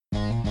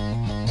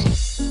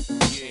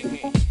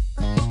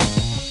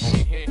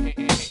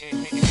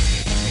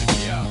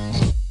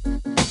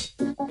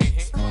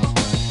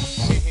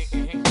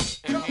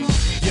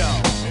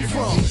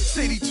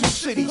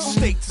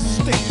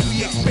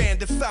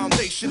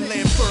station,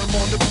 land firm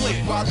on the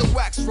plate while the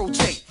wax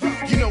rotate.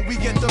 You know we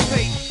get the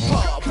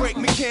paper, break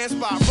me cans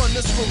by run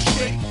this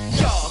crochet.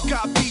 Y'all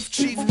got beef,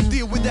 chief,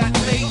 deal with that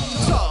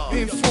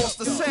later. Enforce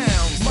the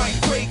sound, might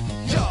break.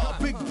 Y'all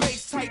big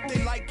bass type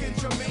they like in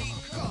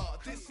Jamaica.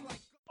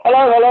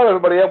 Hello,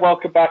 everybody, and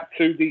welcome back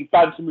to the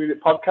Bantam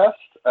Unit podcast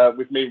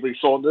with me, Rhys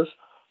Saunders.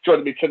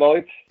 Joining me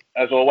tonight,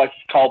 as always, is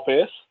Carl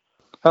Pearce.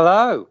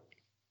 Hello.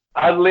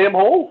 And Liam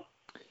Hall.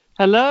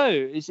 Hello.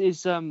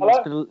 It's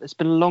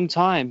been a long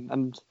time,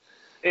 and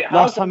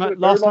last time I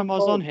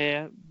was on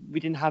here, we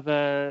didn't have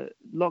a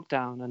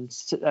lockdown, and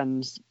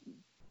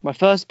my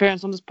first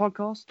appearance on this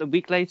podcast a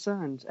week later,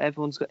 and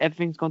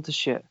everything's gone to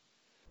shit.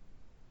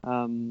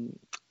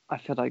 I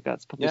feel like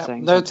that's probably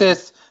saying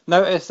notice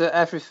that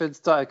everything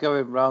started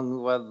going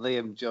wrong when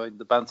Liam joined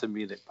the Bantam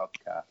Unit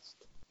podcast.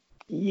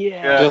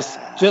 Yeah.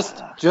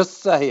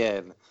 Just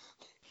saying.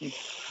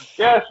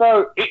 Yeah,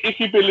 so if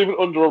you've been living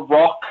under a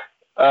rock,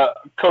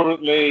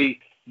 currently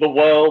the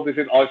world is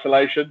in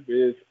isolation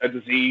with a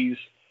disease,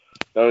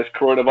 there's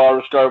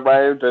coronavirus going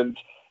around, and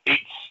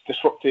it's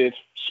disrupted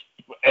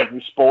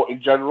every sport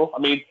in general. I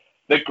mean,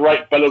 the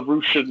great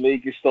Belarusian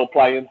league is still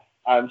playing,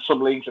 and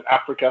some leagues in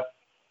Africa.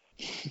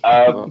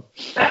 But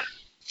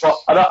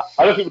I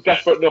don't think we're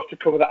desperate enough to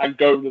cover that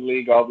Angolan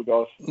league, are we,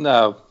 guys?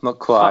 No, not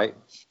quite.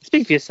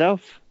 Speak for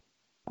yourself.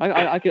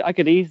 I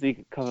could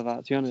easily cover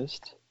that, to be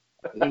honest.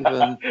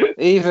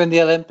 Even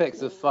the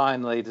Olympics have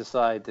finally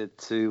decided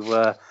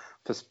to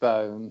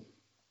postpone.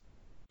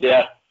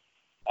 Yeah.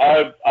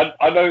 I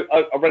know.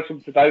 I read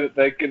something today that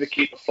they're going to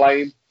keep the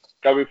flame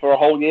going for a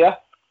whole year.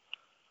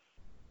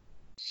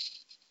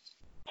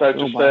 So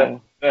just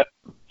to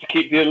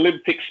keep the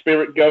Olympic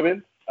spirit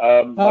going.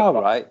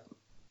 Right.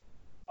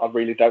 I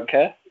really don't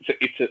care.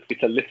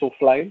 It's a little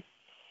flame.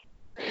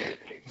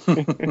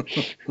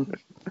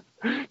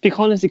 Be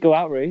honest, go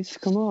out, Rhys.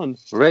 Come on.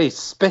 Rhys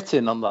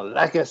spitting on the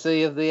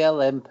legacy of the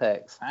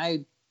Olympics. How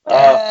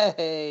dare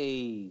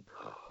he?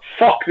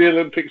 Fuck the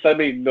Olympics. They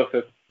mean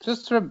nothing.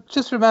 Just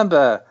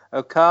remember,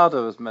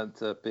 Okada was meant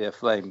to be a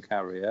flame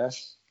carrier.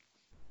 Is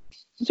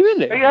he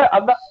really? Yeah,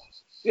 and that.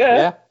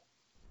 Yeah.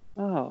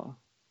 Oh.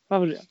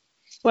 Wait,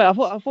 I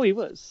thought he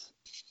was.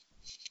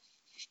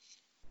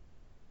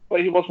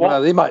 Well, he was what?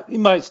 Well, he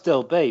might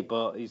still be,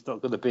 but he's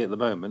not going to be at the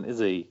moment, is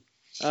he?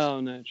 Oh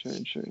no,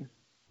 true.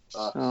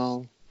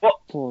 Well,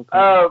 poor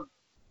guy.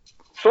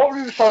 So what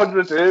we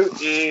decided to do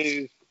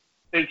is,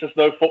 since there's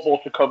no football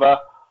to cover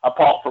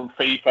apart from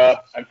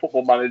FIFA and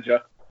Football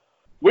Manager,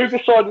 we've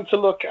decided to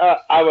look at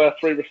our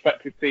three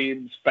respective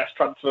teams' best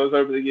transfers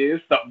over the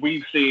years that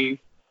we've seen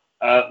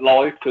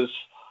live, because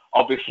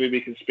obviously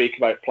we can speak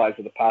about players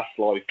of the past,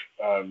 like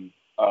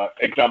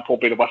example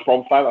being a West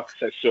Brom fan, like I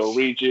said, Cyril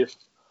Regis,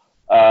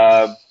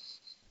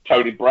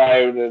 Tony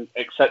Brown, and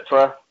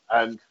etc.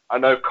 And I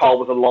know Carl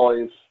was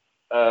alive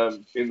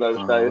in those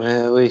days.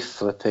 Where we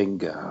flipping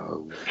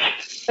go?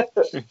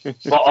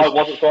 But I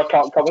wasn't, so I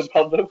can't comment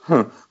on them.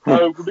 So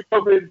we'll be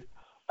covering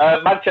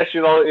Manchester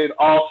United,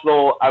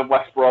 Arsenal, and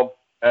West Brom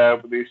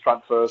with these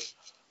transfers.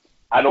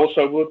 And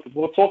also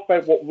we'll talk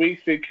about what we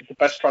think is the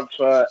best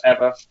transfer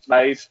ever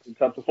made in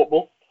terms of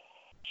football.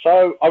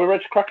 So are we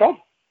ready to crack on?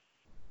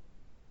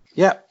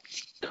 Yeah.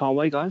 Can't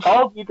wait, guys.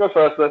 Carl, you go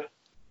first then.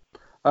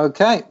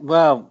 Okay,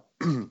 well,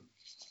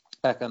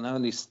 I can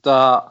only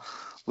start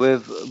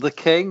with the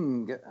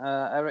king,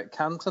 Eric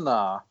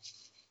Cantona,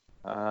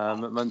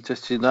 at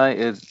Manchester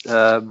United.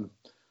 The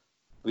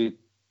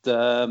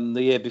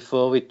year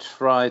before we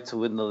tried to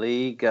win the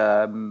league.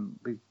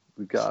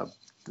 We got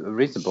a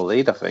reasonable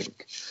lead, I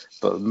think,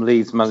 but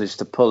Leeds managed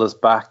to pull us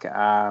back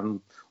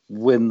and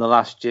win the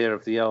last year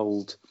of the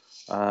old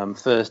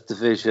First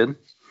Division.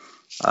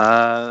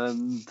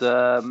 And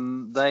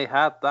they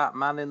had that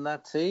man in their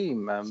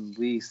team, and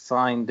we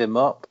signed him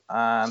up,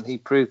 and he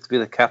proved to be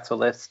the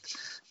catalyst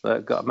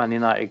that got Man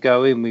United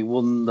going. We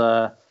won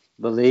the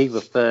league,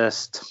 the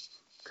first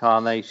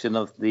incarnation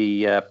of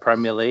the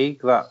Premier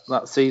League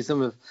that season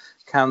with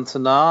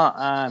Cantona,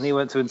 and he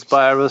went to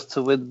inspire us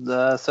to win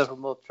several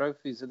more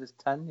trophies in his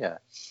tenure.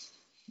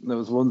 There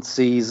was one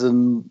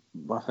season,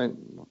 I think,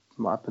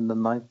 might have been the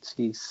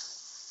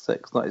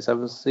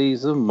 96-97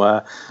 season,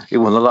 where he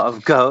won a lot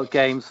of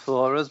games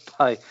for us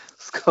by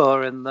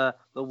scoring the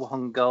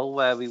one goal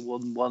where we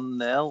won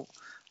 1-0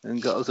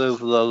 and got us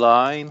over the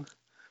line.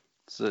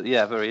 So,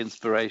 yeah, very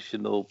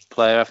inspirational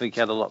player. I think he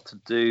had a lot to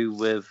do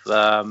with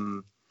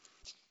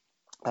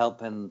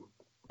helping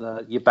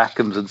your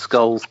Beckhams and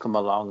Scholes come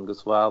along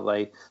as well.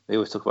 They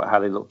always talk about how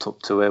they looked up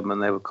to him,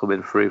 and they were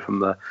coming through from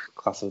the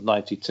class of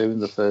 '92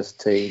 in the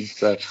first team.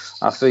 So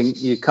I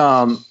think you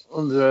can't I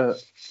don't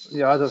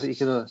think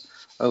you can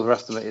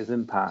overestimate his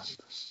impact.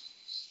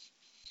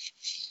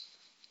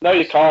 No,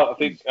 you can't. I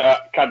think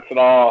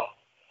Cantona.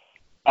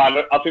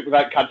 I think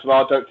without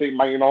Cantona, I don't think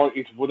Man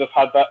United would have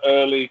had that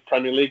early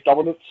Premier League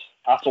dominance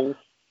at all.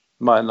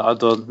 Might not have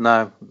done.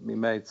 No, he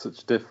made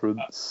such a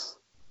difference.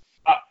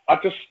 I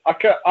think I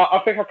can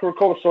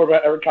recall a story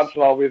about Eric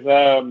Cantona with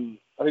I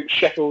think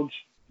Sheffield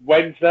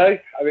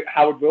Wednesday. I think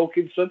Howard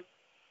Wilkinson.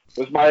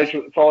 was manager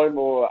at the time,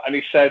 and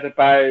he said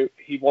about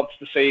he wants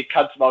to see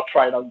Cantona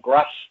train on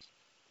grass.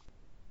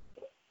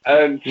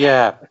 And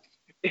yeah,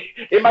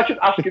 imagine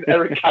asking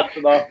Eric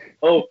Cantona,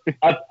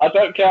 I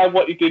don't care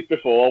what you did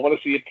before, I want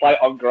to see you play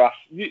on grass.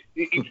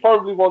 It's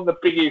probably one of the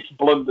biggest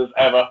blunders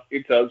ever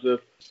in terms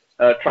of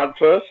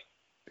transfers.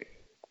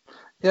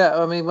 Yeah,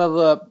 I mean,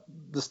 well,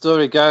 the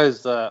story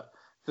goes that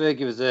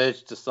Fergie was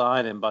urged to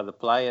sign him by the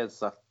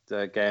players after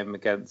a game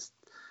against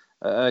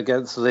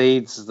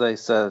Leeds. They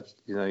said,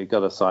 you've got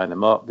to sign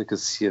him up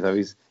because,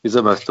 he's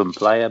almost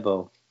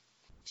unplayable.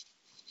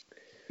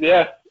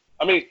 Yeah,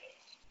 I mean,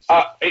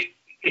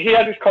 he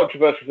had his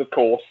controversies, of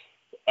course.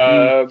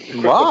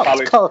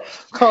 What?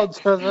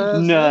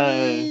 Controversies?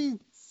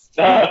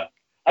 No.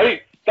 I mean,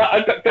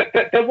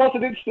 there was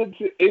an instance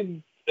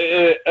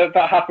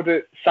that happened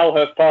at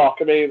Selhurst Park.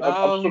 I mean,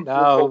 I'm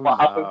what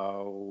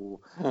happened.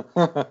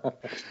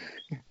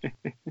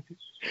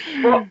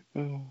 But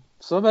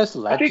it's almost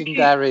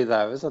legendary,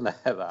 though, isn't it?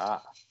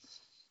 That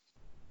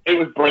it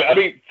was brilliant. I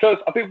mean, so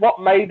I think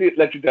what made it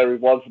legendary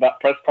was that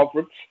press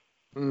conference.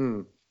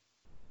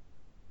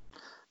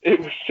 It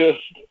was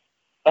just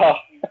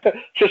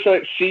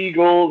like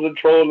seagulls and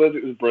trawlers.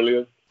 It was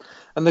brilliant.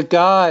 And the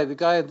guy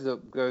ended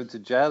up going to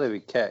jail. He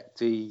kicked.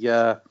 He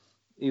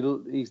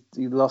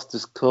lost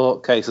his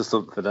court case or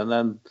something, and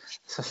then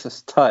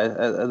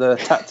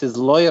attacked his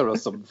lawyer or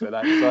something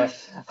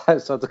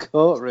outside the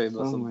courtroom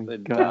or something. My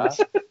God.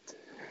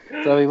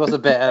 So he was a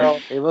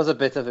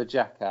bit of a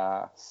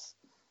jackass.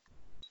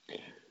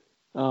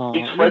 Oh,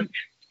 he's French.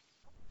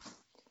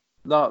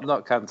 Not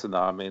Cantona.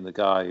 I mean the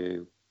guy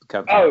who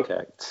Cantona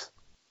kicked.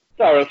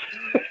 Sorry,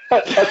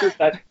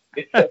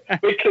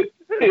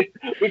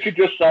 we could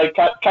just say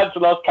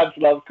Cantona's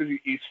because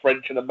he's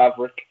French and a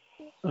maverick,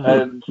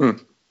 and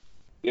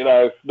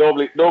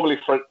normally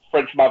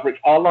French mavericks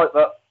are like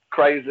that,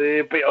 crazy,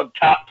 a bit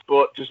untapped,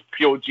 but just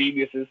pure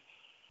geniuses.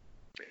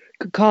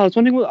 Carl, I was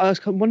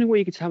wondering what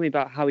you could tell me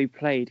about how he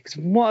played, because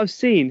from what I've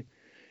seen,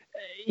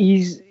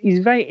 he's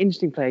a very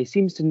interesting player. He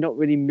seems to not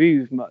really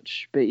move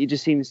much, but he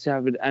just seems to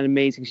have an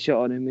amazing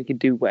shot on him. He can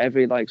do whatever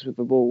he likes with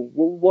the ball.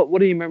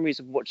 What are your memories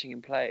of watching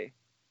him play?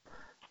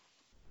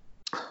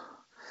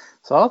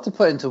 It's hard to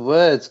put into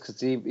words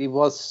because he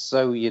was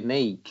so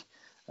unique.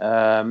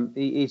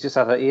 He just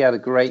had a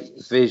great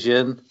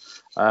vision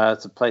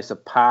to place a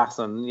pass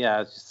and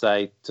as you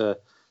say to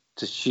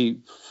shoot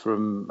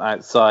from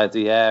outside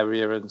the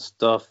area and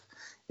stuff.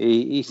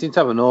 He seemed to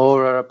have an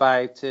aura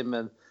about him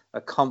and a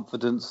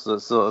confidence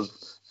that sort of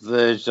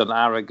verged on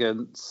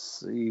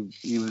arrogance. He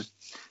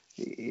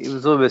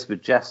was almost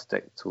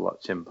majestic to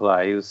watch him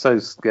play. He was so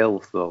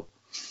skillful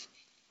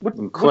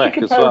and quick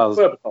as well.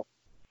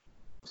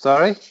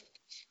 Sorry?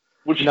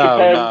 Would you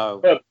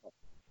compare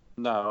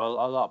No,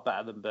 a lot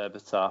better than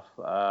Berbatov.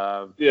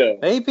 Yeah.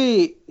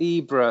 Maybe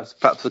Ibra,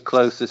 perhaps the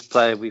closest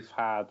player we've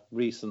had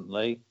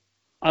recently.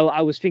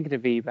 I was thinking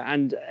of Ibra,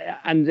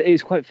 and it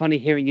was quite funny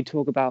hearing you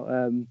talk about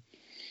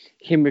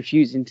him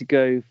refusing to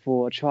go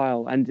for a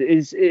trial, and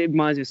it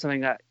reminds me of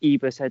something that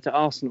Ibra said to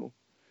Arsenal.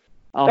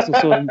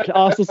 Arsenal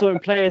saw him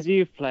play as a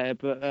youth player,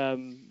 but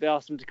they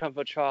asked him to come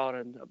for a trial,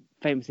 and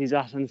famously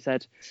Zlatan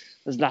said,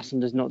 "Zlatan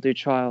does not do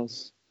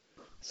trials."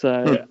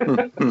 So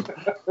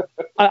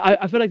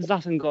I feel like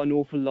Zlatan got an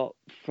awful lot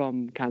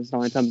from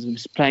Cantona in terms of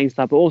his playing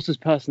style, but also his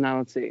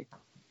personality.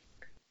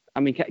 I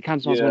mean,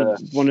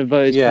 Cantona's one of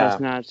those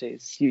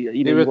personalities. He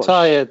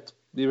retired.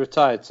 He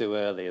retired too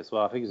early as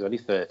well. I think he was only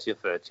 30 or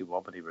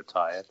 31 when he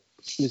retired.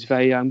 He was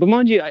very young. But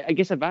mind you, I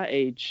guess at that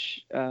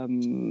age,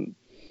 30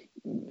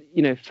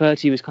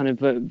 was kind of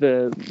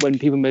the when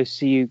people most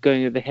see you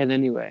going over the hill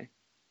anyway.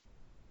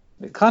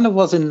 It kind of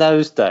was in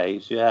those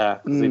days, because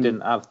they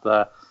didn't have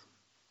the...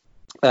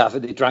 I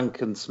think they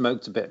drank and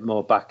smoked a bit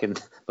more back in...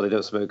 Well, they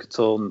don't smoke at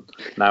all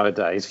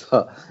nowadays,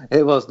 but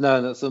it was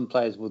known that some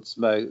players would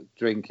smoke,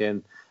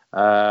 drinking...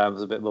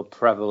 was a bit more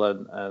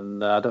prevalent,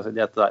 and I don't think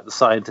they had the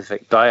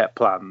scientific diet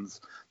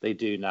plans they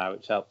do now,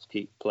 which helps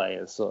keep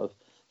players sort of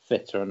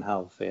fitter and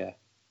healthier.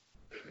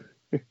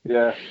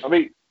 Yeah, I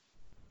mean,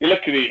 you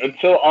look at it,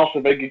 until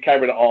Arsene Wenger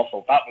came into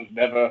Arsenal, that was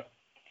never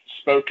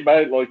spoken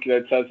about,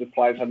 in terms of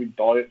players having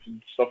diets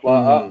and stuff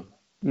like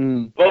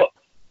that. But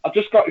I've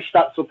just got his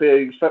stats up here.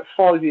 He spent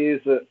 5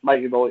 years at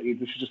Man United,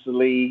 which is just the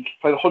league,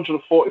 played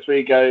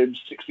 143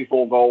 games,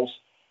 64 goals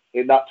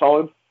in that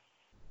time.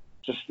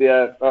 Just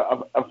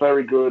a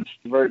very good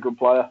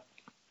player.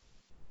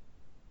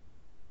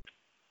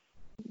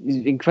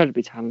 He's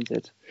incredibly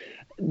talented.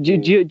 Do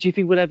you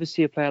think we'll ever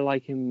see a player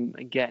like him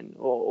again,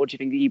 or do you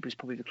think Ibra's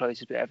probably the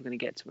closest we're ever going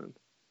to get to him?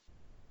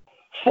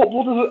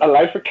 Football doesn't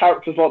allow for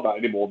characters like that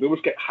anymore. They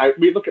always get hyped.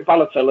 We look at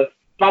Balotelli.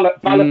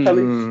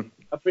 Balotelli's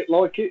a bit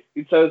like it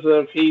in terms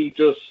of he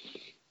does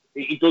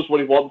what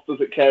he wants,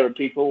 doesn't care, and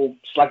people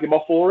slag him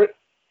off for it.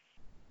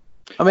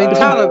 I mean,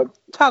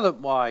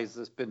 talent-wise,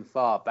 it's been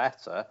far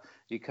better.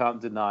 You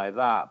can't deny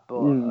that.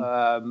 But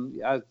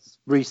as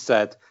Reece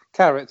said,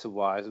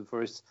 character-wise, and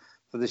for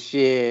the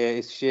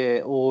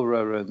sheer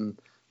aura and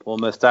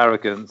almost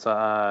arrogance,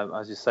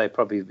 as you say,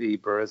 probably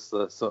Ibra is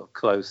the sort of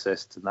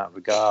closest in that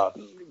regard.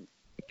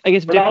 I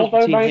guess the difference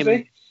between maybe?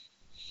 him.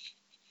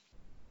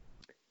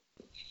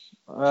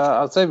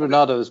 I'd say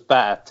Ronaldo's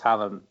better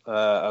talent,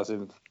 as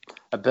in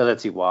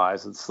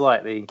ability-wise, and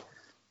slightly.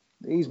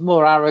 He's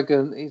more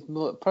arrogant.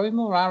 Probably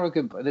more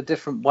arrogant, but in a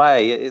different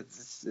way.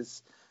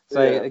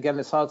 Again,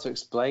 it's hard to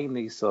explain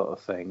these sort of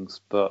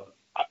things. But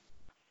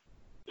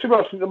to be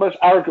honest, the most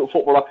arrogant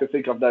footballer I can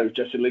think of now is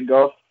Jesse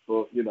Lingard.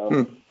 But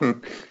that's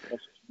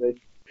just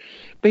me.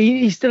 But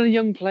he's still a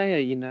young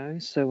player,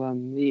 so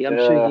I'm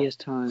sure he has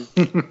time.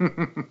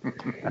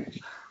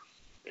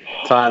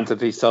 Time to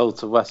be sold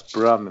to West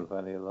Brom, if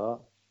any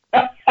lot.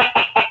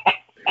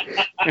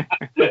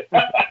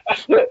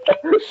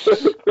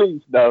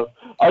 Please no.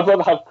 I'd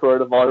rather have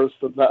coronavirus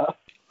than that.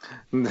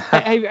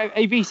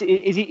 Hey, Reece,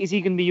 is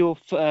he going to be your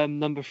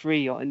number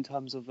 3 in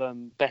terms of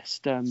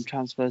best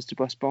transfers to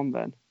West Brom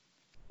then?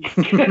 Are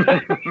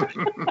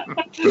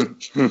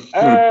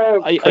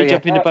you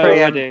jumping the boat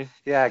already?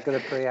 Yeah,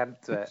 going to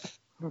preempt it.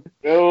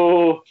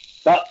 Oh,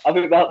 I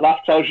think that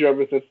tells you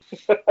everything.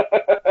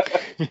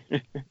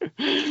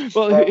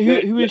 Well,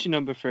 who is your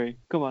number 3?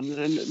 Come on,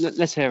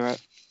 let's hear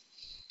it.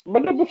 My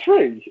number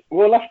 3.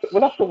 We'll have to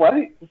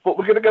wait, but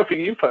we're going to go for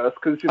you first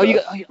because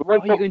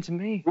you're going to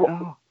me? We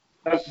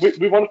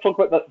want to talk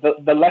about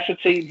the lesser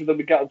teams and then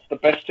we get onto the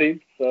best team.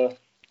 So.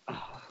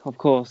 Of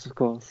course.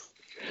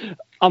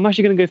 I'm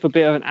actually going to go for a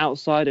bit of an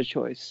outsider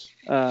choice,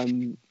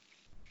 and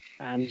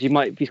you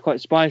might be quite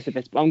surprised at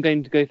this, but I'm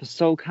going to go for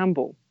Sol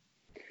Campbell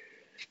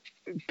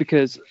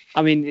because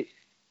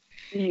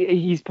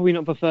he's probably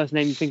not the first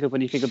name you think of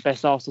when you think of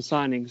best Arsenal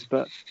signings,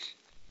 but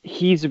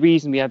he's the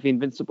reason we have the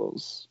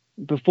Invincibles.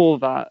 Before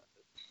that,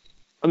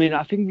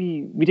 I think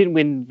we didn't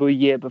win the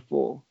year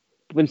before.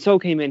 But when Sol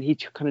came in, he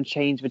kind of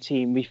changed the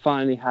team. We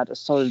finally had a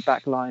solid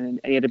back line, and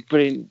he had a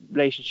brilliant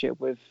relationship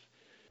with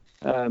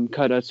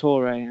Kodo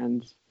Toure,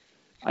 and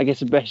I guess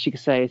the best you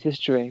could say is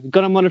history. We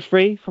got him on a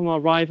free from our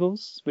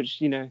rivals, which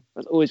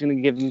was always going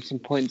to give him some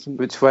points.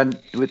 Which went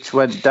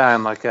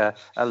down like a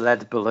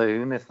lead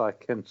balloon, if I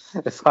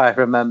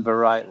remember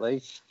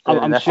rightly.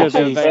 I'm sure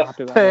they were very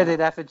happy about that.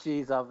 Burning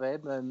effigies of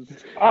him, and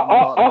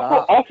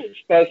I think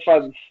Spurs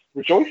fans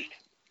rejoiced.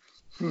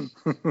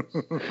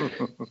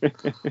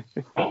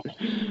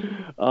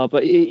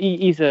 But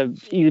he's a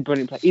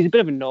brilliant player. He's a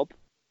bit of a knob.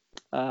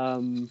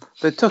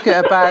 They took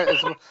it about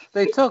as well.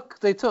 They took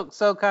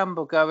Sol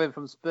Campbell going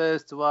from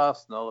Spurs to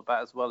Arsenal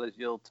about as well as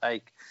you'll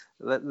take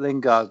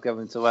Lingard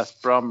going to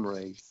West Brom.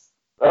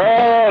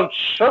 Oh,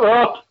 shut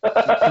up!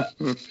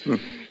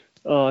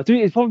 To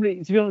be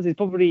honest, it's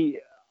probably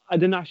I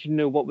don't actually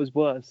know what was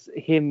worse: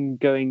 him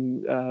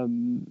going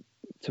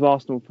to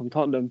Arsenal from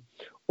Tottenham,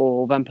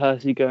 or Van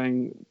Persie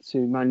going to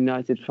Man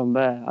United from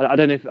there. I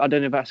don't know if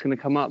that's going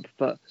to come up,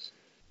 but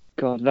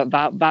God,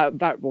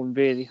 that one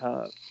really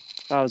hurt.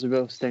 That was a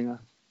real stinger.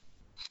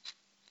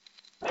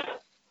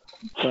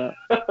 But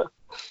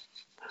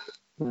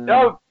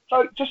no,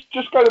 so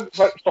just going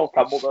back to Sol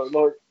Campbell though.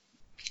 Like,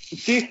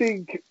 do you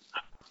think?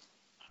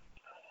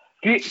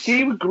 Do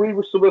you agree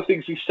with some of the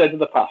things he said in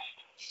the past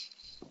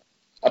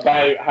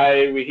about how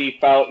he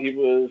felt he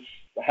was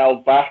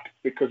held back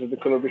because of the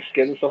colour of his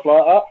skin and stuff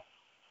like that?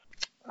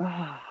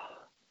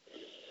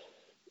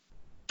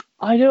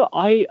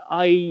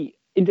 I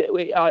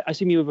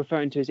assume you were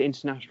referring to his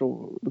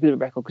international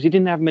record because he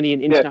didn't have many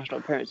international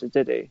appearances,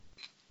 did he?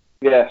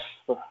 Yes.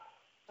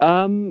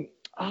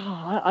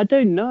 I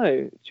don't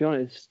know, to be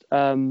honest.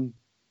 He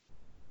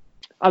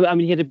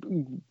had a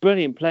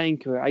brilliant playing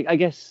career. I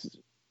guess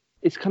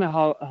it's kind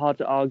of hard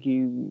to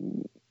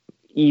argue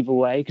either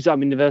way because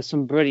there's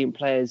some brilliant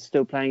players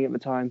still playing at the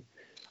time.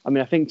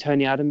 I think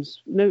Tony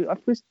Adams. No,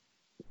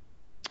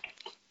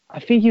 I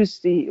think he was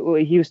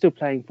still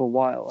playing for a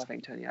while. I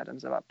think Tony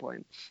Adams at that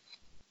point.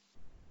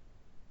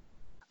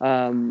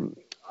 I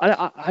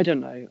don't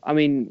know.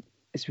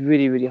 It's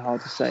really, really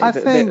hard to say.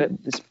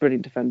 It's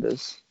brilliant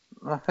defenders.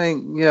 I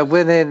think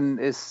winning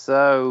is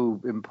so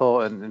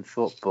important in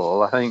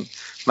football. I think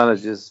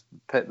managers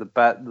pick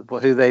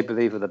who they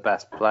believe are the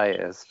best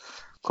players,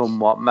 come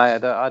what may.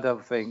 I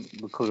don't think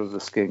the colour of the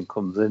skin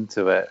comes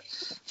into it.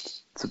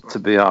 To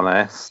be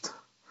honest,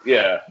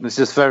 it's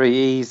just very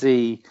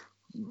easy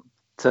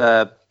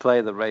to play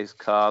the race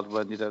card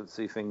when you don't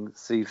see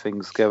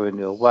things going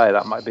your way.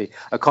 That might be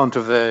a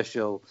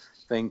controversial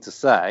thing to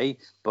say,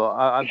 but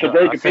it's a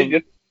very good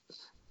opinion.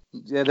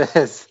 Yeah, it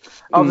is.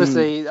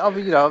 Obviously, in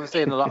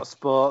a lot of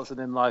sports and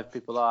in life,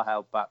 people are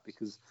held back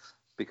because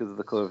of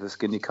the colour of the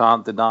skin. You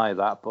can't deny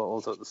that, but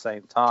also at the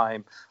same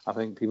time, I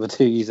think people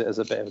do use it as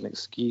a bit of an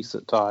excuse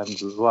at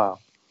times as well.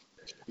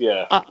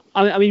 Yeah.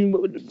 Let me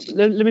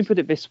put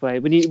it this way: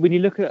 when you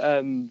look at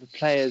the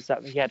players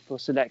that he had for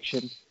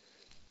selection,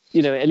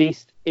 at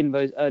least in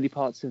those early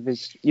parts of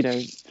his,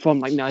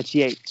 from like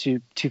 98 to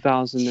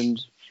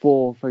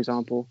 2004, for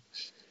example,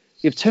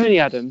 you have Tony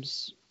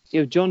Adams. You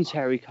have John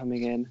Terry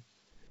coming in.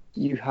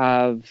 You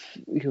have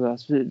who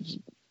else? Rio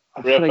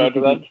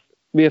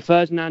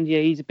Ferdinand. Yeah,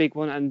 he's a big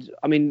one.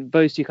 And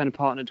those two kind of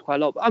partnered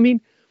quite a lot. But,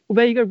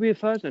 there you go, Rio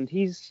Ferdinand.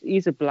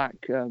 He's a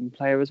black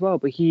player as well,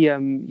 but he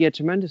had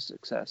tremendous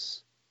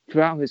success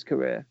throughout his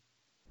career.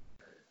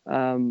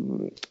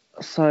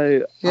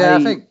 So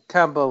I think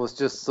Campbell was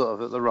just sort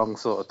of at the wrong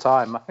sort of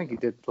time. I think he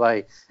did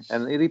play,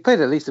 and he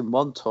played at least in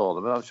one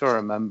tournament. I'm sure I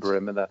remember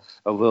him in a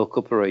World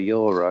Cup or a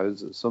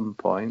Euros at some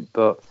point.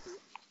 But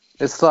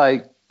it's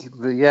like,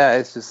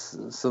 it's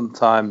just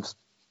sometimes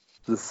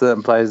there's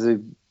certain players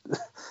who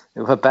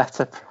were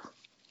better.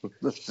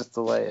 That's just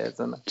the way it is,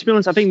 isn't it? To be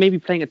honest, I think maybe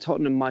playing at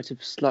Tottenham might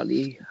have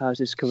slightly hurt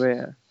his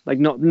career. Like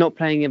not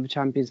playing in the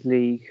Champions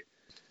League.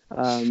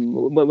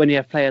 When you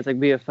have players like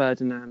Rio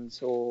Ferdinand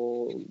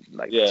or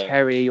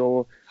Terry,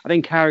 or I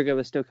think Carragher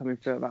was still coming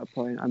through at that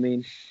point. I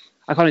mean,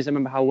 I can't even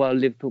remember how well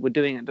Liverpool were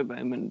doing at the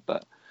moment,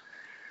 but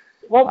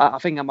I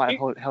think that might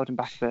have held him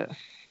back a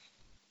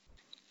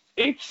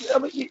bit.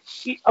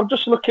 I'm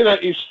just looking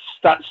at his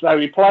stats now.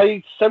 He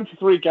played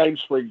 73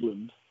 games for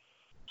England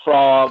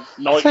from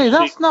 96. See,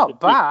 that's not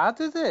bad,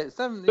 is it?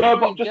 No,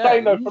 but I'm just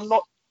saying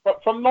though,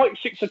 from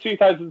 96 to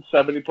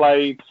 2007, he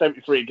played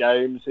 73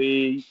 games.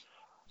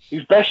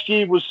 His best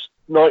year was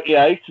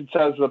 98 in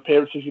terms of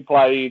appearances. He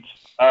played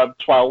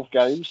 12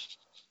 games.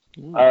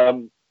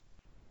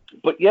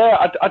 But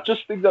yeah, I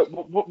just think that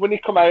when he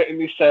come out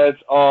and he said,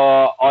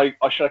 I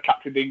should have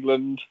captained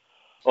England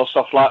or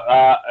stuff like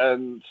that,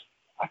 and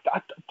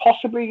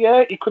possibly,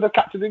 he could have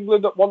captained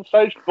England at one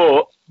stage,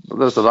 but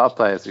there's a lot of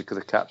players who could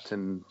have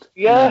captained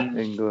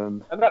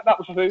England. And that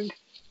was the thing.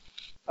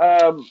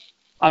 I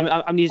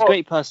mean, he's a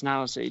great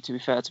personality, to be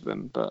fair to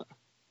him, but...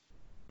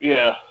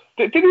 Yeah.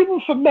 Did he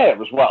run for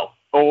mayor as well?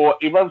 Or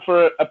he ran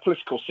for a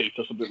political seat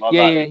or something like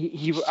that?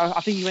 Yeah.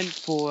 I think he went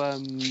for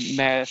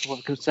mayor for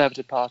the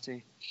Conservative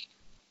Party.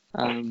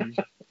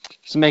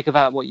 So make of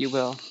that what you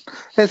will.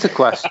 Here's a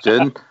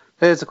question.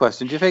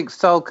 Do you think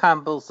Sol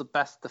Campbell's the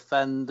best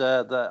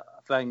defender that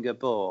Wenger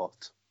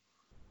bought?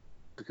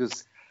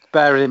 Because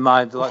bearing in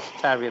mind, like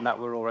Terry and that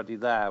were already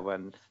there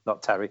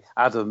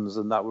Adams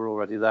and that were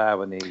already there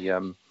when he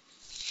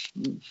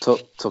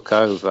took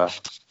over.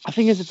 I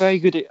think it's a very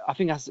good. I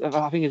think it's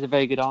a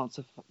very good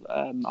answer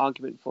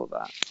argument for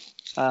that.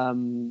 I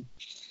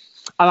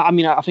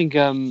think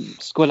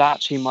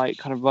Squillaci might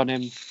kind of run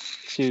him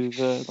to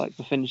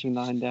the finishing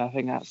line there. I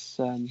think that's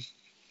I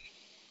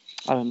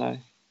don't know.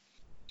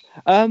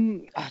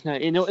 No,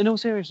 in all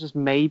seriousness,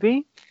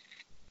 maybe.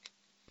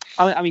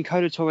 I mean,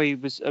 Kolo Touré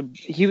was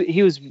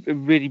he was a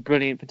really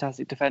brilliant,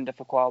 fantastic defender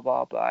for quite a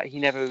while, but he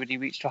never really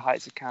reached the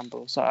heights of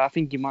Campbell. So I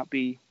think you might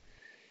be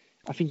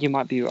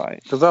right.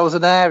 Because that was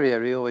an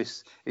area he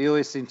always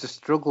seemed to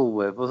struggle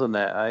with, wasn't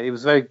it? He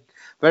was very,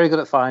 very good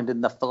at finding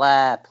the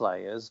flair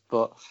players,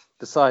 but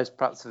besides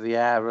perhaps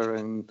Vieira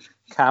and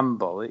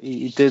Campbell,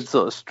 he did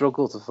sort of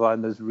struggle to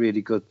find those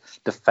really good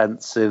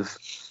defensive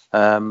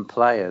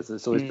players.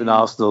 It's always been one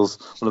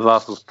of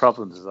Arsenal's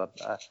problems is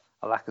a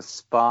lack of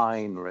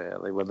spine,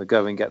 really, when the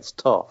going gets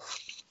tough.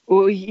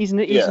 Well, he's an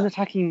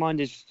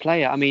attacking-minded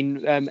player. I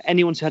mean,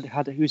 anyone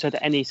who's had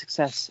any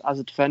success as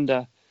a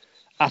defender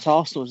at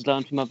Arsenal has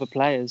learned from other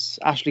players.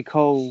 Ashley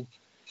Cole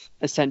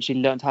essentially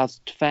learned how to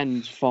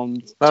defend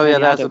from. Oh yeah,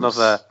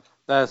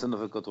 there's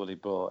another good one he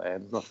brought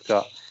in.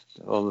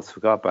 Almost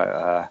forgot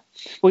about.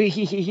 Well,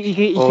 he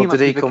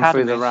did he come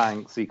through the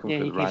ranks? He came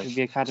through the ranks. Through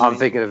the academy.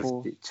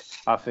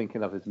 I'm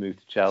thinking of his move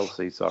to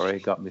Chelsea. Sorry,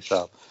 got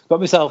myself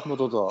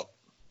muddled up.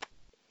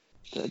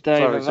 Sorry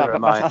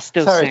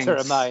to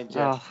remind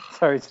you.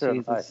 Sorry to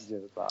remind you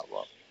of that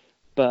one.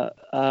 But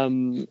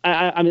and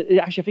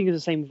actually, I think it's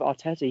the same with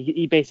Arteta.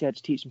 He basically had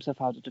to teach himself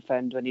how to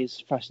defend when he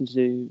was thrust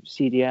into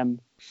CDM,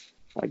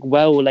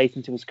 well late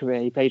into his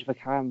career. He played for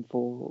Cam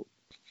for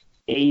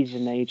ages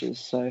and ages.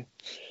 So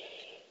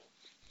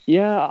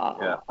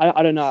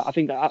I don't know. I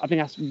think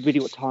that's really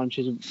what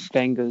tarnishes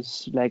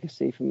Wenger's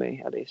legacy for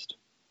me, at least.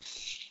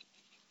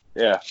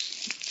 Yeah.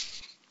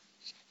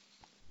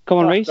 Come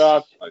on, Reece.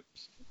 So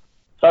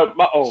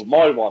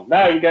my one.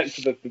 Now we get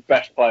to the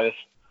best players.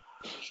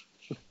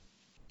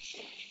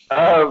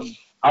 I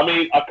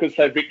mean, I could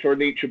say Victor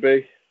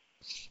Anichebe.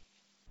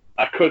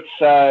 I could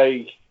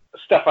say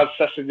Stefan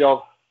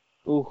Sessegnon.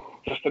 Ooh.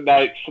 Just to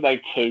name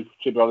two,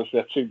 to be honest.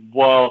 They're two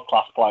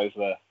world-class players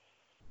there.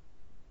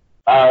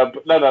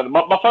 But no.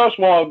 My first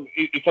one,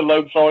 it's a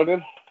loan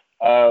signing.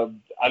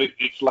 And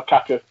it's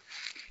Lukaku.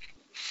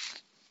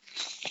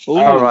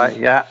 All right,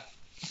 yeah.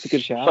 That's a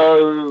good shout.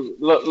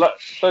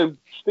 So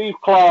Steve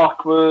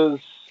Clarke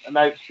was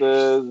announced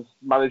as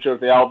manager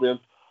of the Albion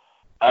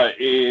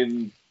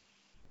in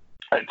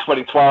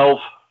 2012,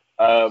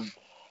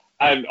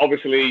 and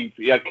obviously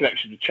he had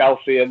connection to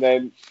Chelsea. And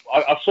then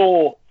I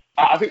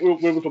think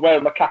we was aware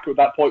of Lukaku at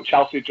that point.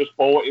 Chelsea had just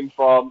bought him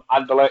from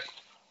Anderlecht.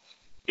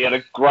 He had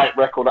a great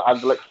record at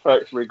Anderlecht,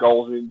 33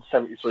 goals in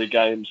 73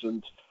 games.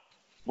 And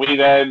we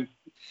then,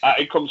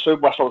 it comes to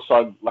West Ham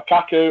sign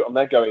Lukaku, and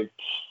they're going,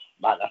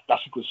 man,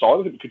 that's a good sign.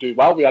 I think we could do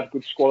well. We had a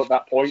good squad at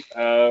that point.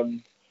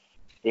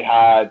 We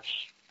had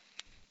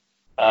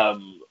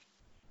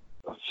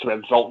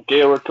Sven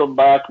Zolt-Gira come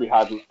back. We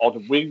had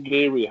Oden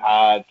Wingy. We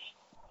had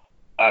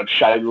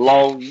Shane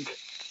Long.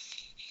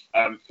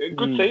 A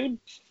good team.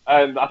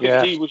 And I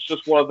think he was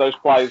just one of those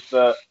players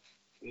that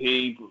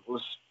he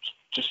was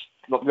just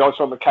not the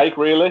icing on the cake,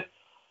 really.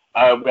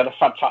 We had a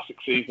fantastic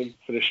season,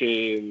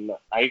 finishing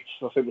 8th.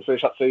 I think we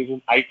finished that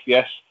season 8th,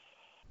 yes.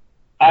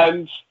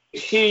 And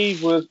he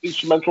was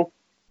instrumental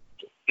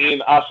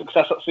in our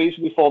success that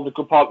season. We formed a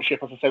good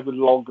partnership, as I said, with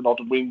Long and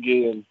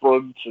Odemwingie and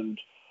Brunt and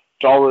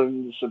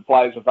Dorrans and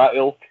players of that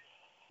ilk.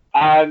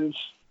 And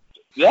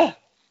yeah,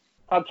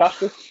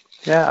 fantastic.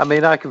 Yeah, I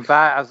mean, I can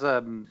vouch, as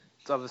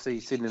obviously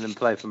seen him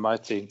play for my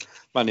team,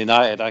 Man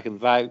United, I can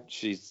vouch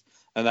he's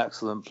an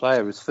excellent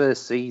player. His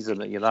first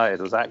season at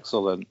United was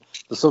excellent.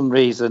 For some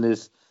reason,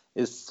 his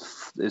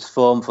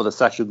form for the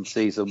second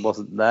season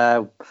wasn't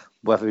there,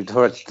 whether he'd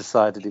already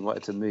decided he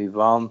wanted to move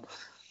on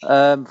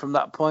from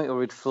that point,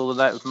 or he'd fallen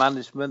out with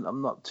management.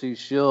 I'm not too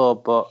sure,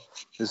 but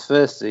his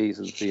first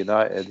season for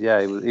United,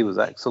 yeah, he was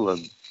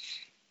excellent.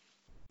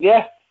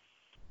 Yeah,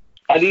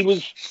 and he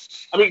was.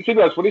 I mean, to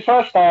be honest, when he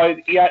first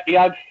started, he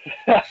had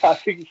I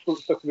think it's still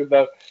stuck with him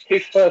though.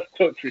 His first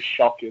touch was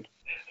shocking.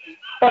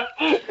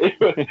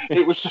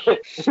 it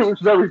was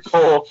very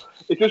poor.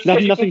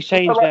 Nothing's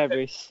changed there,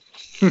 Bruce.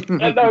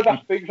 No,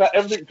 that's things like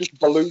everything just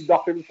ballooned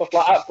off him and stuff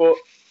like that. But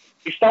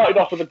he started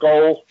off with a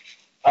goal.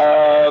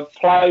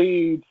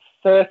 Played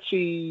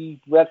 30.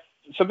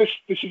 So this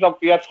is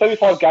he had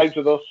 35 games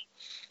with us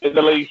in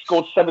the league.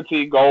 Scored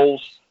 17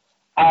 goals,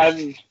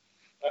 and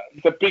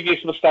the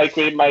biggest mistake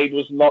we made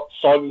was not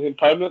signing him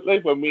permanently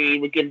when we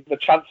were given the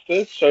chance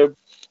to. So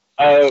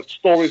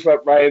stories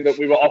went round that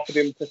we were offered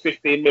him for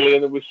 15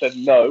 million and we said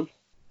no,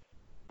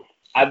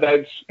 and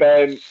then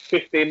spent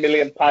 15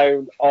 million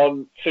pound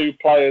on 2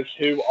 players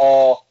who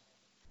are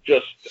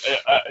just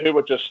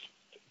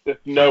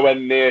nowhere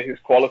near his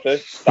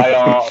quality. They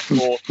are, of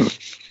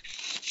course,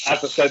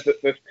 as I said,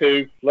 that there's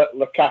 2,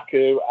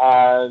 Lukaku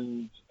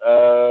and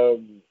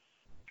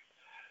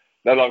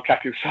no, not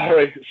Lukaku,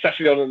 sorry,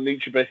 Sessegnon and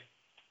Nichebe.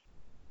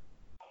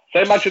 So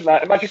imagine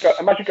that.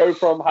 Imagine going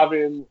from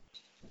having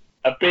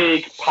a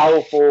big,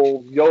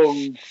 powerful,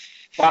 young,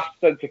 fast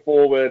centre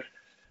forward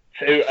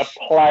to a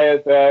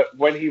player that,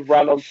 when he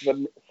ran onto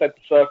the centre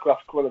circle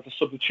after coming as a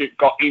substitute,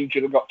 got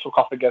injured and got took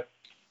off again.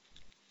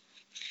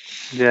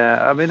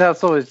 Yeah, I mean,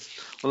 that's always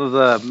one of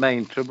the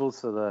main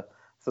troubles for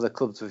the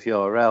clubs of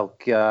your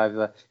ilk.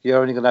 You're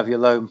only going to have your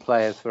loan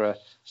players for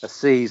a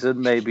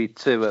season, maybe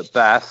 2 at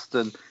best,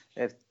 and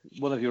if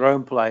one of your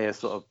own players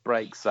sort of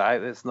breaks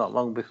out, it's not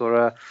long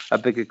before a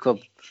bigger club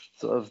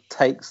sort of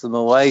takes them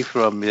away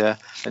from you,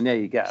 and yeah,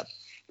 you get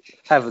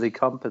heavily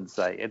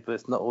compensated, but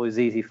it's not always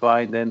easy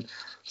finding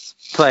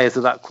players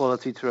of that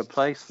quality to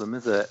replace them,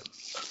 is it?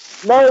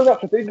 No,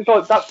 that's the thing.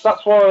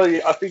 That's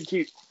why I think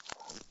it's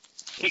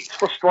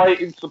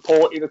frustrating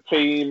supporting a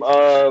team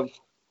of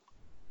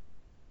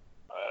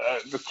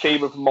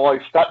my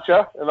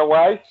stature in a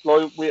way.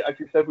 Like as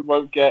you said, we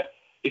won't get.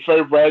 It's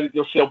very rare that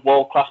you'll see a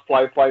world-class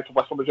player play for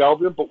West Bromwich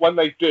Albion, but when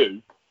they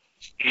do,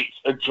 it's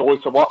a joy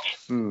to watch.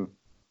 And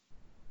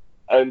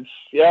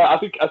yeah, I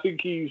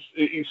think he's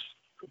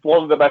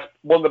one of the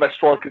best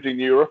strikers in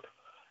Europe.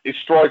 His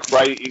strike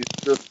rate is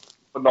just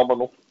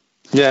phenomenal.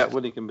 Yeah,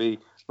 when he can be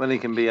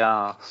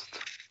asked.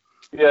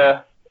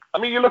 Yeah, I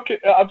mean, you look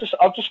at. I've just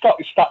got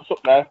his stats up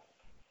now.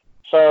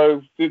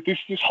 So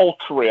this whole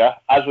career,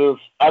 as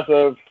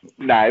of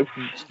now,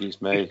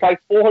 excuse me, he's played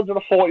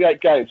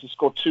 448 games and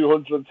scored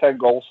 210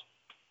 goals.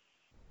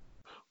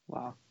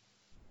 Wow!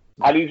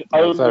 And he's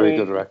only very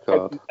good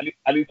record.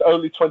 And he's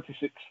only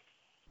 26.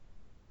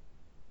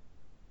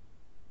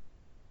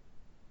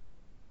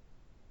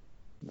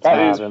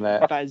 That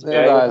is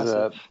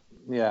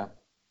yeah.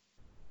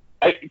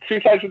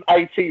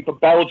 2018 for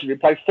Belgium, he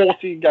played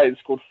 14 games,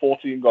 scored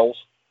 14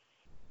 goals.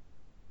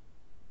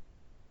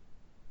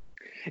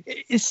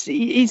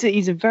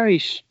 He's a very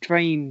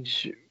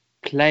strange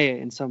player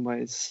in some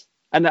ways,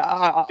 and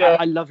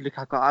I love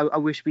Lukaku. I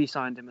wish we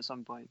signed him at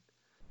some point.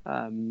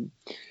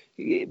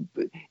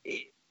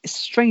 It's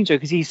strange though,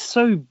 because he's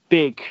so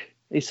big,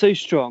 he's so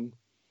strong,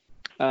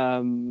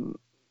 and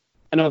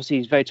obviously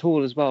he's very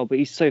tall as well. But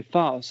he's so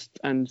fast,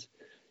 and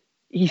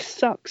he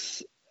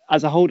sucks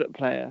as a hold-up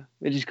player,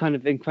 which is kind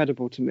of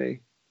incredible to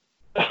me.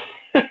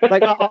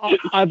 Like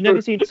I've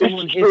never seen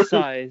someone his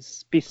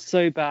size be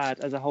so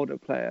bad as a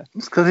hold-up player.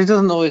 It's because he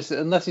doesn't always,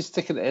 unless he's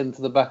sticking it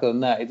into the back of the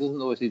net, he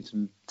doesn't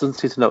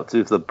seem to know what to do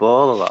with the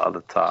ball a lot of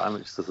the time,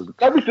 which doesn't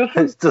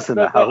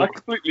help. I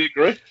completely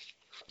agree.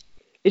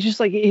 It's just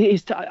like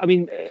I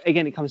mean,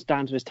 again, it comes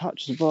down to his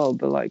touch as well.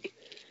 But like,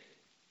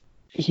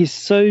 he's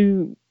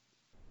so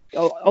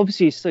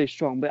obviously he's so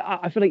strong. But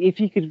I feel like if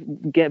he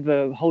could get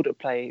the hold-up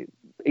play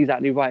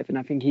exactly right, then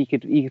I think he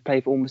could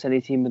play for almost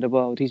any team in the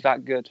world. He's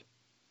that good.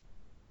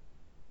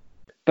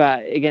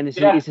 But again,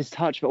 it's his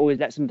touch that always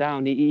lets him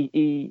down. If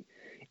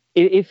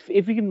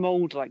we can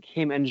mould like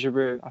him and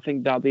Giroud, I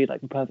think that'll be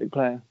like the perfect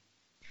player.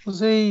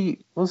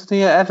 Wasn't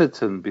he at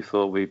Everton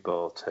before we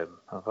bought him?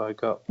 Have I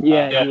got?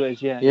 Yeah, he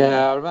was. Yeah.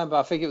 Yeah, I remember.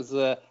 I think it was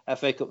the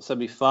FA Cup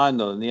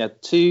semi-final, and he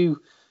had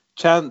 2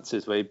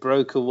 chances where he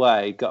broke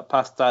away, got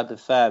past our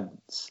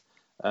defence,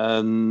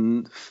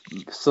 and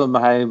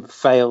somehow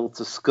failed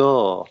to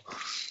score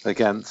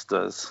against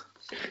us.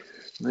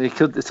 He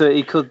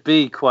could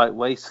be quite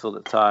wasteful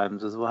at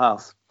times as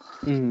well.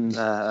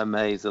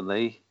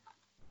 amazingly.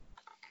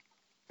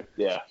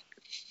 Yeah.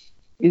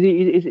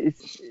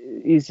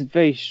 He's a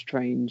very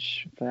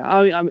strange player.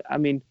 I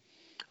mean,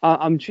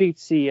 I'm intrigued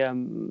to see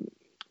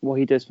what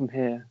he does from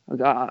here.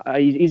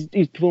 He's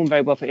performed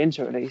very well for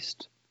Inter, at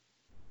least.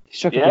 He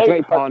struck up a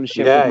great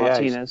partnership with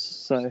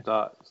Martinez. He's had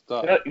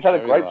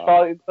a great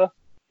start, Inter.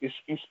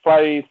 He's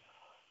played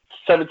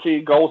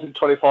 17 goals in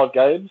 25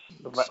 games.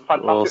 Fantastic.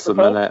 Awesome,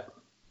 isn't it?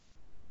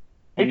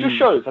 It just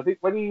shows, I think,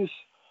 when he's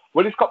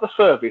got the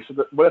service,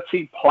 when a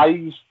team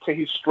plays to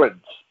his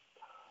strengths,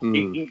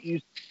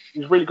 he's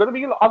really good. I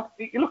mean,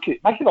 you look at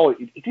it, Man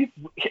United,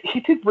 he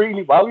did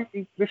really well.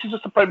 This is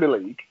just the Premier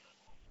League.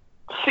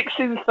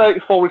 16 in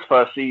 34 his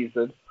first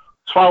season,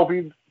 12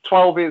 in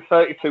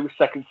 32 his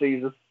second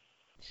season.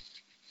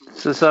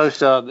 So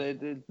Solskjaer,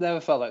 it never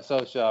felt like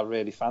Solskjaer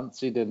really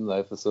fancied him,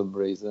 though, for some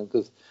reason,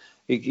 because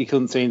he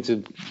couldn't seem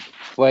to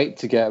wait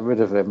to get rid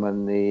of him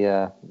when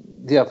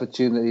the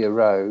opportunity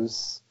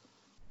arose.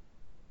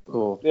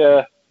 Or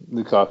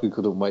Lukaku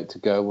couldn't wait to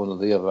go, one or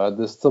the other.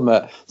 There's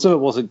something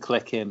wasn't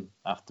clicking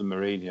after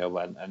Mourinho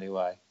went,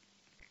 anyway.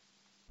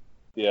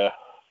 Yeah.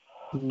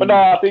 But no,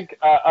 I think,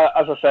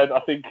 as I said,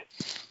 I think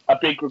a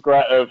big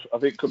regret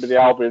could be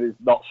the Albion is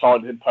not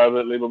signed him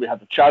permanently when we had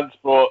the chance,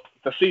 but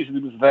the season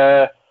he was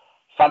there,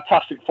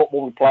 fantastic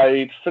football we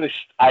played,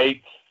 finished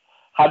 8th,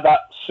 had that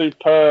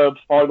superb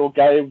final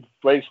game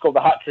where he scored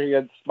the hat-trick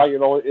against Man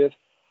United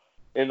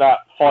in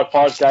that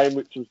 5-5 game,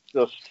 which was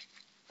just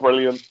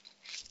brilliant.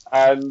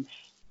 And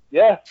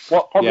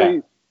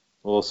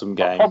awesome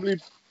game.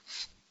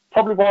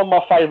 Probably one of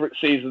my favourite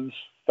seasons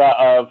that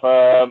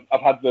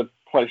I've had the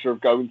pleasure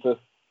of going to.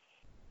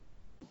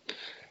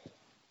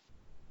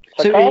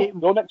 So Carl,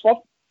 your next one?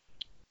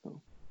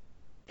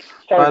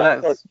 Sorry,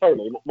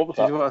 what was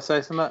that? Did you want to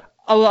say something?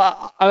 Oh,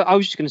 I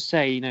was just going to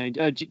say,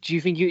 do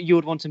you think you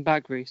would want him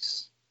back,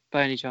 Reece,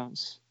 by any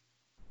chance?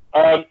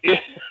 I'd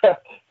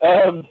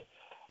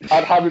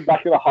have him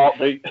back in a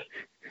heartbeat.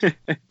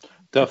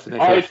 Definitely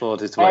can afford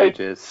his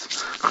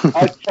wages.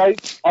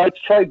 I'd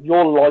trade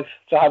your life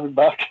to have him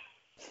back.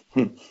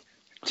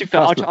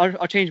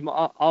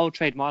 I'll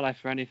trade my life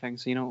for anything.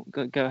 So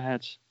go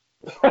ahead.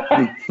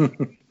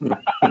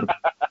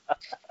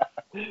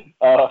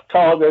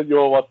 Carl, then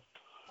your one.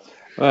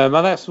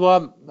 My next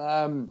one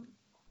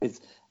is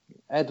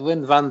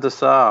Edwin van der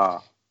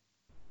Sar.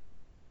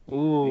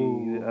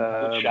 Ooh,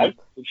 good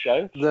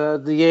show.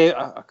 The year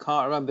I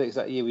can't remember the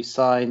exact year we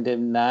signed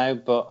him now,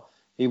 but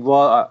he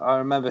was. I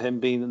remember him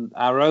being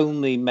our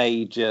only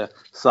major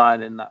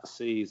signing that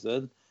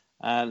season,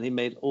 and he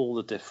made all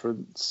the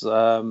difference.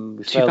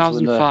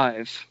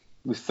 2005.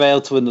 We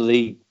failed to win the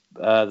league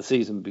the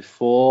season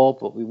before,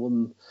 but we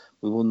won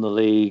the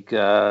league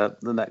the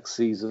next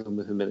season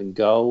with him in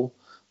goal.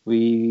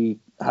 We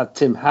had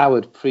Tim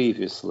Howard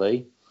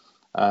previously,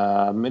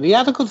 and he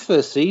had a good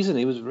first season.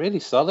 He was really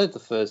solid the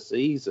first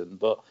season,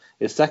 but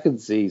his second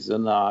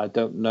season, I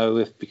don't know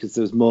if because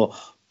there was more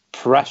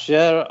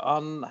pressure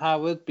on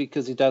Howard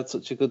because he'd had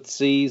such a good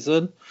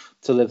season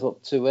to live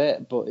up to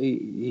it, but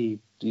he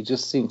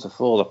just seemed to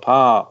fall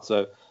apart.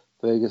 So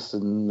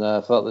Ferguson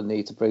felt the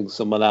need to bring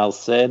someone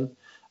else in.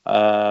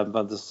 Van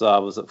der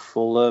Sar was at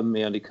Fulham.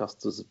 He only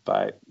cost us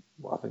about,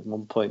 I think,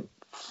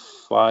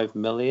 1.5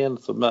 million,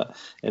 something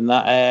in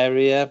that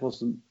area. It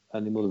wasn't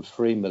any more than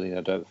 3 million,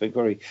 I don't think.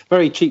 Very,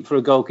 very cheap for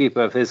a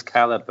goalkeeper of his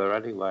caliber,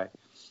 anyway.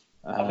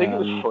 I think it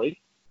was free.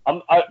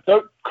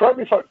 Don't quote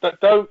me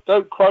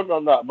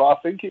on that, but I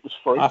think it was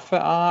free.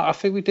 I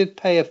think we did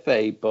pay a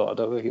fee, but I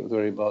don't think it was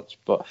very much.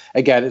 But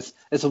again, it's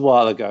a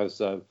while ago,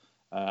 so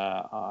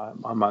I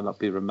might not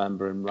be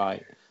remembering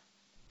right.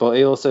 But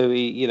he also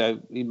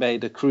he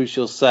made a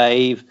crucial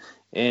save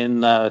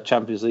in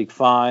Champions League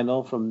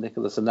final from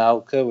Nicolas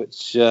Anelka,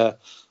 which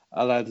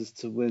allowed us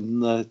to win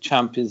the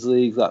Champions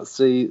League the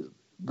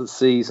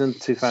season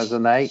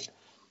 2008.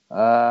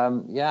 I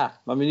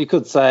mean, you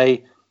could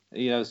say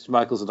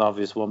Schmeichel's an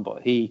obvious one,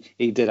 but he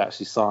did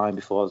actually sign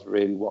before I was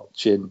really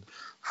watching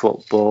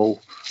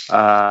football.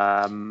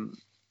 But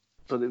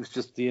it was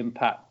just the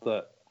impact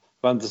that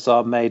Van der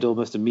Sar made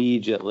almost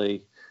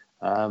immediately,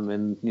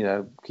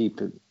 and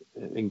keeping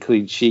in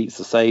clean sheets,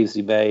 the saves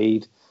he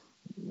made.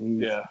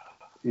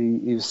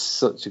 He was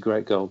such a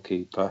great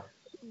goalkeeper.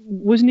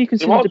 Wasn't he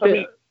considered a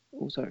bit?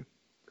 Sorry,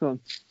 go on.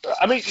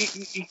 I mean,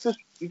 you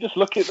just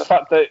look at the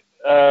fact that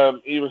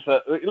he was.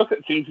 You look at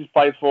the teams he's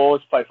played for.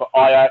 He's played for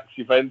Ajax,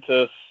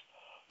 Juventus,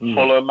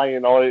 Fulham, Man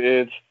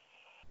United.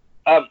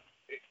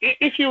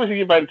 If you was a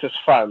Juventus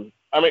fan,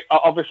 I mean,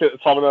 obviously at the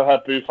time I know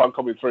had Buffon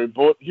coming through,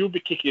 but you would be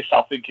kicking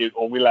yourself thinking,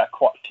 "Oh, we let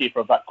a keeper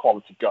of that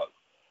quality go."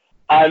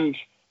 And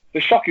the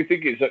shocking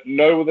thing is that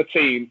no other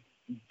team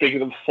bigger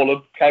than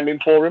Fulham came in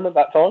for him at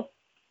that time.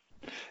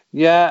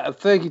 Yeah,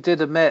 Fergie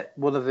did admit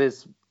one of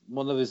his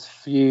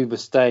few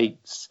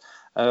mistakes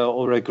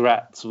or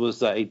regrets was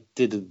that he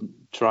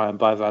didn't try and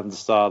buy Van der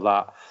Sar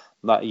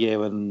that year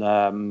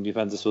when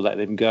Juventus were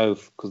letting him go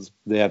because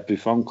they had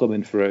Buffon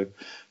coming through.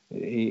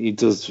 He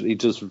does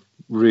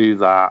rue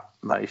that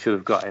he should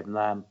have got him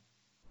then.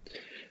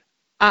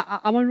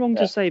 Am I wrong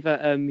to say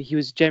that he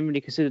was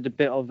generally considered a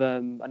bit of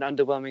an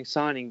underwhelming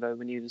signing though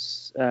when he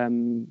was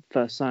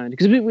first signed?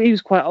 Because he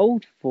was quite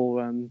old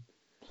for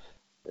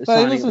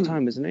signing at the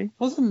time, wasn't he?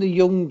 Wasn't the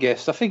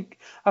youngest. I think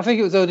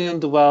it was only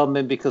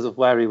underwhelming because of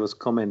where he was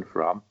coming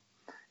from.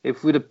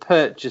 If we'd have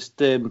purchased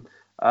him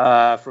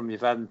from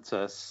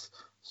Juventus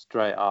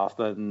straight off,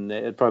 then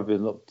it had probably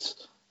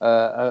looked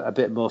a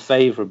bit more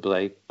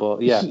favourably.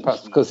 But yeah,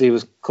 perhaps because he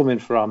was coming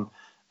from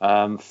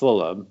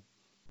Fulham.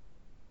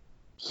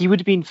 He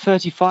would have been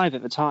 35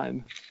 at the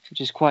time,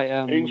 which is quite.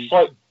 He was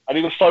signed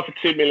for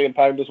 £2 million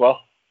as well.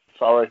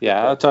 Sorry.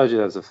 Yeah, I told you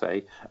there's a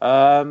fee.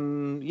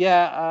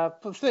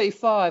 But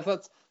 35.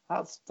 That's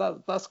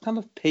kind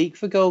of peak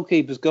for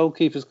goalkeepers.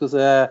 Goalkeepers, because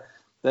they're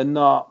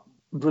not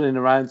running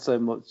around so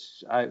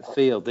much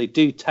outfield. They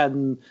do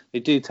tend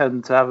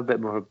to have a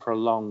bit more of a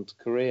prolonged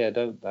career,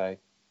 don't they?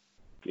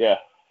 Yeah.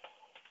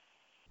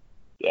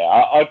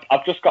 Yeah,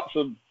 I've just got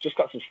some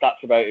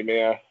stats about him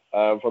here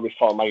from his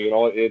time at Man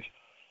United.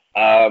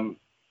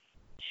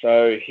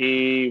 So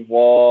he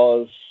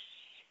was.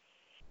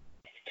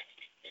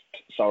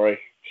 Sorry,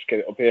 just get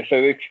it up here.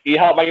 So he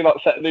helped Man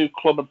United set a new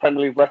club and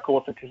Premier League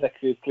record for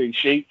consecutive clean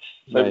sheets.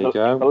 So there you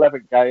go.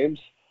 11 games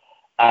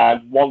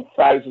and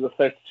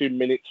 1,032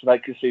 minutes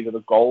without conceding a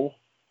goal.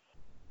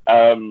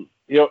 Then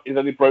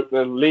he broke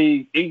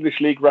the English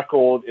league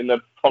record in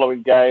the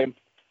following game.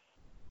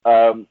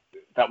 It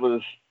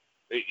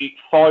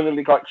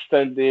finally got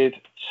extended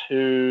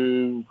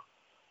to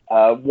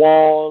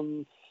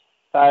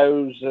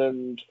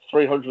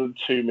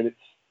 1,302 minutes.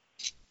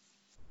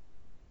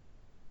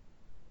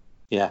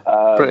 Yeah,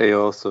 pretty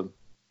awesome.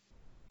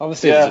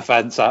 Obviously, the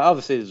defence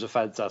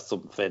has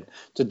something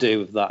to do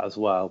with that as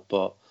well.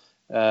 But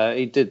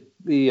he did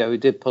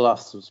pull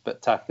off some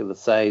spectacular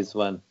saves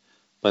when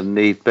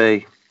need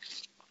be.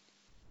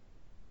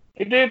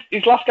 He did.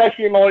 His last game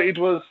for United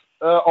was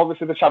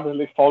obviously the Champions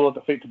League final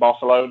defeat to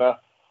Barcelona.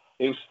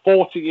 He was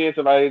 40 years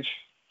of age,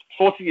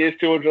 40 years,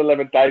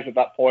 211 days at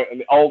that point, and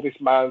the oldest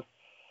man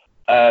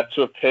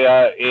to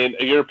appear in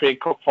a European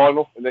Cup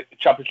final in the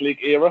Champions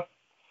League era.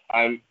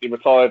 And he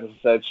retired, as I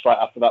said, straight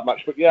after that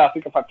match. But yeah, I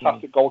think a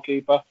fantastic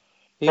goalkeeper.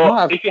 He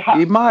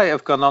might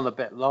have gone on a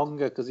bit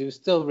longer because he was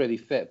still really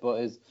fit,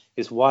 but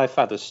his wife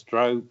had a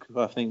stroke.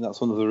 I think that's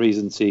one of the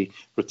reasons he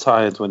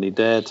retired when he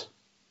did.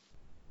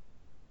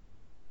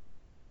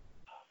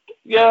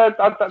 Yeah,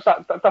 that's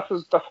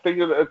the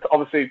thing.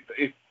 Obviously,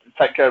 he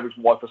take care of his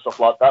wife and stuff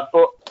like that.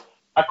 But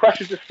a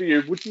question just for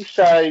you: would you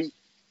say,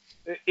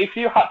 if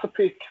you had to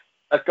pick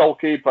a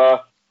goalkeeper,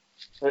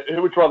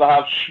 who would you rather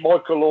have,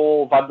 Schmeichel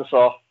or Van der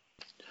Sar?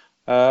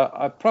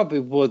 I probably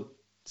would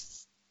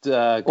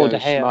go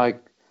Schmeichel.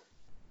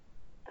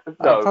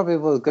 No. I probably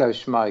will go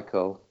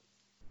Schmeichel.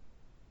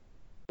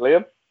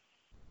 Liam?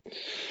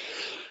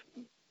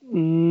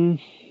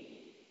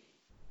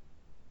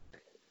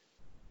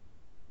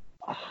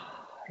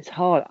 It's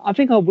hard. I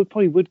think I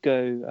would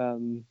go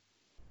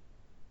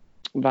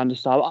Van der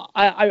Sar.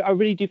 I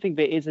really do think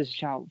there is a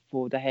shout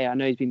for De Gea. I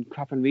know he's been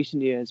crap in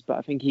recent years, but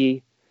I think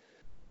he's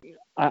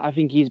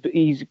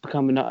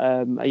become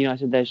a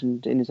United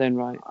legend in his own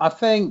right. I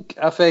think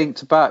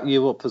to back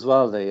you up as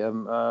well,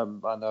 Liam.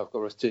 I know I've got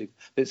rest too.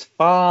 It's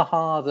far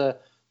harder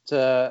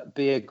to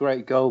be a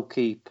great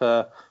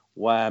goalkeeper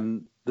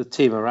when the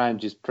team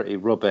around you is pretty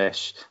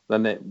rubbish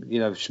than it.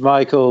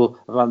 Schmeichel,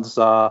 Van der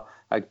Sar,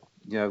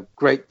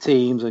 great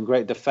teams and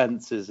great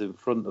defences in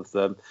front of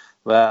them.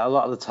 Where a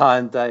lot of the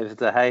time, David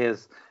De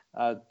Gea's,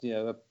 a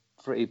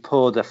pretty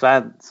poor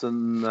defence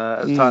and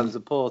at times a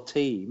poor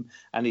team,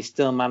 and he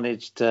still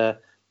managed to,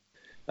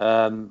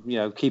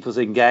 keep us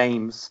in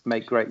games,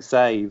 make great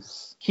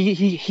saves.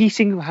 He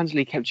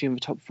single-handedly kept you in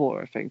the top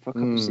four, I think, for a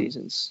couple of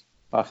seasons.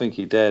 I think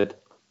he did.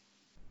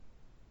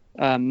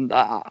 But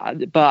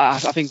I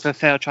think the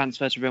failed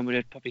transfer to Real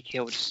Madrid probably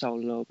killed his soul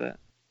a little bit.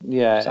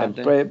 Yeah,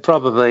 it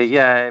probably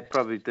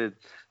did.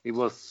 He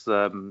was,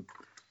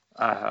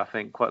 I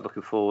think, quite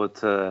looking forward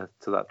to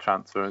that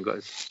transfer and got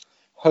his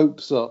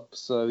hopes up.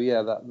 So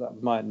yeah,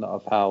 that might not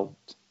have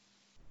helped.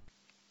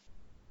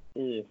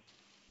 Yeah.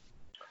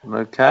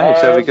 Okay,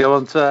 shall we go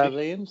on to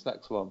Liam's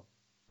next one?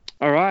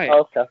 All right.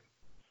 Okay.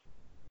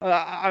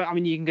 I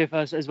mean, you can go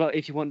first as well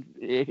if you want.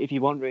 If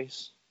you want,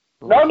 Reece.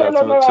 No.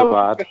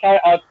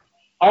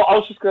 I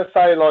was just going to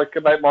say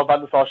about my Van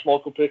der Sar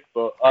Schmeichel pick,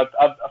 but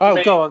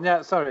go on.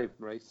 Yeah, sorry,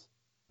 Reece.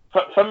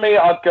 For me,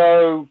 I'd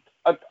go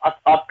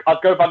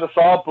Van der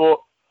Sar,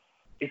 but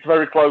it's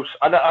very close.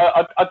 And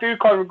I do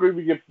kind of agree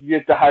with your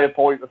De Gea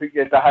point. I think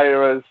De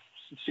Gea has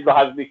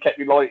single-handedly kept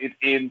United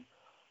in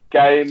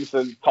games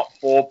and top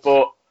four,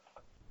 but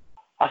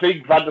I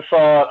think Van der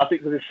Sar,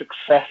 with his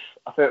success,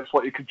 I think that's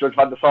what you can judge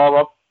Van der Sar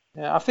on.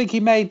 Yeah, I think he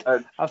made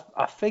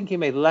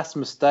less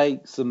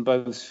mistakes than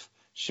both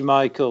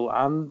Schmeichel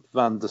and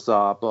Van der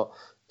Sar, but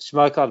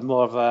Schmeichel had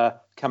more of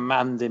a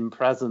commanding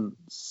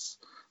presence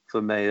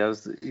for me.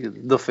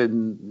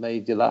 Nothing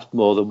made you laugh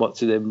more than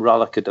watching him roll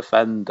like a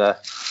defender.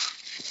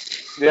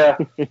 Yeah,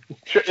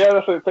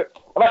 that's it.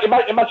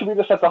 Imagine being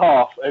the centre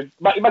half.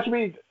 Imagine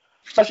being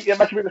Imagine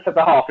being the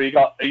centre half and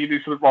you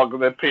do something wrong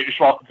and then Peter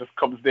Schmeichel just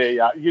comes near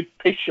you. You'd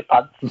piss your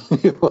pants.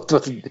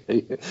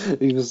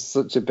 He was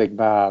such a big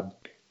man.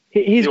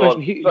 Here's a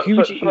question.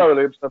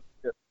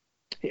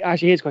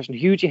 Here's a question.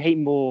 Who would you hate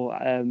more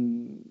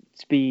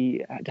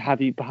to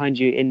have you behind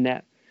you in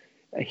net?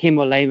 Him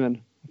or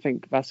Lehmann? I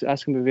think that's going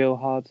to be a real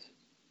hard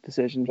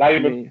decision.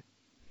 Lehmann.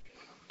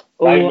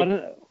 I don't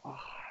know.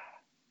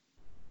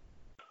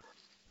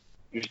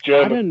 He's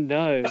German.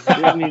 I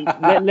don't know. I mean,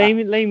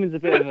 Lehmann's a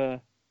bit of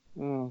a.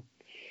 Oh.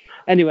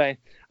 Anyway,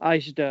 I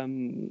should. All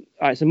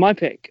right. So my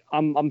pick.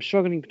 I'm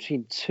struggling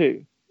between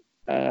two,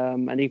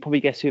 and you can probably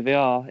guess who they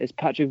are. It's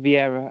Patrick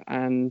Vieira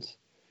and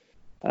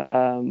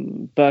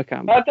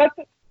Bergkamp.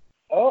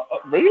 Oh,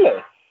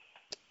 really?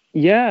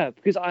 Yeah,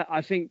 because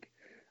I think,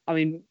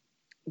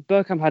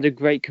 Bergkamp had a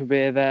great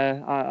career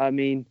there. I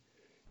mean,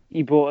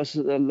 he brought us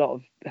a lot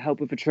of help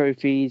with the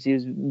trophies. He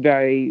was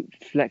very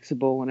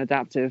flexible and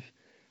adaptive.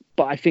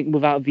 But I think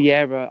without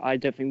Vieira, I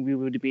don't think we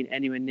would have been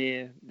anywhere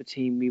near the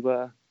team we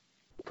were.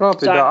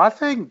 Probably not. I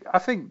think.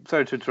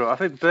 Sorry to interrupt. I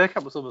think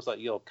Bergkamp was almost like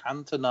your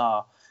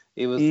Cantona.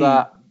 He was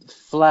that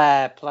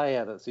flair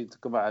player that seemed to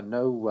come out of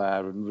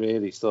nowhere and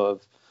really sort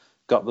of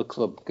got the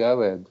club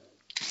going.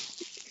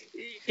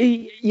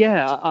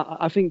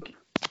 I think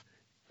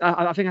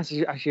that's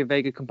actually a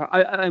very good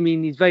comparison. I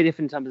mean, he's very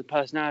different in terms of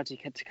personality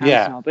to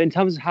Cantona, but in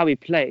terms of how he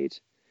played,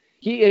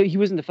 he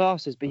wasn't the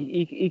fastest, but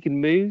he can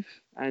move,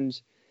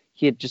 and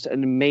he had just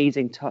an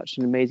amazing touch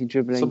and amazing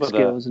dribbling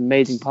skills and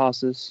amazing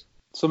passes.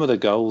 Some of the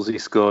goals he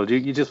scored,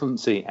 you just wouldn't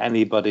see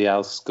anybody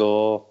else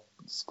score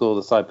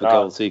the type of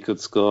goals he could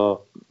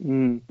score.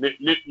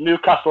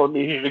 Newcastle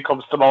immediately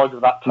comes to mind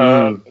with that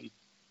term.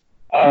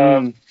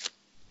 And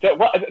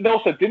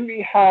also, didn't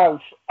he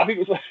have? I think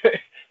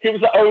he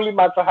was the only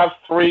man to have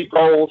 3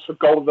 goals for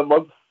goal of the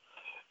month,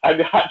 and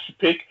they had to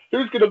pick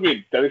who's going to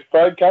win: Dennis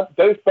Bergkamp,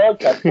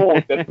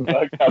 or Dennis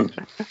Bergkamp.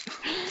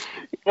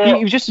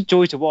 He was just a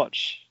joy to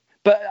watch.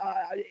 But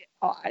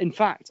in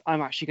fact,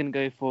 I'm actually going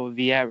to go for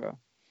Vieira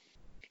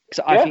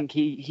because I think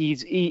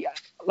he's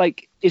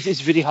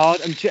it's really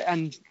hard.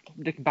 And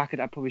looking back at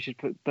it, I probably should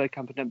put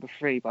Bergkamp at number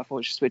 3, but I thought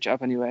I should switch it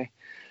up anyway.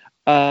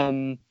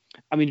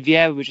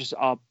 Vieira was just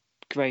our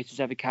greatest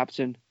ever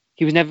captain.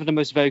 He was never the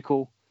most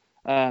vocal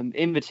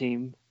in the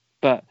team,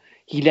 but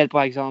he led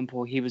by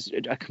example. He was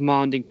a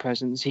commanding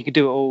presence. He could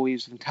do it all. He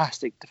was a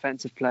fantastic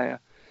defensive player,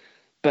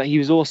 but he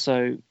was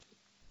also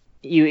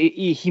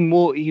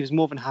he was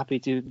more than happy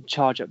to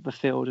charge up the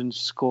field and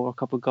score a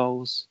couple of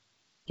goals.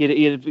 He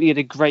had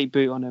a great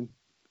boot on him,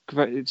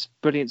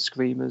 brilliant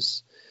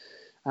screamers,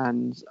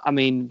 and I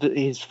mean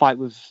his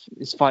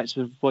fights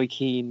with Roy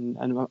Keane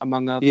and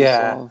among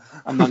others,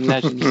 among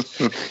legends.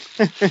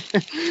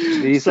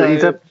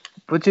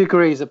 Would you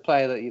agree he's a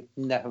player that you've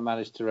never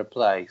managed to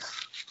replace?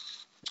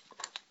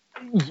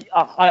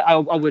 I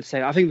would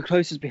say. I think the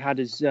closest we had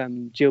is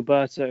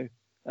Gilberto,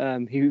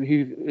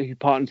 who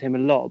partnered him a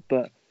lot.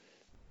 But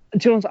to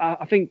be honest,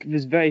 I think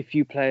there's very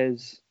few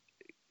players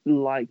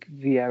like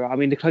Vieira. I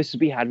mean, the closest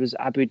we had was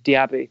Abu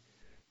Diaby,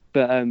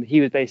 but he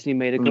was basically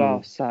made of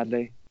glass,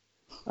 sadly.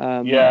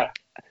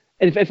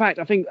 In fact,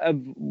 I think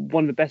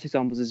one of the best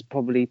examples is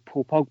probably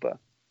Paul Pogba.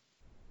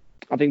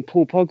 I think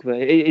Paul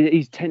Pogba,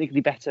 he's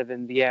technically better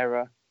than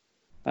Vieira,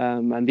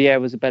 and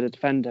Vieira was a better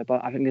defender,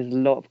 but I think there's a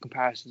lot of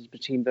comparisons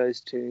between those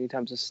two in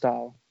terms of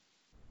style.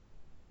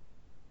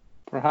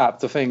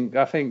 Perhaps. I think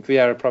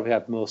Vieira probably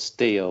had more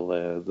steel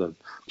than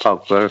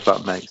Pogba, if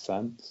that makes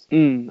sense.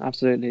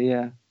 Absolutely,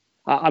 yeah.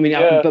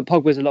 But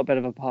Pogba's a lot better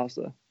of a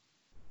passer.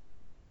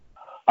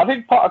 I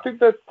think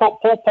that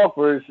Paul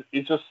Pogba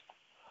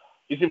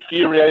is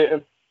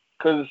infuriating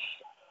because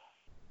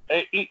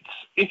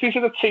if he's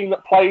in a team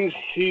that plays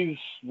his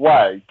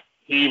way,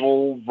 he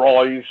will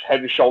rise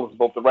head and shoulders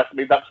above the rest. I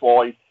mean, that's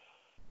why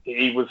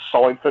he was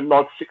signed for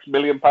 £96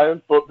 million.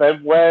 But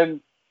then when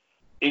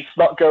it's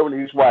not going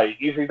his way,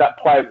 is he that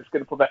player that's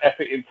going to put the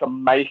effort in to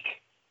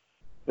make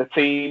the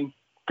team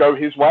go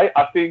his way?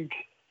 I think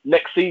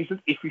next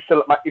season, if he's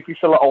still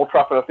at Old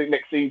Trafford, I think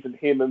next season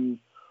him and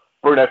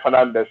Bruno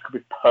Fernandes could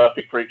be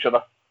perfect for each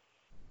other.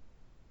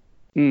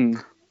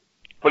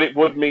 But it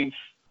would mean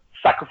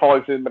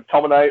sacrificing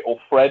McTominay or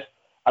Fred,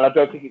 and I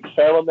don't think it's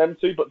fair on them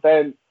two. But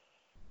then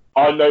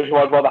I know who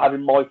I'd rather have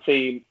in my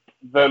team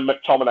than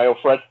McTominay or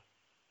Fred.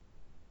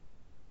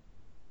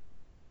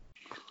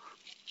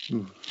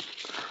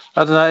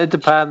 I don't know. It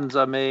depends.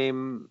 I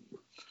mean,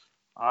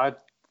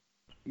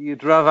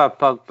 you'd rather have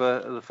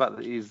Pogba, the fact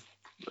that he's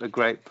a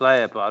great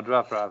player, but I'd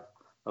rather have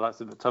the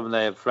likes of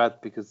McTominay and Fred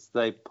because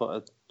they put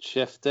a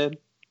shift in.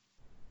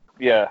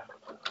 Yeah,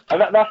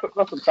 and that's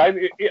what I'm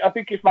saying. I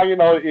think if Man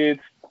United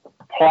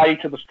play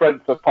to the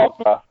strength of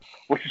Pogba,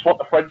 which is what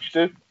the French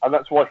do, and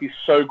that's why he's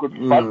so good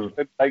for France.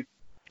 They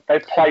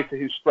play to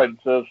his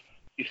strength of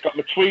he's got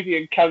Matuidi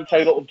and Kante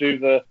that'll do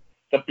the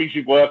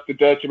busy work, the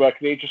dirty work,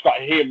 and he's just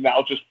got him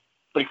that'll just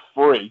be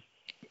free.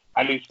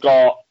 And he's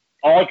got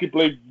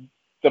arguably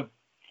the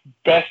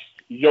best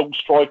young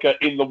striker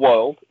in the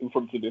world in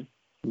front of him.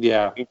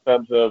 Yeah. In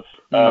terms of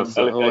that's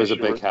always a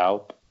big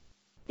help.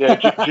 Yeah,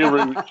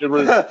 Giroud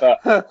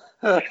that.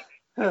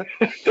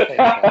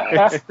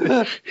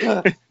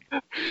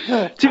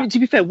 To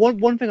be fair,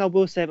 one thing I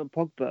will say about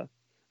Pogba,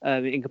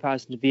 in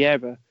comparison to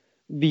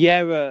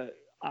Vieira,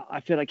 I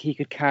feel like he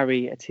could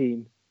carry a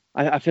team.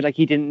 I feel like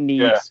he didn't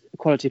need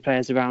quality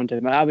players around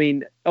him. I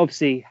mean,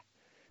 obviously,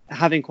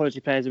 having quality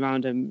players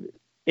around him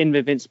in the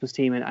Invincibles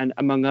team and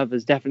among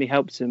others definitely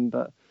helps him.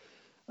 But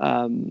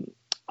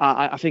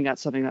I think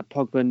that's something that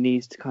Pogba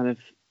needs to kind of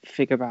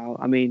figure out.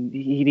 I mean,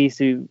 he needs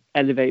to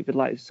elevate the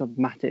likes of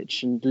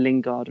Matic and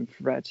Lingard and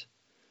Fred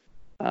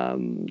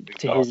to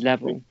his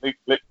level.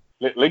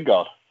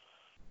 Lingard.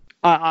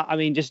 I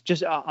mean,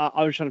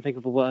 I was trying to think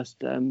of the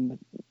worst Man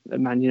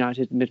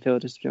United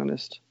midfielders, to be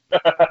honest.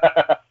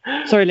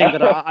 Sorry,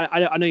 Lingard.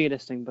 I know you're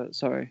listening, but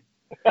sorry.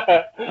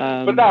 But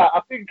no,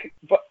 I think.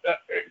 But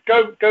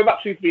go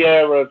back to the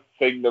Vieira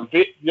thing.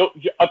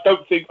 I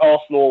don't think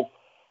Arsenal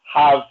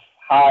have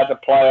had a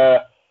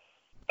player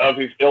of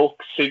his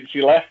ilk since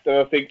he left,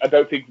 and I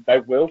don't think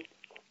they will.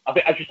 I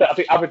think, as you said, I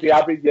think Amad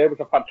Diaby was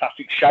a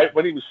fantastic shout.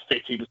 When he was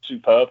fit, he was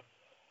superb.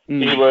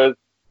 He had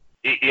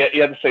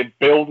the same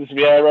build as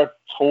Vieira,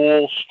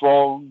 tall,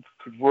 strong,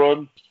 could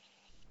run.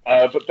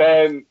 But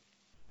then,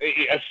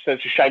 as I said,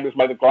 it's a shame he was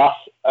made of glass.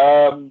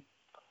 And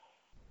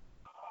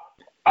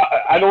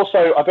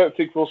also, I don't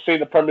think we'll see in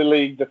the Premier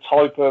League the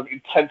type of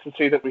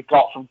intensity that we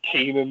got from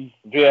Keane and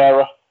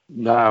Vieira.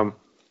 No.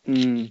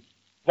 I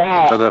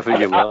don't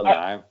think it will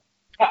now.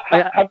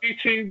 Have you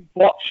two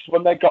watched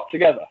when they got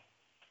together?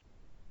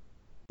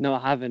 No,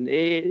 I haven't.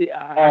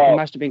 I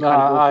must have been kind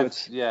of awkward.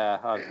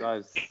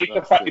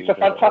 It's a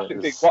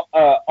fantastic thing.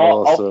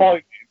 I'll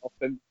find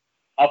it.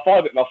 I'll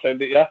find it and I'll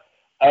send it. Yeah.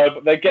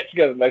 But they get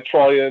together and they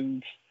try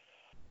and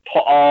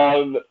put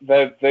on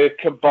their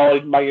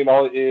combined Man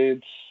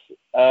United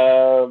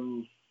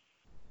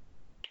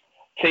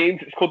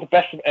teams. It's called The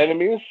Best of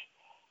Enemies.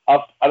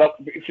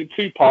 It's in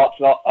 2 parts.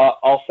 And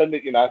I'll send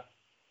it. You know.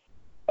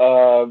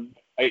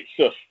 It's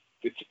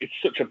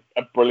such a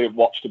brilliant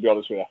watch, to be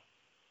honest with you.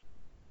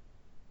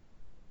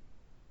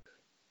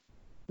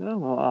 Oh,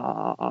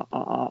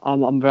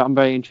 well, I'm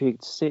very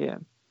intrigued to see it.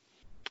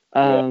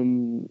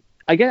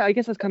 I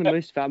guess that's kind of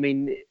most of it. I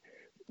mean,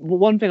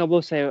 one thing I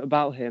will say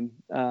about him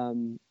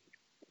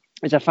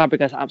is that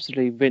Fabregas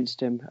absolutely rinsed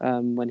him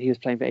when he was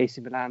playing for AC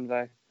Milan,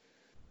 though.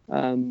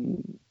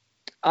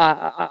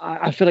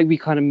 I feel like we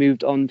kind of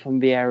moved on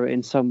from Vieira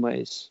in some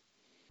ways,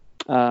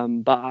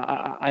 but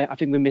I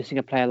think we're missing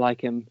a player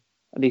like him,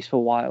 at least for a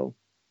while.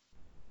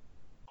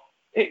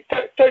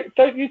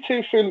 Don't you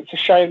two feel it's a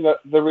shame that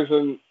there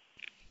isn't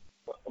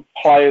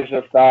players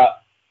of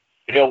that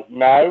ilk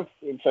now,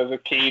 in terms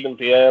of Keane and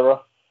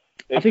Vieira?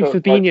 I think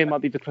Fabinho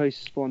might be the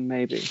closest one,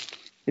 maybe,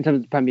 in terms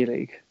of the Premier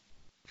League.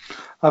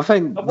 I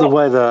think the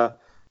way that...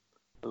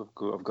 Oh,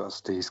 God, I've got a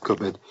sneeze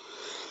coming.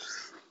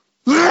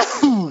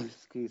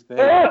 Excuse me.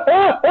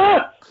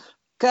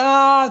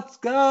 Cuts!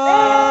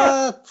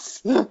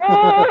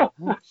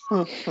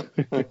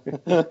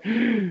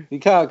 You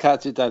can't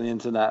catch it on the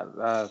internet,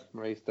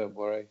 Maurice, don't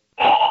worry.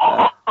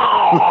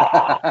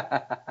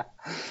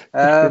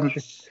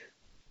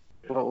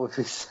 What would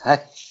we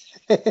say?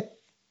 The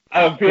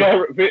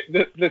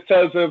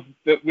terms of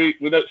that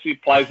we don't see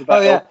players of that.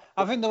 Oh yeah,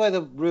 I think the way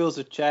the rules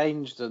have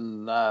changed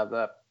and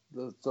the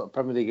sort of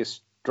Premier League is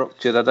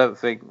structured, I don't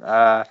think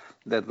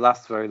they'd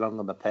last very long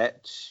on the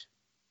pitch.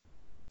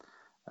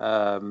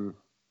 I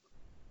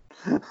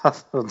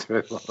was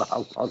wondering what that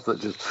was that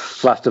just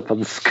flashed up on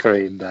the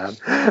screen then.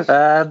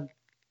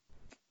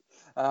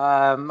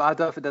 I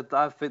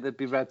think they'd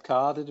be red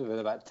carded within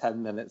about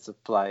 10 minutes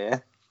of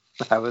playing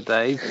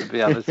nowadays, to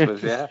be honest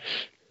with you.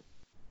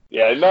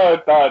 Yeah,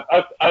 no.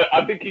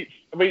 I think it's.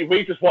 I mean,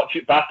 we just watch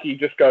it back. You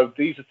just go,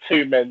 these are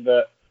two men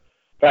that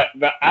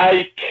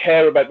A,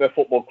 care about their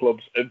football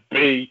clubs, and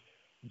B,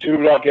 do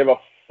not give a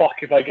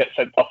fuck if they get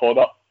sent off or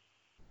not.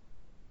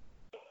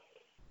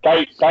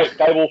 They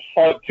will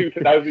fight tooth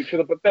and nail with each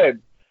other. But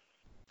then,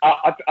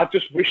 I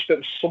just wish there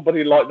was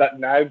somebody like that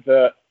now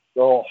that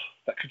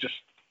could just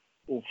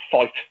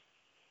fight.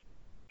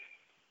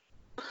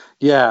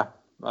 Yeah,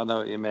 I know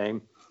what you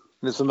mean.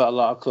 There's something a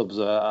lot of clubs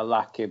are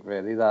lacking,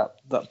 really.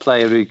 That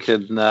player who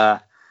can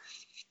grab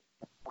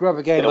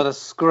a game by the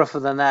scruff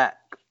of the neck.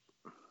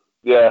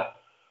 Yeah.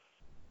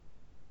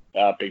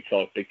 Big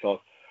time.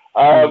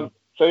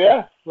 So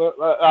yeah,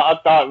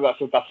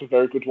 that's a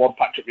very good one,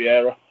 Patrick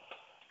Vieira.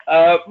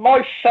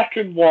 My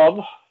second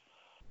one,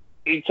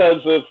 in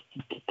terms of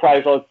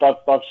players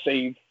I've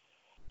seen,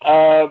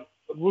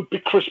 would be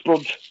Chris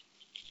Brunt.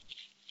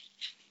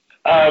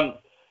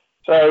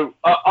 So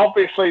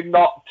obviously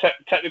not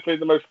technically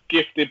the most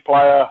gifted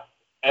player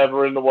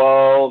ever in the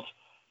world.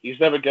 He's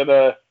never going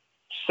to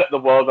set the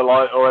world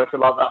alight or anything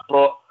like that.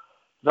 But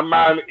the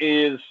man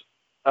is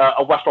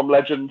a West Brom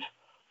legend.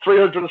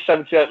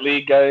 378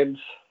 league games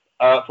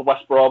for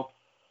West Brom.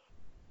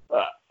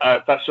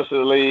 That's just in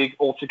the league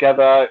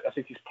altogether. I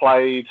think he's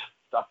played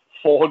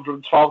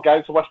 412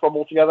 games for West Brom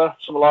altogether,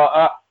 something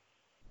like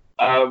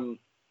that.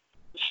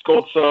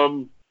 Scored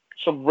some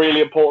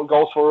really important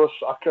goals for us.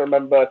 I can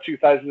remember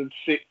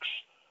 2006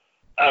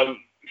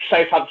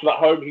 Southampton at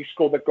home, he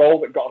scored the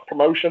goal that got a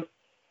promotion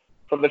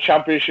from the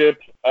Championship.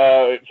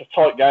 It was a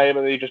tight game,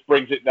 and he just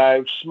brings it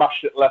down,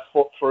 smashed it left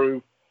foot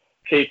through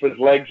keeper's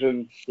legs,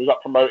 and we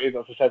got promoted,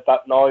 as I said,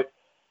 that night.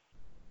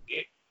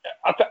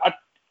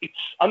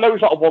 I know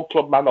he's not a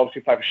one-club man,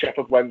 obviously playing for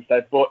Sheffield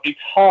Wednesday, but it's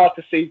hard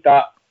to see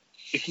that.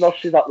 It's not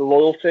to see that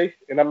loyalty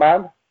in a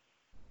man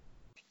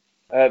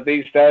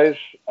these days.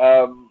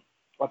 I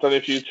don't know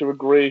if you two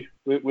agree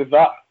with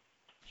that.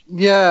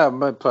 Yeah,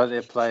 plenty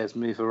of players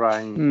move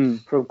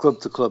around from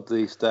club to club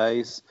these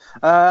days.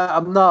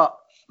 I'm not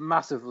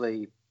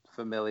massively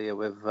familiar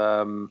with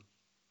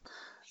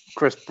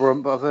Chris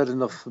Brunt, but I've heard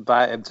enough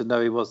about him to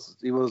know he was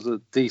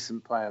a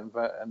decent player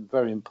and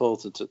very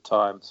important at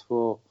times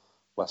for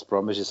West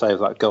Brom, as you say,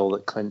 with that goal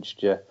that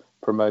clinched your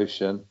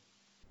promotion.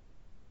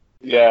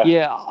 Yeah.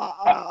 Yeah,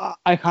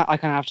 I kind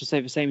of have to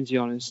say the same, to be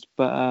honest.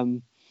 But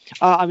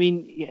I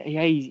mean,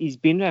 yeah, he's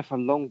been there for a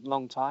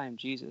long time.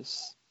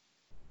 Jesus.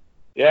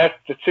 Yeah,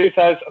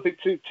 I think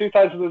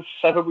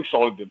 2007 we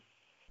signed him,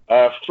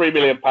 £3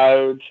 million,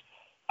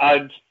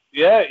 and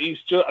yeah, he's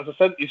just, as I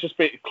said, he's just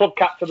been club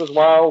captain as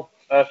well.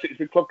 He's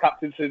been club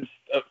captain since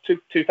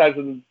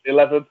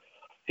 2011.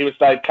 He was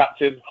named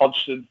captain.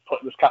 Hodgson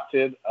put him as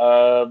captain.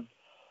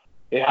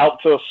 He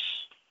helped us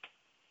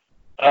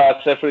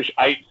to finish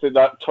 8th in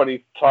that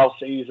 2012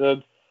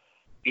 season.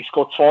 He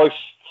scored twice.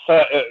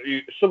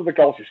 Some of the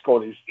goals he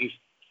scored is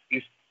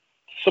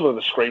some of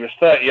the screamers.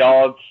 30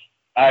 yards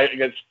out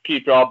against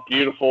QPR,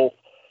 beautiful.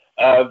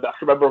 I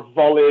can remember a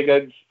volley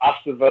against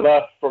Aston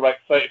Villa from like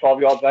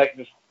 35 yards out,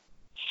 just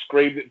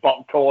screamed at the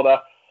bottom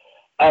corner.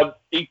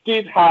 He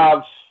did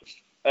have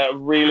a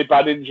really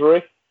bad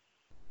injury.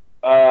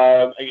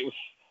 It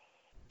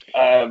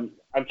was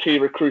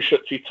anterior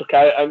cruciate he took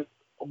out, and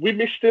we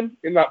missed him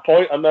in that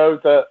point. I know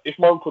that if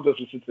my uncle does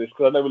listen to this,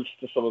 because I know we listen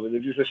to some of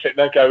them, he's just sitting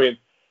there going,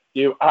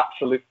 you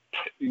absolute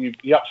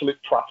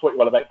twat, what you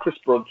want about Chris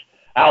Brunt,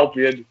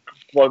 Albion,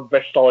 one of the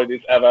best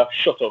signings ever.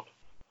 Shut up.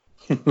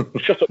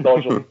 Shut up,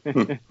 Nigel.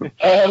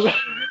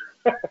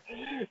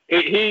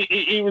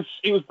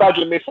 He was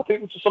badly missed. I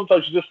think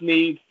sometimes you just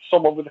need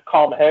someone with a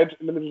calm head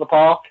in the middle of the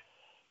park,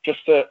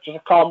 just to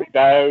calm it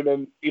down.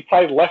 And he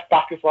played left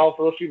back as well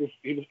for us. He was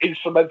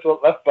instrumental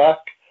at left back.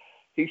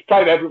 He's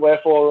played everywhere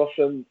for us,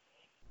 and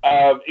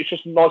it's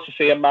just nice to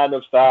see a man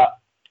of that,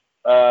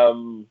 a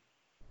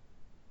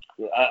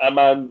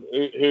man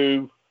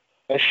who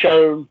has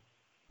shown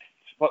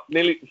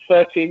nearly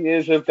 13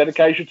 years of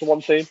dedication to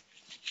one team.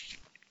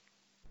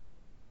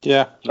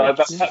 Yeah. So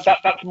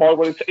that's my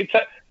one. It's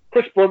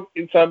Chris Brunt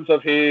in terms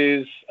of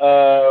his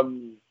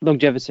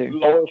longevity,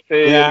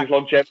 his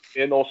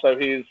longevity, and also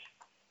his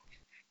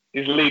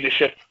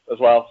leadership as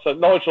well. So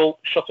Nigel,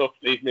 shut up,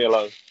 leave me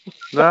alone.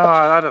 No,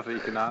 I don't think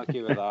you can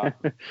argue with that.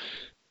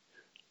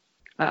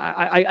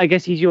 I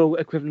guess he's your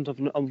equivalent of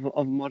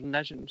a modern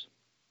legend.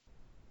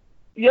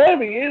 Yeah,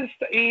 he is.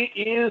 He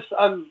is,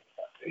 and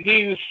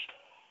he's,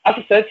 as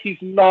I said,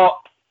 he's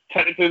not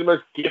technically the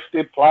most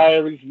gifted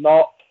player. He's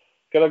not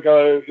gonna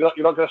go. You're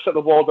not gonna set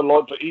the world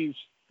alight, but he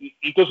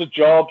does a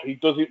job. He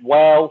does it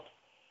well,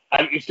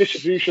 and his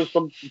distribution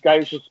from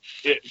games was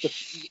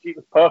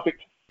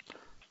perfect.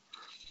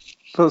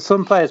 But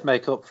some players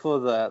make up for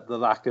the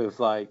lack of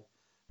like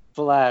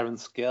flair and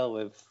skill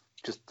with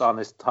just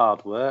honest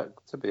hard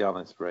work. To be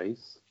honest,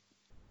 Reece.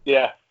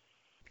 Yeah,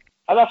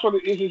 and that's what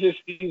it is.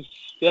 He's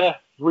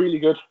really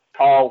good.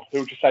 Carl,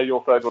 who would you say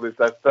your third one is?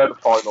 Their third and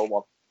final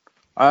one.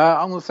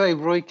 I'm going to say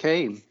Roy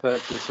Keane,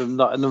 purchased from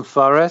Nottingham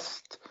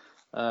Forest,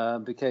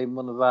 became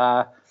one of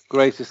our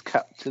greatest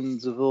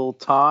captains of all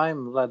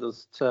time, led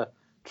us to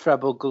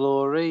treble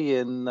glory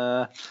in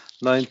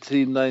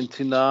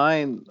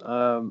 1999.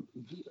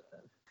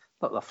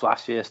 Not the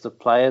flashiest of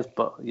players,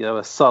 but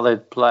a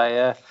solid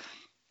player,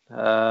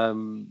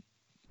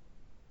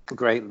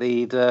 great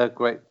leader,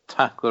 great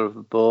tackler of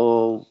the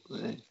ball.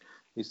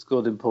 He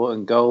scored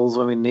important goals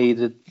when we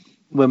needed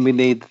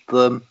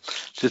them.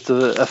 Just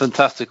a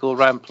fantastic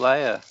all-round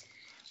player.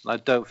 And I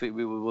don't think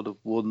we would have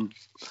won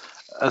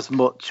as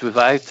much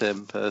without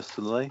him,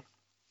 personally.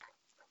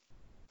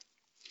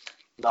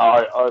 No,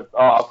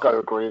 I've got to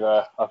agree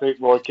there. I think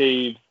Roy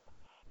Keane,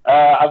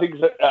 I think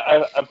he's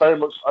a very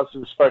much, as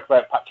we spoke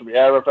about Patrick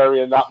Vieira, very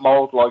in that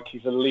mould. Like,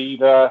 he's a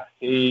leader.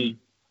 He'll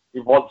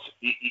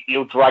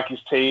drag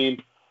his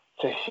team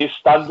to his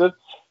standards.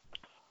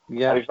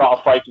 Yeah. And he's not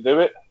afraid to do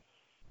it.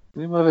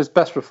 One of his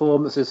best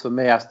performances for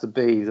me has to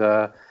be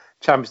the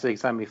Champions League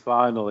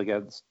semi-final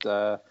against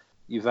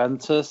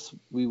Juventus.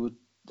 We were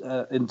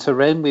in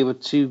Turin. We were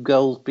 2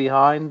 goals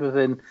behind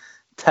within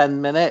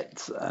 10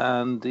 minutes,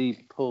 and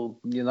he pulled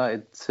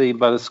United team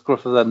by the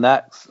scruff of their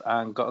necks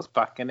and got us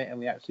back in it, and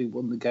we actually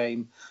won the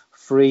game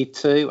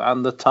 3-2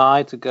 and the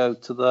tie to go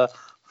to the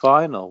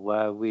final,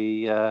 where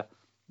we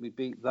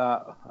beat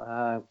that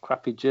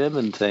crappy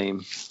German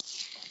team.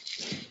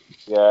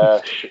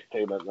 Yeah, shit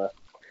team, isn't there?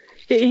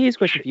 Here's a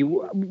question for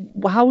you.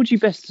 How would you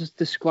best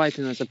describe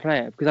him as a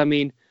player? Because I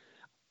mean,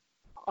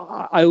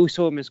 I always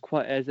saw him as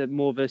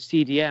more of a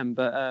CDM,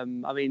 but I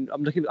mean,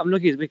 I'm looking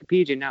at his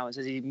Wikipedia now. It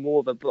says he's more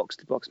of a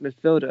box-to-box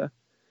midfielder.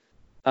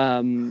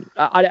 I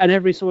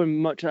never really saw him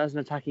much as an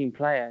attacking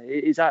player.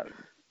 Is that?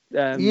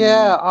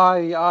 Yeah,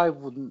 I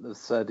wouldn't have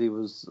said he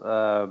was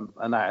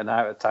an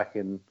out-and-out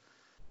attacking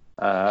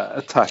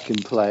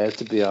player.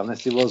 To be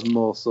honest, he was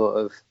more sort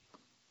of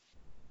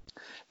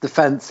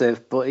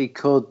defensive, but he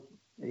could,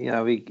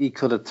 he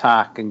could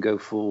attack and go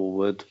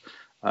forward.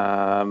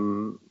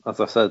 As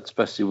I said,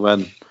 especially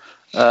when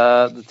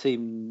the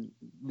team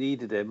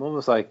needed him,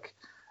 almost like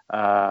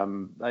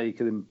you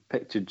can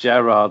picture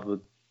Gerrard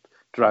would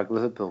drag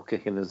Liverpool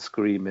kicking and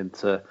screaming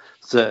to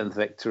certain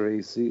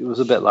victories. It was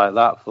a bit like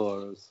that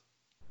for us.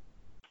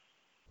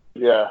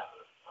 Yeah,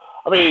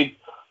 I mean,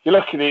 you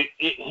look at it.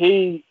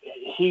 He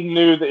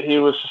knew that he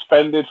was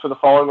suspended for the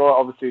final.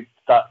 Obviously,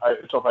 that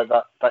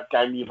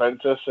game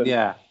Juventus,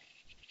 and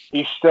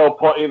he still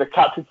put in a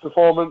captain's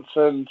performance.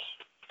 And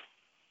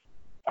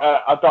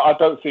I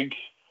don't think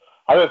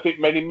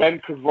many men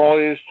could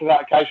rise to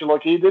that occasion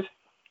like he did.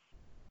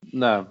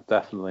 No,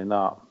 definitely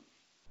not.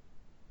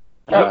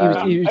 He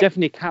was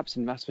definitely a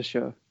captain, that's for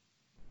sure.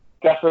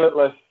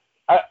 Definitely.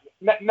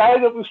 Now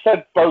that we've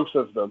said both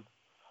of them,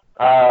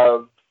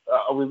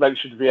 we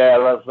mentioned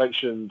Vieira, we've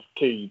mentioned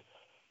Keane.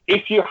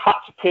 If you had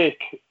to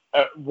pick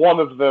one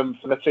of them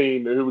for the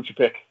team, who would you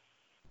pick?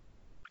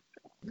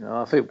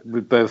 I think we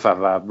both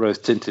have our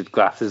rose-tinted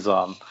glasses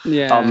on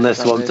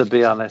this one. To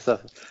be honest,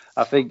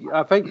 I think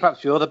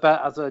perhaps you're the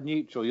best as a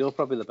neutral. You're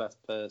probably the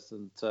best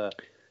person to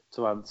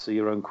answer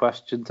your own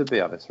question. To be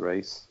honest,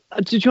 Reece.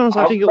 To be honest,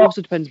 I think it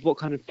also depends what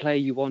kind of player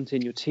you want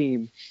in your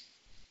team.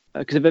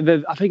 Because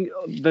I think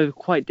they're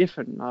quite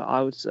different.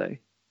 I would say.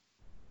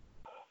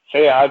 So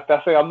yeah,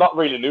 I'm not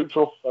really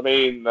neutral. I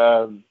mean,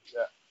 my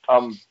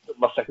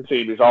second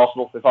team is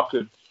Arsenal. If I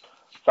could.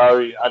 So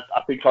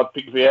I think I'd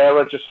pick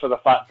Vieira just for the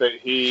fact that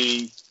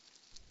he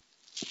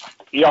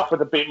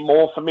offered a bit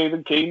more for me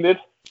than Keane did.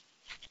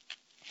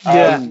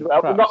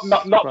 Not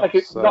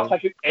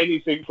taking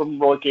anything from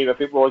Roy Keane. I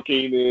think Roy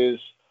Keane is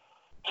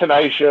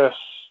tenacious.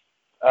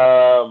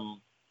 Probably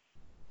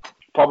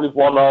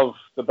one of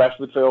the best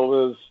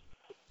midfielders.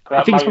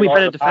 I think he's probably a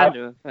better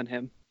defender than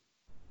him.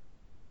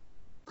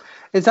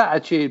 His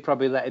attitude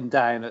probably let him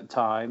down at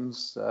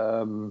times.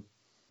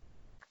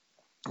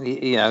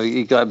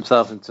 He got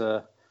himself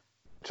into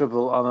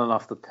trouble on and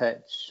off the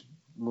pitch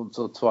once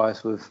or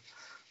twice with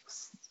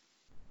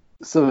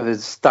some of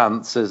his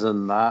stances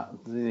and that.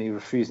 He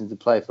refusing to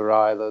play for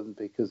Ireland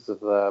because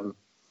of a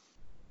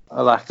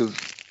lack of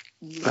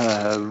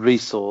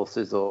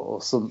resources or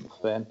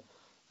something.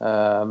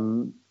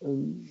 That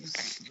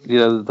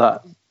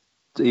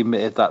he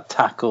admitted that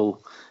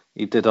tackle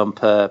he did on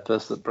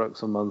purpose that broke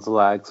someone's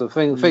leg. So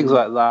things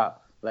like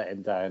that let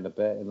him down a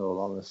bit, in all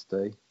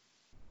honesty.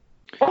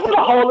 Wasn't the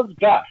whole of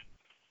that?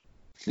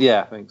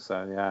 Yeah, I think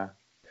so. Yeah.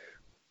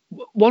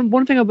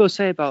 One thing I will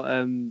say about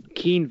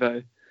Keane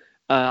though,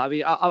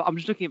 I'm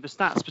just looking at the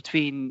stats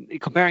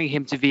comparing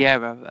him to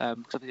Vieira,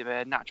 because of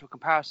a natural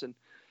comparison.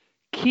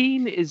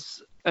 Keane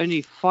is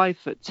only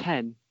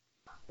 5'10"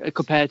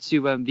 compared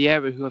to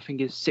Vieira, who I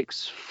think is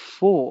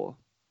 6'4".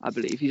 I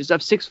believe he's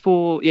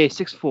 6'4". Yeah,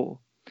 6'4".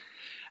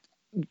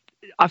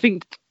 I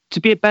think to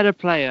be a better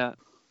player,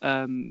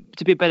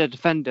 to be a better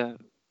defender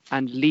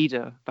and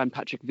leader than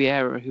Patrick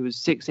Vieira, who was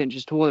 6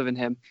 inches taller than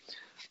him,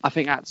 I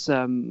think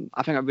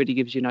that really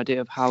gives you an idea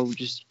of how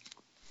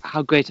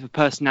great of a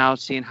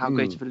personality and how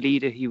great of a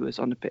leader he was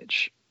on the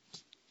pitch.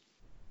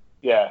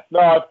 Yeah, no,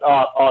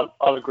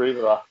 I'll agree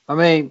with that. I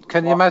mean,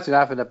 can you imagine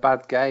having a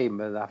bad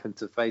game and having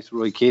to face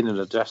Roy Keane in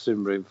a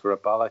dressing room for a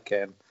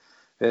bollocking?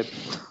 No.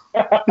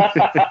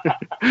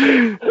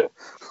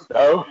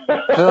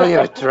 Fill you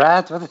with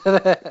dread.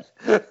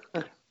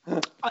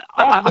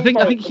 I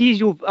think he's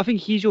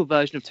your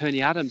version of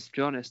Tony Adams, to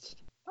be honest.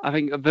 I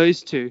think of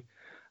those two,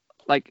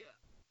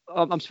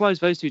 I'm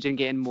surprised those two didn't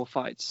get in more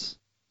fights.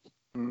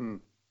 Mm.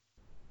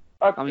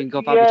 I mean,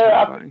 God, that'd be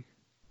terrifying.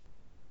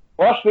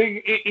 Well, I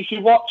think if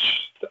you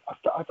watch,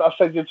 I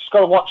said you just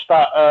got to watch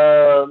that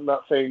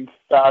thing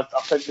that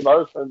I sent you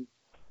both, and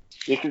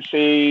you can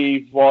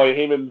see why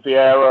him and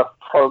Vieira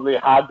probably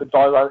had the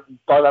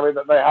dynamic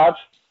that they had.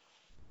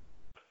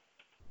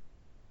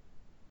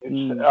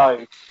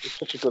 It's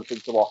such a good thing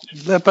to watch.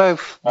 They're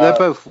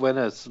both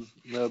winners.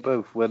 They're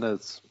both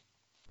winners.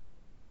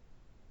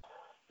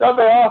 No,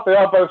 they are. They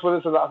are both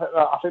winners, and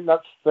I think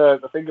that's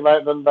the thing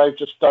about them. They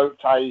just don't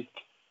take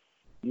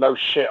no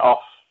shit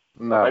off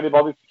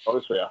anybody.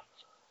 Honestly,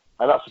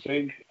 and that's the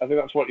thing. I think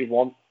that's what you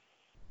want.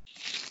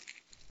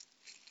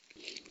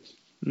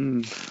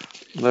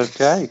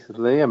 Okay,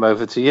 Liam,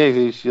 over to you.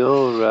 Who's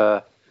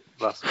your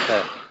last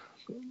pick?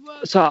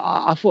 So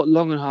I thought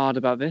long and hard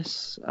about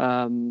this.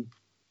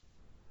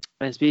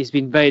 It's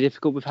been very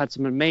difficult. We've had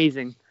some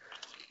amazing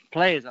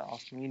players at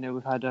Arsenal.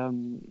 We've had,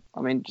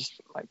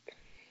 just like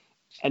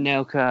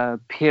Anelka,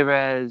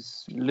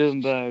 Pires,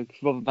 Ljungberg,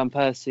 Robert Van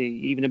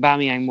Persie, even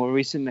Aubameyang more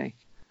recently.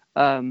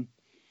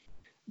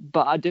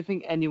 But I don't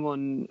think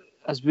anyone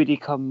has really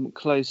come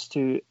close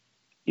to,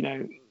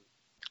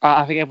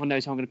 I think everyone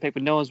knows who I'm going to pick,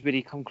 but no one's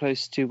really come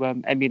close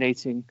to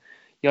emulating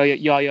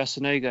Yaya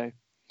Sanogo.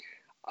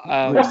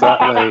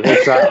 Exactly.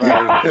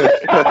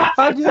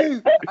 I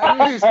knew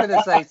he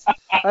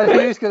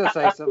was going to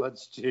say something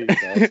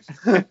stupid.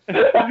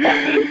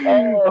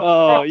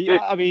 Yeah,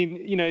 I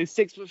mean,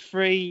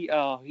 6'3".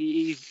 Oh,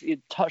 he's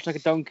touched like a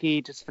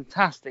donkey. Just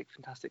fantastic.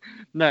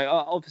 No,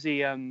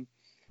 obviously, I'm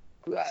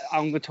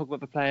going to talk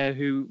about the player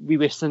who we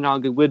wish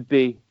Sanaga would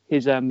be.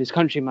 His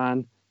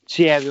countryman,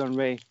 Thierry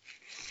Henry.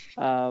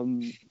 I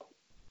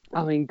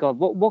mean, God,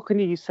 what can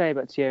you say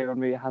about Thierry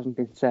Henry that hasn't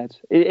been said?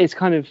 It's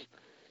kind of,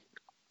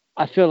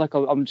 I feel like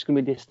I'm just going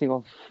to be listing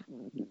off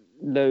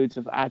loads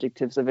of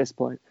adjectives at this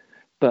point.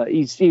 But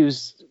he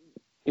was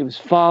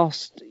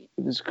fast,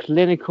 he was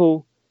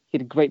clinical, he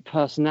had a great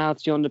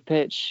personality on the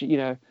pitch.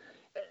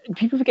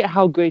 People forget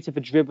how great of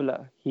a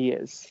dribbler he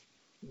is.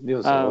 He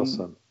was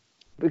awesome.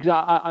 Because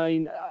I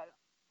mean,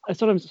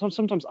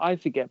 sometimes I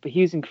forget, but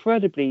he's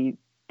incredibly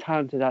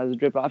talented as a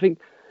dribbler. I think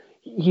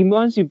he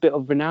reminds you a bit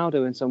of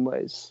Ronaldo in some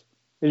ways.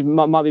 It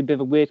might be a bit of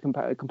a weird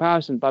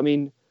comparison, but I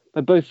mean,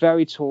 they're both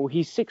very tall.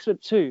 He's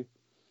 6'2",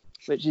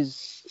 which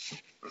is,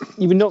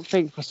 you would not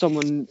think for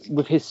someone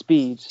with his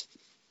speed.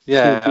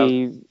 Yeah,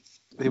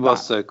 he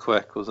was so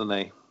quick, wasn't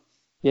he?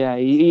 Yeah,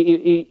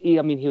 he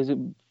I mean, he was a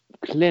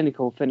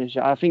clinical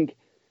finisher. I think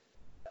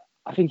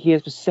he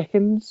has the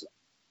second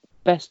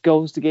best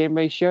goals to game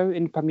ratio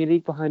in the Premier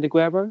League behind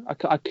Aguero.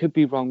 I could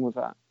be wrong with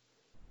that.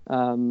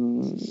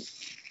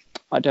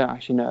 I don't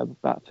actually know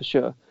that for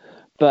sure.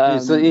 But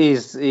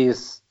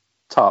he's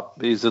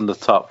top. He's in the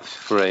top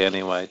 3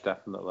 anyway,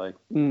 definitely.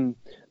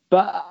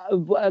 But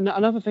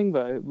another thing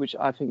though, which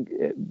I think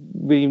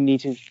we need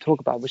to talk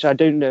about, which I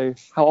don't know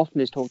how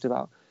often is talked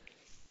about,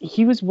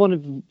 he was one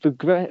of the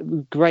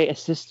great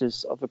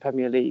assisters of the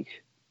Premier League.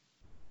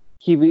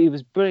 He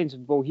was brilliant at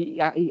the ball.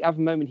 He at the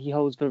moment he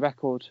holds the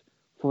record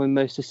for the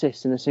most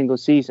assists in a single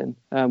season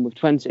with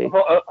 20. I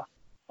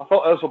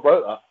thought Ozil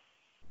broke that.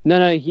 No,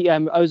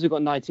 Ozil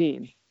got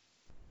 19.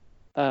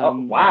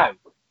 Wow.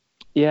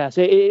 Yeah,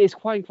 so it's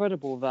quite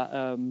incredible that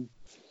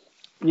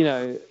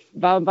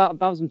that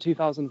was in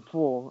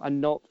 2004,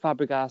 and not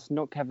Fabregas,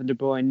 not Kevin De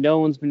Bruyne. No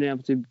one's been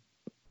able to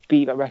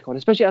beat that record,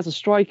 especially as a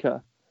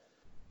striker.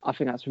 I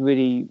think that's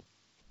really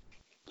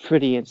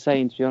pretty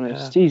insane, to be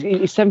honest. Yeah.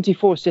 He's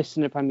 74 assists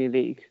in the Premier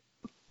League.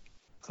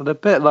 So a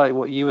bit like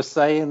what you were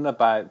saying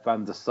about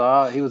Van der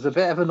Sar, he was a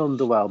bit of an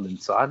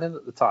underwhelming signing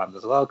at the time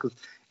as well, because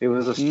he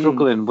was a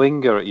struggling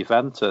winger at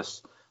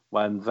Juventus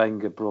when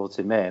Wenger brought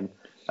him in,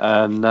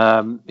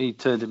 and he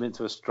turned him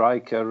into a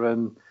striker,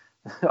 and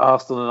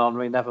Arsenal and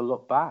Henry never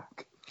looked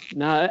back.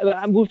 No,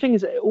 well, the thing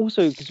is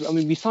also, because I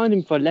mean, we signed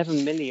him for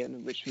 11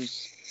 million, which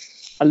was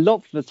a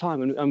lot for the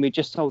time, and we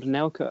just sold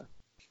Anelka.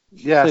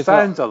 Yeah, so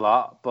sounds a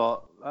lot,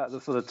 but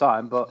for the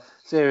time, but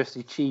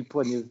seriously cheap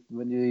when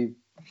you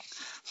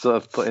sort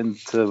of put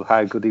into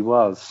how good he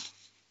was.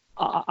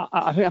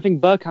 I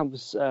think Bergkamp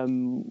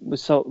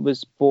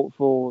was bought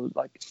for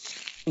like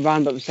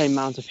around about the same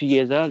amount a few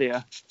years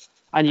earlier,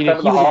 and he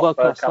was a world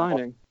class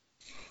signing.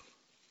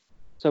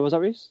 So was that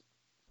Reece?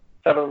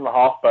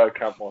 7.5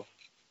 Bergkamp was.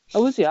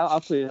 Oh, was he? I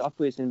thought he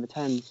was in the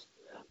 10s,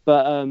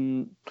 but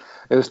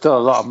it was still a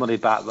lot of money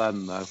back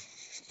then, though.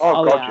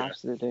 Oh God, yeah,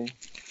 absolutely.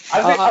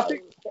 I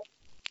think.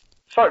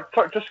 Sorry,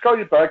 just go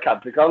your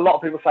Bergkamp, because a lot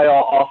of people say,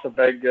 Arsene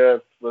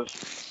Wenger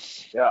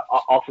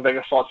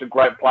signed some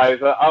great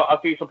players. I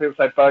think some people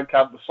say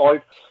Bergkamp was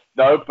signed.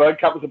 No,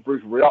 Bergkamp was a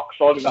Bruce Rioch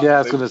signing. Yeah,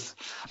 I was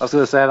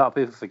going to say a lot of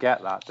people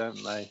forget that,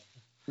 don't they?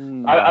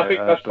 I think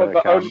that's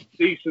the only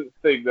decent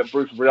thing that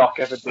Bruce Rioch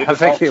ever did. I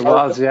think it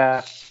was,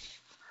 yeah.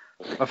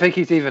 I think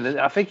he's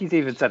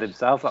even said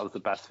himself that was the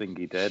best thing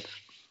he did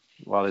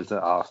while he's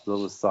at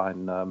Arsenal, was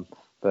sign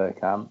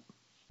Bergkamp.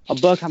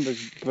 Bergkamp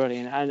was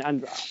brilliant,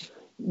 and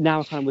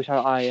now I kind of wish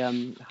I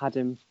had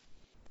him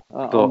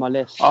on my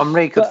list.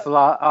 Henry could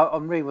fly.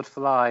 Henry would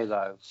fly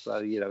though,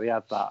 so he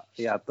had that.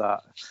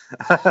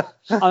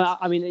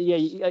 I mean,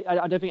 yeah,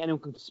 I don't think anyone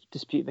can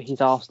dispute that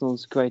he's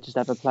Arsenal's greatest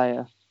ever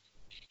player.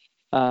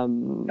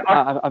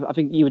 I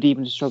think you would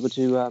even struggle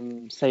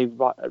to say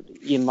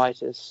Ian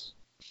Wright is.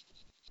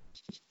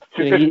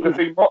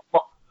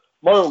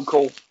 My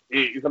uncle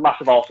is a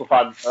massive Arsenal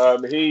fan.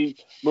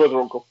 My other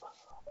uncle,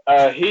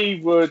 he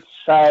would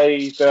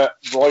say that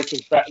Wright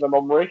is better than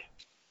Henry.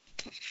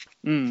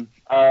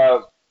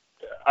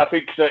 I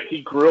think that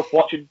he grew up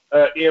watching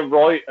Ian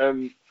Wright,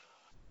 and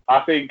I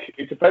think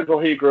it depends on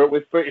who he grew up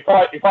with. But if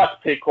I had to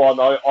pick one,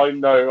 I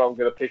know I'm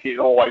going to pick it.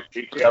 Always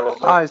pick Thierry.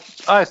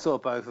 I saw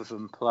both of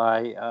them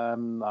play.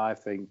 I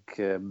think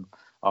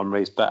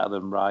Henry's better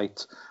than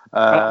Wright.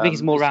 I think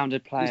he's a more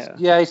rounded player.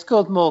 He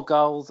scored more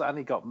goals, and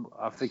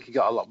I think he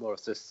got a lot more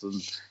assists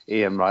than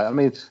Ian Wright. I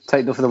mean,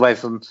 take nothing away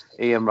from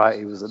Ian Wright,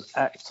 he was an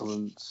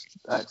excellent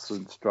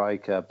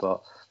striker,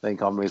 but I think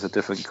Henry's a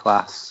different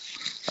class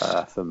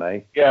for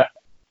me. Yeah.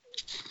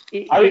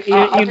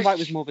 Ian Wright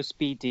was more of a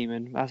speed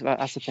demon.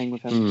 That's the thing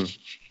with him.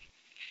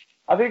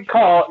 I think,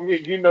 Carl,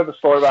 you know the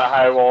story about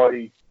how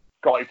I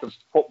got into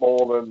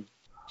football, and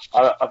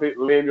I think,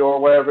 Liam, you're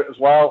aware of it as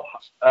well.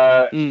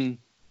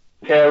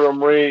 Thierry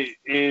Henry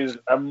is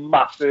a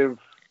massive,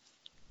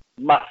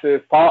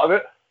 massive part of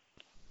it.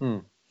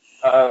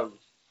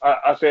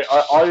 I think,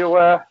 are you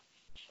aware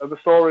of the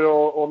story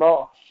or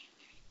not?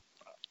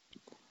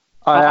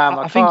 I am.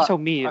 I think you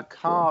told me. I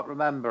can't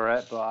remember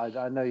it, but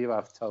I know you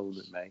have told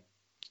it me.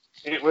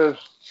 It was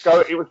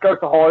go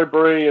to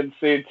Highbury and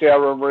seeing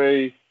Thierry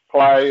Henry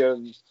play,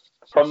 and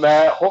from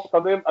there hooked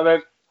on him. And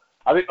then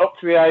I think up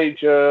to the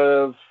age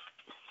of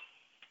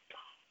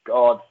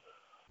God,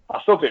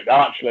 I still do it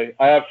now. Actually,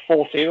 I have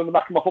 14 on the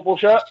back of my football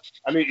shirt,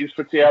 and it is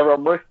for Thierry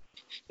Henry.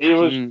 He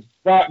was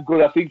that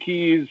good. I think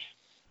him,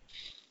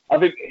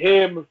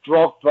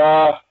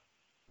 Drogba.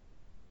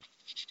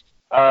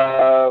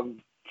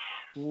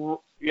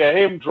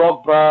 Him,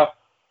 Drogba,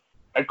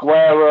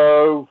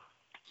 Aguero,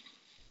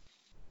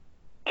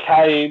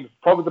 Kane,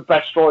 probably the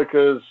best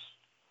strikers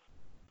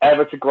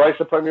ever to grace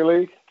the Premier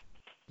League.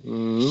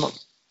 Not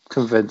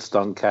convinced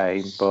on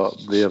Kane, but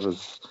the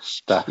others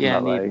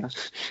definitely. Yeah,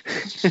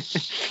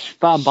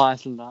 but I'm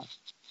biased on that.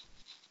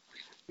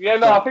 Yeah,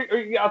 no, I think.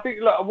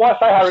 Look, why I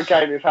say Harry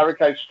Kane is Harry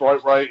Kane's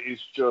strike rate is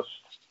just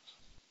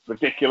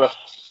ridiculous.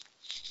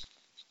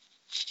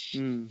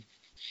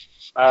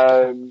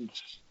 And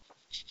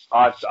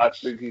I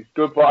think he's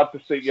good, but I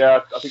think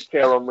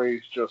Thierry Henry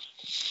is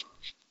just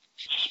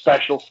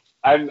special,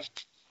 and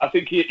I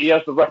think he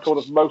has the record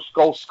of most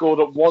goals scored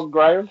at one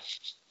ground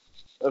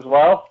as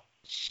well.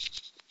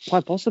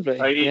 Quite possibly,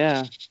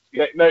 yeah.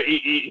 Yeah, no,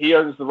 he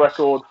owns the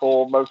record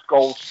for most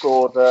goals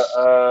scored at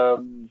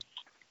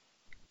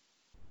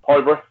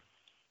Highbury.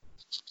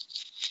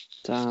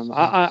 Damn,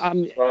 I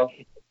mean,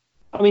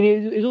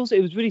 it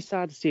was really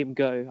sad to see him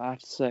go. I have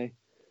to say.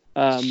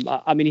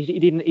 I mean, he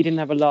didn't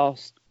have a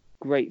last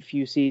great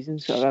few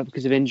seasons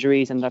because of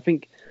injuries, and I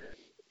think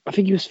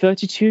he was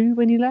 32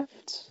 when he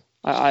left.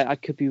 I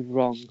could be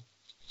wrong.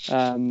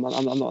 I'm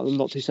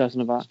not too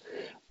certain of that.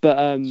 But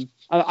I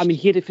mean,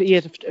 he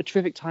had a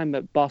terrific time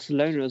at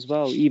Barcelona as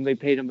well, even though he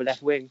played on the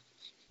left wing.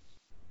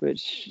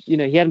 Which, he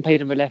hadn't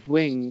played on the left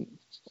wing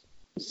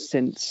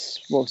since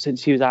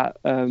he was at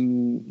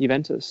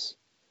Juventus.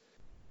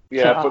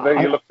 Yeah, so, but then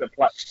you look at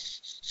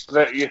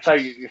you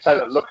say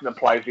that looking at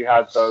plays he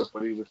had those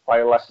when he was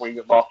playing left wing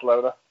at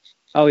Barcelona.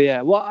 Oh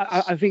yeah, well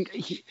I think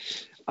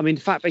the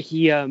fact that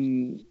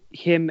him,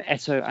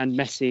 Eto'o, and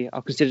Messi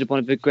are considered one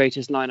of the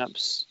greatest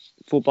lineups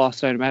for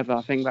Barcelona ever.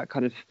 I think that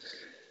kind of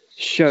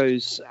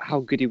shows how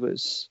good he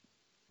was,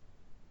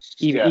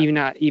 even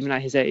at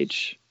his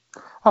age.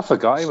 I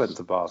forgot he went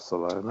to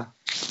Barcelona.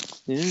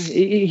 Yeah,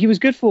 he was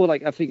good for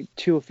I think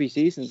 2 or 3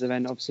 seasons, and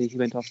then obviously he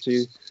went off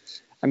to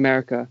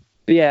America.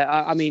 But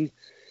yeah, I mean,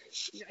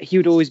 he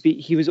was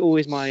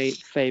always my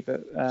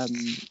favourite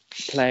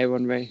player,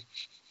 Henry.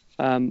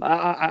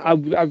 I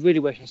really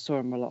wish I saw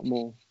him a lot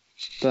more,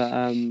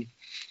 but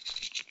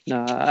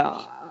no,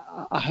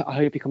 I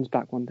hope he comes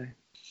back one day.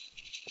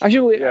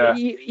 Actually,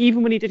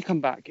 even when he did come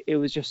back, it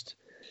was just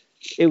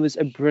a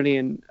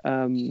brilliant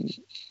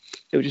moment.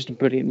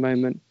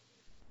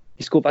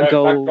 He scored that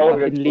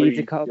goal in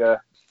Leeds Cup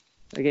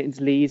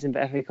against Leeds in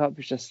the FA Cup.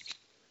 It's just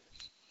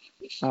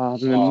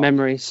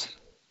memories.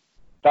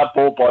 That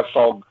ball by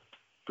Song,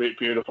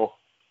 beautiful.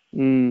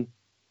 Ball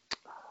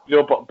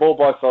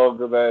by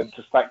Song, and then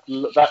just that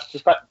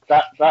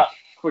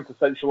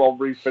quintessential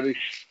Henry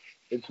finish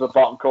into the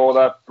bottom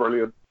corner,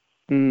 brilliant.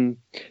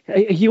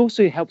 He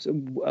also helps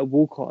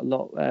Walcott a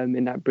lot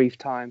in that brief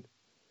time,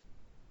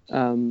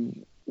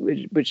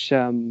 which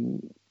I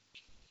mean,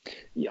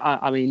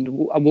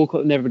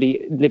 Walcott never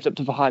really lived up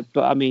to the hype,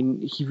 but I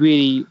mean, he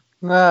really.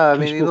 No, I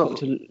mean, he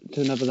looked to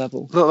another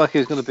level. Looked like he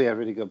was going to be a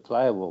really good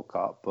player,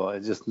 Walcott, but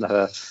it just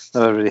never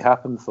really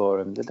happened for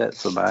him, did it,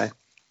 somehow?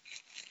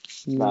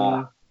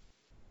 Nah.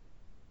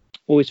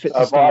 Always fit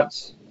the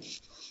starts.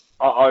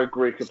 I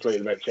agree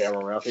completely about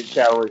Thierry. I think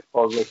Thierry is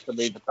probably, to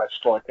me, the best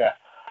striker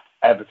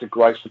ever to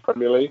grace the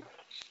Premier League.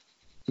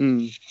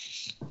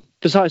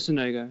 Besides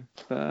Sonogo,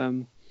 but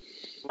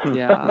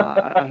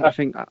yeah, I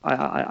think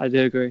I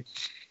do agree.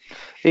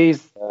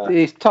 He's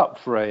top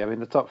 3. I mean,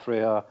 the top 3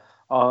 are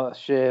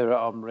Shearer,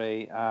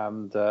 Henry,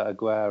 and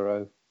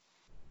Aguero.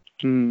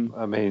 I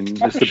mean,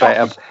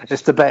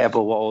 it's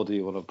debatable what order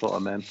you want to put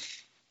them in.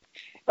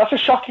 That's a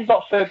shock you've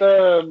not said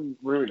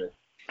Rooney.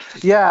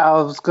 Yeah, I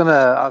was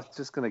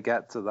just gonna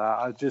get to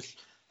that.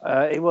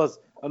 He was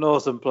an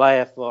awesome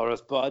player for us,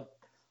 but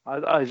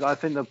I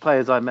think the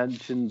players I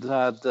mentioned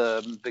had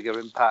bigger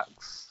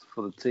impacts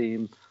for the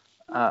team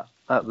at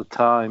the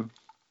time.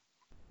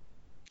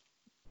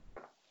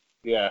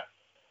 Yeah.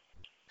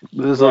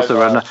 There's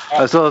also I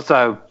missed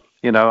out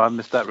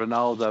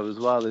Ronaldo as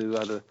well, who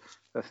had a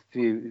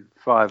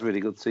 5 really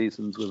good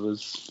seasons with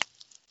us.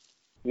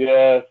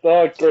 Yeah, I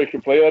agree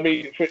completely. I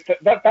mean,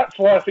 that's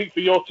why I think for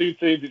your 2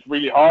 teams it's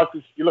really hard,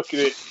 because you look at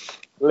it,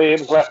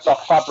 Liam's left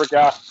off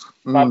Fabregas,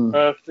 Van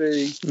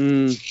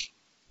Persie.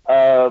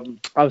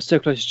 I was so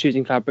close to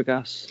choosing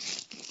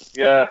Fabregas.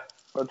 Yeah,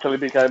 until he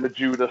became a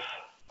Judas.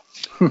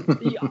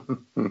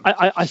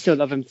 I still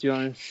love him, to be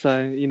honest. So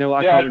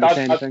I can't really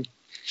say anything.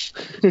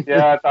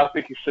 Yeah, I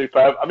think he's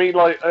superb. I mean,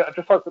 I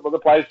just like some other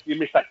players. You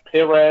miss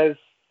Pires.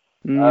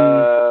 Who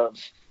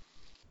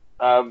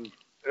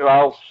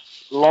else?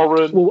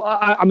 Lauren. Well,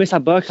 I miss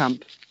that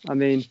Bergkamp. I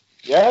mean,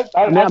 yeah,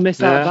 I miss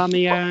that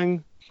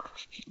Aubameyang. I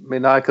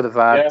mean, I could have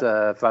had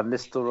Van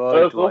Nistelrooy,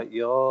 Ozil. Dwight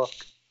York.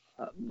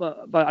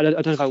 But I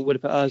don't know if I would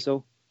have put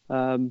Ozil.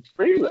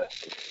 Really?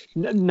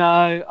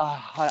 No,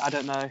 I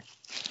don't know.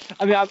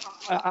 I mean, I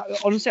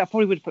honestly, I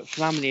probably would have put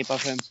Flamini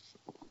above him.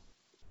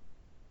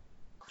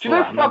 Do you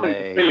know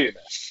Flamini's a billionaire?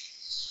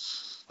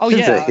 Oh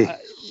yeah,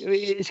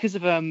 it's because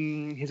of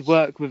his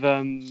work with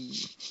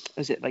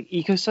is it like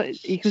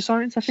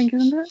ecoscience? I think,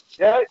 isn't it?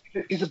 Yeah,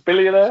 he's a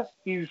billionaire.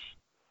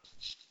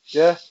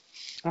 Yeah.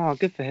 Oh,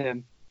 good for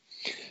him.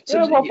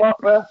 So, well, I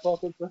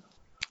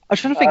was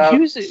trying to think. Do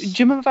you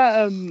remember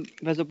that?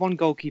 There's a one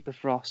goalkeeper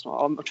for Arsenal.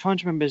 I'm trying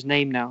to remember his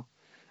name now.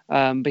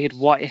 But he had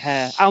white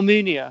hair.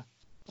 Almunia.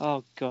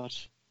 Oh God.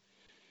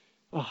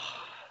 Oh.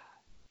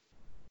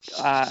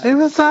 Who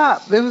was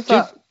that? There was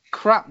that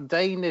crap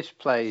Danish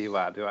player you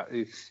had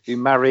who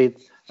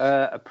married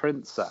a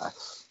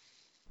princess.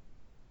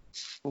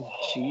 Oh,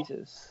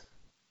 Jesus.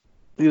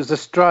 He was a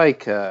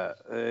striker.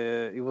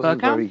 He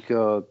wasn't very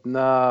good.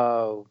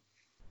 No.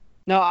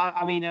 No,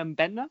 I mean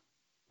Bentner.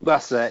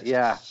 That's it.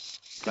 Yeah.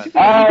 He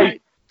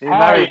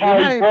married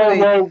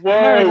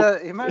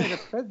a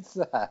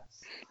princess.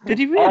 Did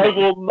he really? I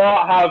will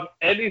not have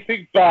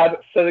anything bad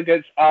said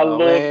against our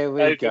Lord. There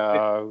we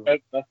go.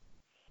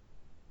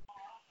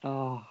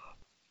 Oh.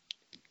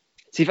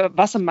 See,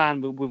 that's a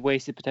man with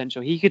wasted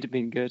potential. He could have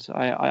been good.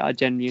 I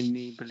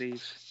genuinely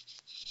believe.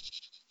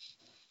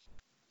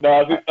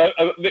 No, have you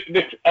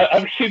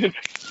seen the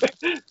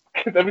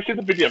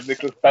video of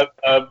Nicholas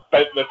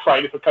Bentner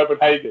training for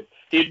Copenhagen?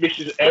 He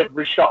misses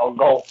every shot on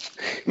goal.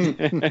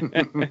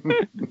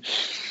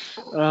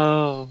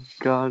 Oh,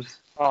 God.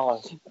 Oh,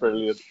 it's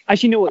brilliant.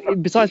 Actually, you know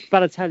what? Besides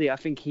Balotelli, I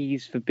think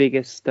he's the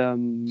biggest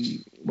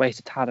waste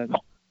of talent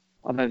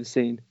I've ever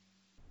seen.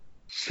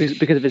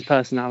 Because of his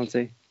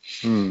personality.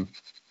 But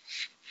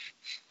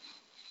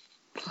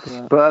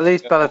at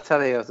least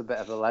Balotelli was a bit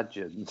of a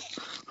legend.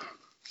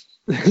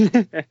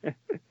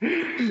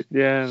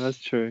 Yeah, that's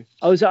true.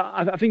 I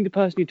think the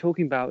person you're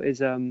talking about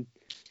is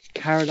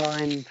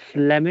Caroline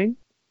Fleming.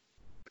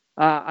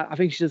 I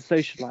think she's a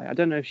socialite. I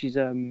don't know if she's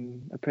a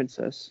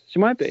princess. She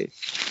might be.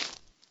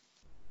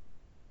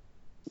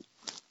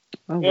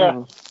 Oh,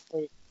 yeah.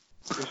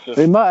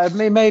 Wow.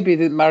 Maybe he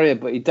didn't marry her,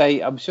 but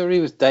I'm sure he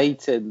was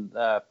dating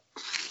a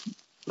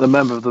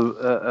member of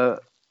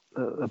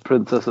a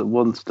princess at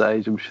one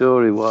stage. I'm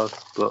sure he was,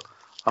 but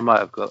I might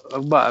have got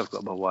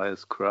my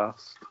wires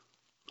crossed.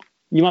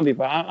 You might be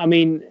right. I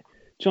mean,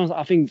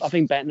 I think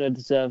Bentner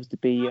deserves to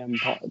be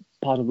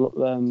part of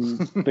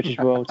British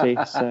royalty.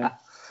 So.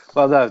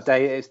 Well, no,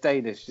 it's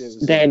Danish.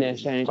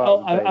 Danish.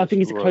 Oh, I think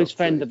he's a close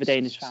friend of the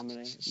Danish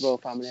family, royal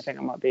family. I think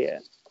that might be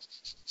it.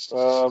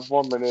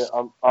 1 minute.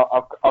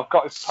 I've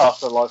got his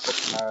personal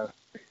life up now.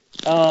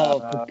 Oh,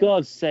 for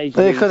God's sake!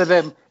 It could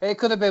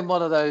have been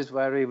one of those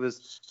where he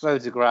was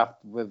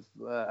photographed with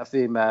a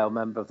female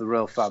member of the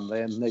royal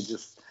family, and they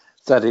just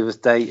said he was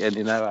dating.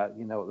 You know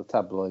what the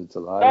tabloids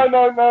are like.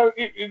 No.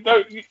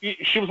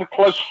 She was a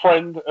close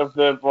friend of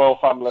the royal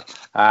family.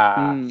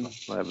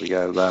 There we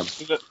go then.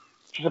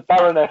 She's a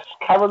Baroness,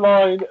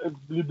 Caroline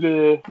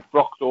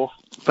Brockdorf.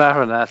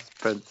 Baroness,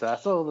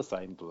 princess, all the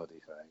same bloody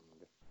thing.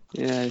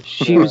 Yeah,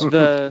 she was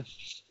the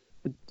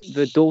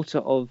daughter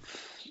of.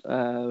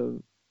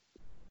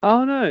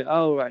 Oh no!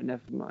 Oh right,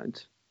 never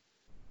mind.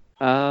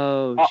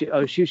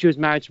 She was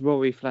married to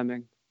Rory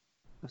Fleming.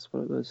 That's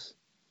what it was.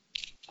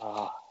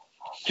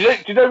 Do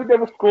you know we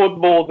never scored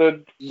more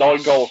than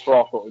 9 goals for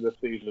Arsenal in this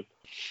season?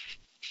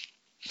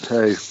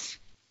 Who?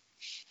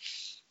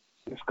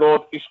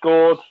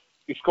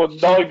 He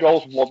scored 9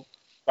 goals once.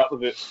 That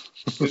was it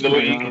in the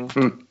league.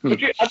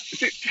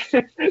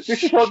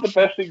 This is one of the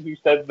best things he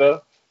said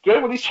though. Do you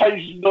know when he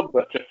changed his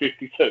number to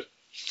 52?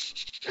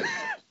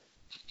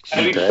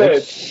 And he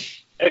said,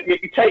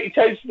 he changed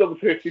his number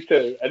to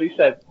 52, and he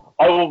said,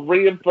 I will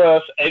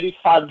reimburse any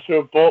fans who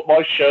have bought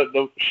my shirt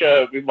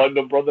with my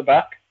number on the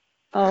back.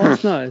 Oh,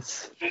 that's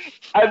nice.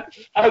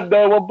 and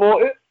no one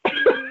bought it.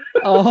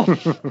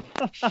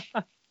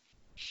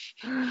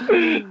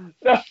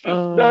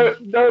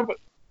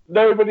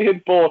 Nobody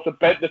had bought a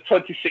Bentner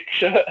 26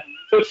 shirt,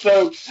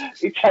 so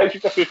he changed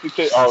it to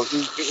 52. Oh, it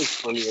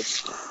was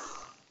brilliant.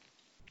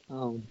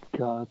 Oh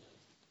God!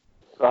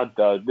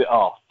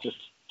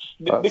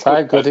 That's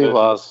how good he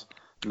was.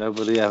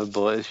 Nobody ever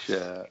bought his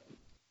shirt.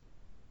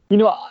 You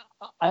know,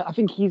 I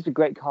think he's the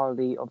great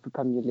Carly of the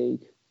Premier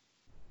League.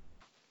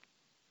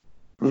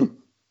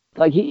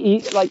 Like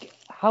he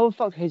how the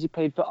fuck has he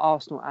played for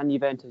Arsenal and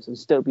Juventus and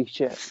still be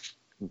shit?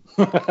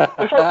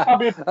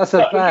 That's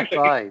a fair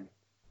line.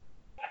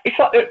 It's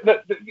like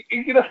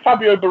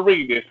Fabio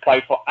Borini has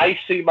played for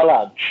AC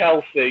Milan,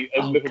 Chelsea,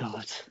 and Liverpool.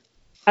 God.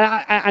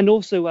 And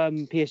also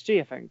PSG,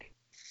 I think.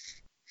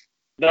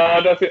 No, I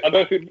don't think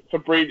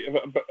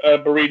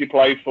Borini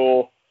played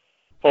for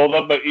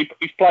them, but he's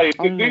played.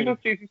 These are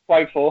the teams he's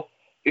played for.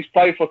 He's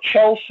played for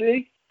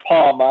Chelsea,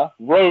 Parma,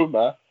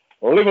 Roma,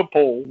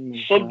 Liverpool,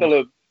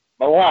 Sunderland,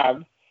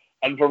 Milan,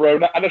 and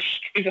Verona, and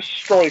he's a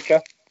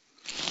striker.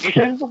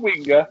 He's a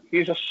winger.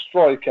 He's a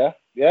striker.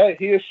 Yeah,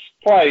 he has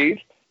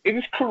played in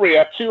his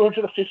career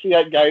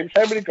 258 games.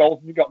 How many goals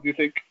has he got, do you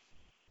think?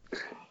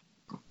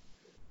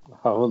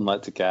 I wouldn't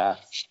like to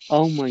guess.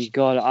 Oh my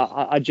god!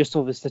 I just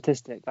saw the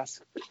statistic.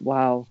 That's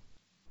wow.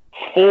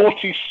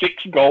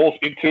 46 goals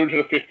in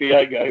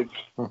 258 games.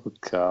 Oh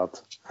God.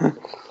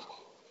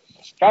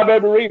 Fabio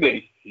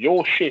Marini,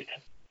 you're shit.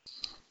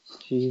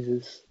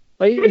 Jesus.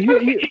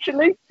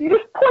 Italy? He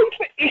just played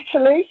for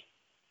Italy.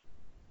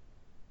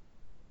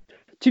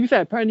 To be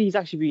fair, apparently he's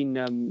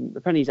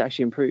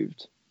actually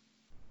improved.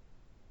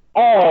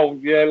 Oh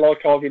yeah,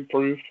 like I've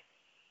improved.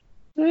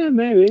 Yeah,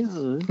 maybe. I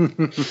don't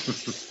know.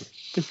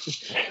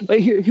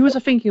 Wait, who was I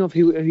thinking of?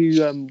 Who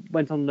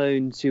went on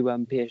loan to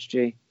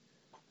PSG?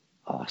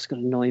 Oh, that's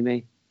gonna annoy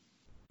me.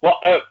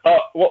 What?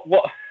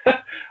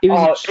 He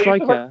was a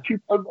striker.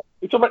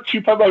 It's about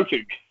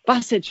Choupo-Moting.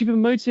 That's it,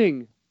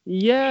 Choupo-Moting.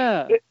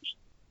 Yeah.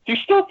 He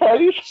still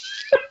plays.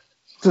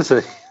 Does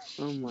he?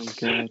 Oh my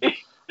god.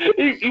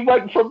 He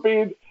went from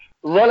being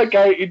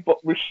relegated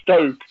but with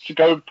Stoke to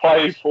go and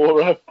play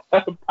for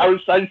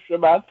Paris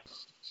Saint-Germain.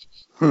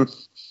 You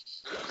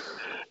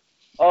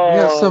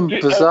have some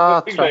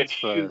bizarre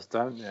transfers,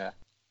 don't you?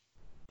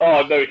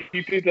 Oh no,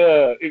 he did.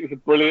 It was a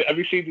brilliant. Have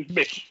you seen his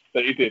miss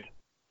that he did?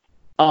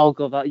 Oh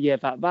god, that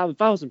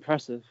was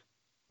impressive.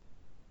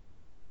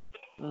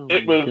 Oh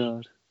it my was.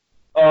 God.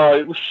 Oh,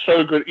 it was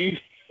so good.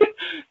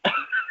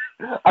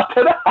 I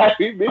don't know how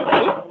he missed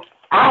it.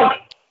 Ow!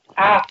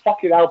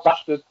 Fucking hell,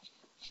 bastard!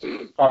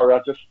 Sorry,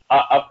 I've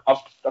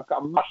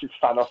got a massive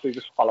fan off. He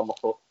just fell on my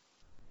foot.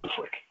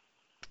 Frick.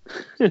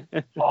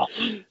 Oh.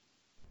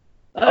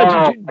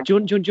 Do you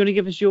want to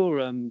give us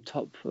your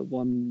top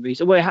one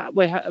reason? Wait,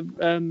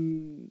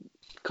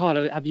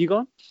 Carlo, have you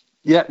gone?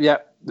 Yep.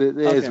 It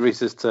is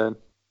Reese's turn.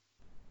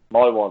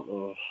 My one.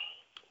 Oh.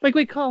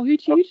 Wait, Carl, who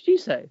did you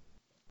say?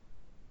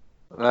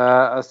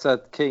 I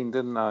said Keane,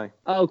 didn't I?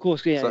 Oh, of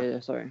course, yeah,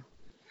 sorry.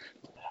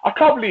 I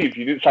can't believe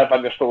you didn't say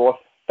Van Nistelrooy.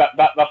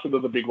 That's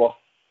another big one.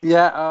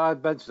 Yeah, I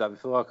mentioned that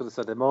before. I could have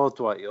said him or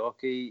Dwight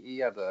York. He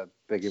had a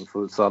big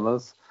influence on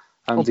us.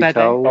 Andy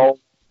Cole.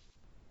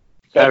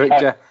 Eric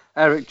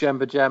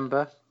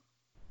Jemba.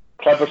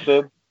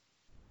 Cleverson.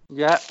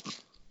 Yeah.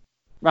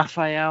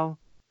 Raphael.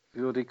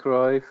 Jordi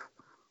Cruyff.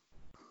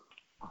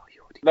 Oh,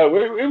 Jordi. No,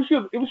 it was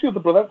the other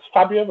brother. It's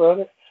Fabio,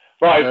 wasn't it?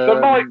 Right, so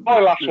my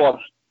last one.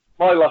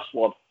 My last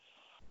one.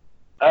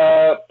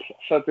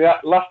 So the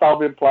last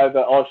Albion player that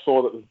I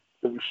saw that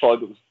we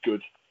signed that was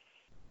good.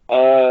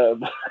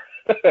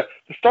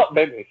 There's not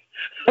many.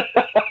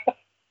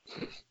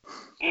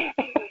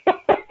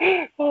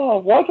 Oh,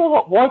 why do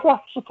I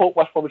have to support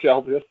West Bromwich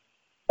Albion?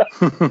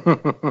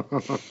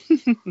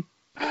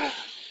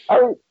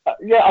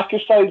 I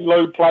could say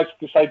loan players. I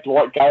could say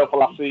Dwight Gale for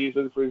last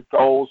season for his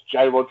goals.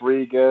 Jay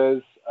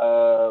Rodriguez,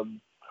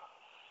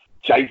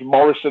 James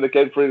Morrison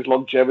again for his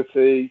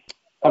longevity.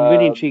 I'm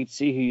really intrigued to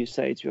see who you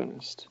say. To be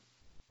honest,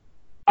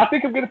 I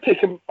think I'm going to pick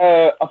him.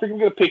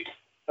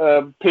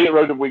 Peter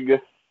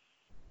Odemwingie.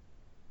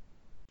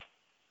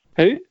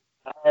 Who?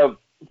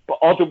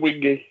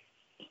 Odemwingie.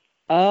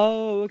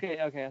 Oh, okay,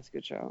 that's a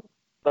good shout.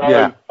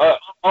 Yeah.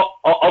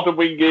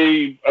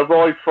 Odemwingie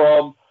arrived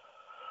from,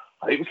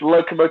 I think it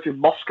was Lokomotiv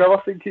Moscow,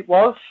 I think it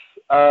was.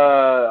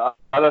 I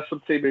know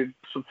some team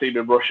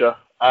in Russia,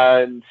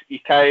 and he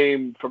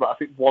came from I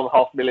think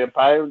 £1.5 million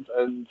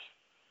and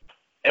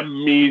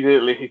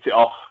immediately hit it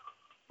off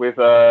with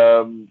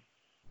the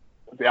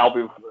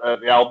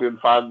Albion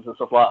fans and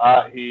stuff like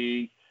that.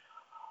 He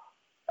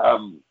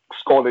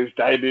scored his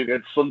debut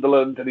against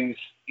Sunderland, and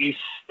he's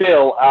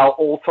still our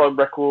all-time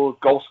record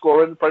goal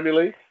scorer in the Premier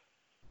League.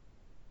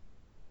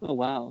 Oh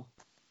wow!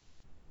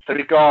 So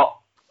he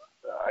got,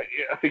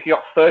 I think he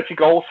got 30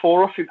 goals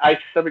for us in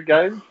 87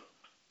 games,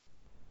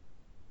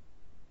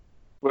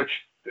 which,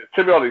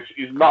 to be honest,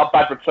 is not a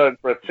bad return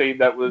for a team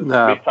that was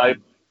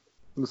mid-table.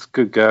 It's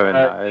good going.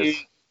 That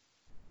is.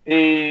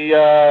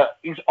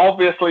 He's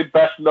obviously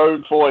best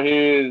known for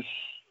his.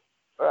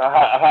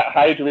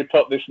 How do we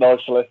put this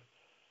nicely?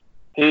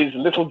 His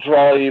little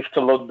drive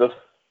to London.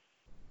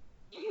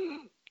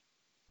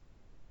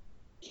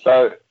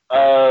 So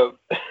that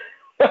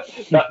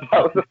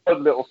was a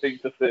fun little thing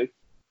to see.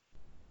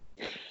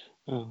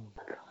 Oh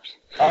my gosh.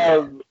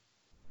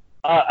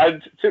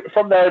 And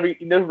from there,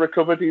 he never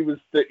recovered.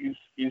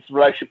 His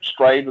relationship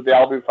strained with the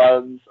Albion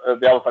fans.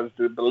 The Albion fans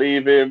didn't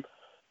believe him.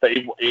 That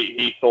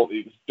he thought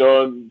he was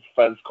done.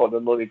 Fans called him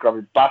a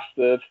money-grabbing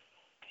bastard.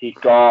 I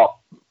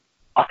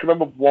can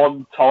remember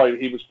one time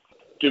he was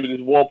doing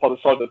his warm-up on the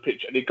side of the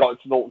pitch and he got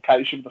into an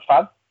altercation with a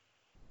fan.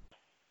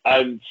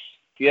 And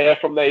yeah,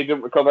 from there he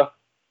didn't recover.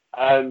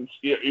 And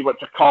he went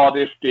to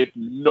Cardiff, did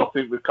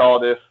nothing with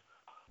Cardiff.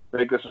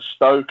 Then he goes to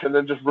Stoke and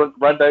then just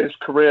ran down his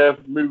career,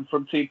 moving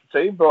from team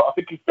to team. But I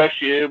think his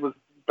best years was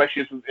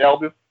the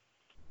Albion.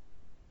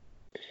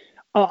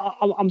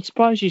 I'm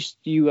surprised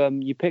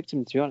you picked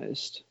him, to be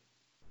honest.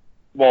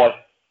 Why?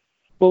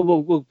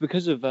 Well,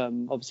 because of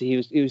obviously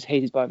he was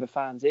hated by the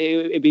fans.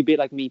 It'd be a bit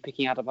like me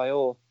picking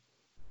Adebayor.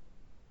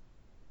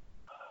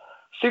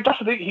 See, that's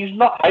the thing. He's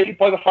not hated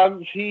by the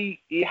fans.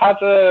 He had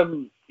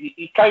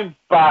he came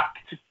back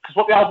because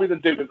what the Albion are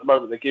doing at the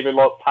moment, they're giving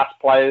like past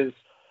players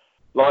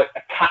like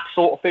a cap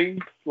sort of thing.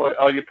 Like,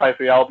 oh, you play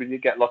for the Albion, you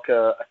get like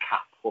a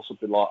cap or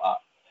something like that.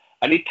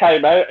 And he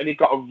came out and he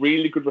got a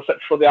really good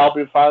reception from the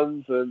Albion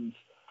fans. And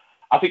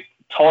I think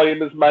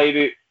time has made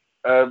it.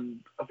 I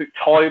think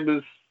time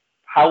has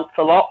helped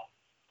a lot.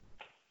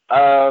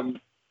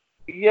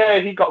 Yeah,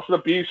 he got some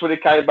abuse when he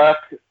came back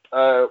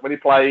when he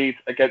played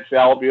against the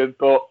Albion,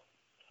 but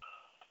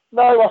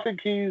no, I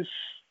think he's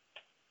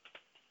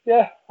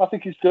good.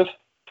 Is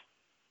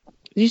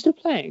he still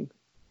playing?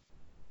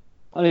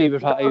 I know he's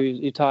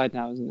retired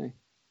now, isn't he?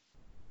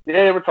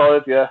 Yeah, he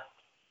retired. Yeah.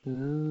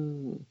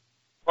 Oh.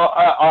 Well,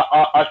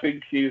 I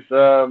think he's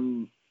I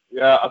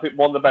think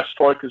one of the best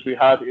strikers we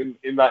had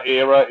in that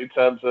era in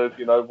terms of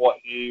what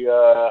he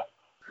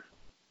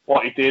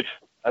did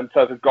in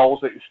terms of goals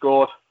that he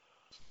scored.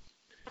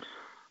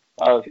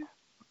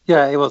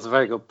 Yeah, he was a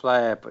very good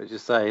player, but as you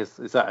say,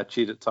 his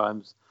attitude at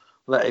times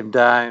let him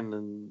down,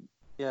 and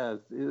yeah,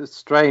 it was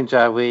strange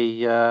how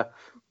he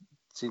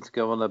seemed to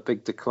go on a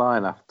big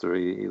decline after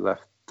he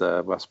left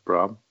West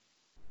Brom.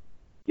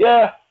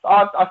 Yeah,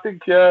 I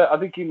think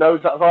he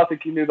knows that as well. I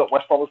think he knew that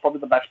West Brom was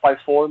probably the best place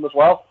for him as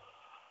well,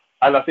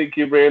 and I think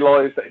he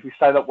realised that if he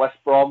stayed at West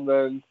Brom,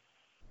 then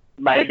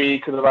maybe he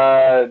could have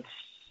had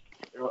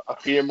a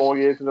few more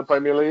years in the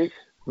Premier League.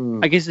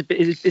 I guess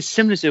it's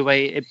similar to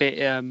a bit.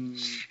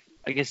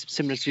 I guess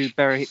similar to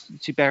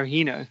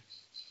Berahino.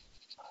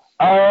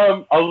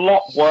 A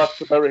lot worse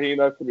than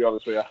Berahino, to be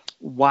honest with you.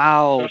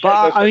 Wow, No,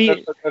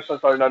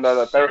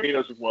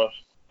 Berahino's is worse.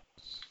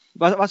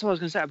 But that's what I was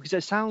going to say, because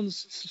it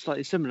sounds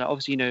slightly similar.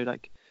 Obviously,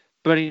 like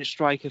brilliant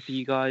striker for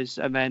you guys,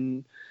 and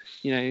then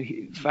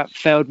that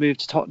failed move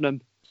to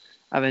Tottenham,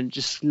 and then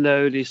just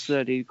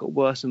slowly got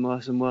worse and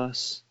worse and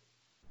worse,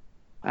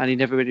 and he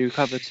never really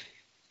recovered.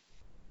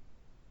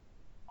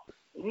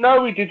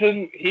 No, he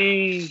didn't.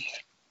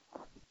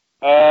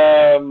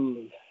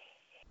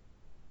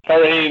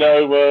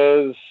 Berahino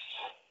was.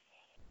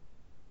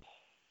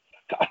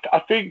 I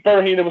think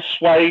Berahino was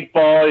swayed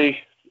by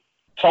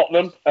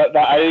Tottenham at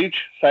that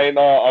age, saying,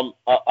 I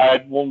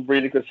had one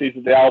really good season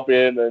at the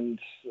Albion,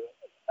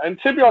 and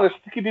to be honest, I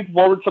think he did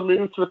warrant a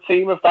move to a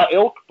team of that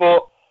ilk,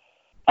 but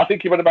I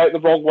think he went about it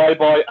the wrong way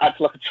by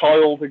acting like a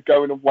child and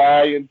going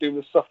away and doing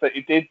the stuff that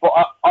he did. But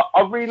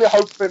I really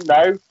hope for him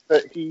now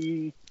that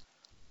he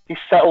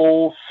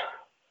settles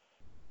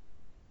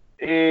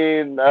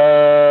in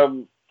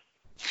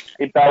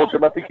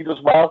Belgium. I think he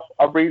does well.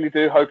 I really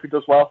do hope he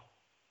does well.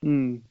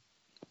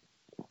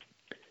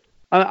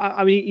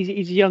 I mean,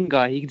 he's a young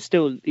guy. He can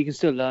still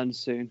learn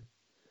soon.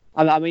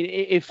 I mean,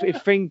 if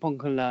Frimpong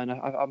can learn,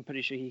 I'm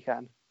pretty sure he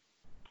can.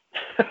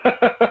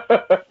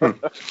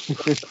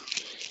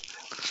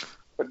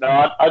 But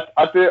no,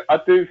 I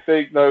do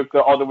think though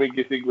the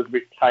Odemwingie thing was a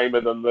bit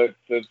tamer than the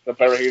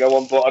Berahino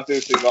one. But I do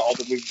think that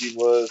Odemwingie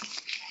was.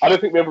 I don't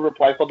think we ever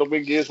replaced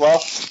Odemwingie as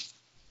well.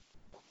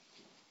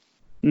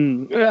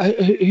 Who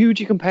would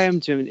you compare him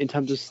to in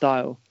terms of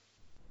style?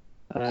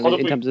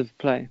 In terms of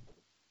play?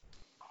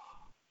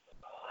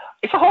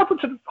 It's a hard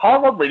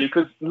one really,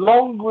 because Shane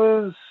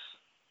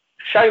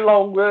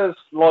Long was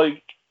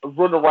like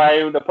run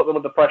around and put them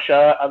under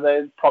pressure, and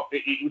then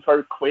he was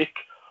very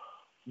quick.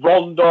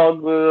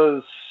 Rondon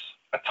was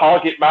a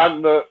target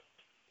man that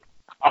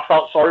I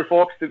felt sorry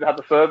for because he didn't have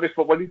the service,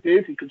 but when he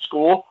did, he could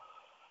score.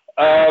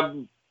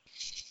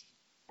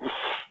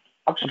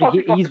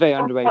 He's very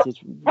underrated,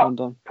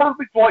 Rondon.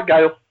 Probably Dwight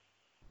Gale.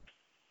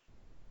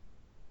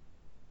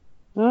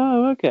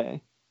 Oh,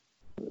 okay.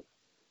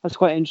 That's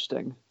quite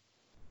interesting.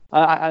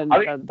 But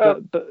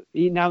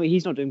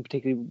he's not doing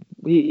particularly.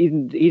 He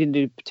didn't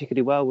do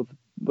particularly well with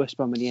West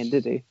Brom in the end,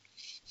 did he?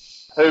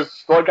 Who?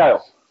 Dwight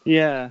Gale?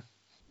 Yeah.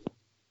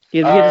 He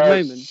had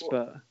his moments,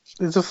 but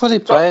he's a funny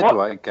player,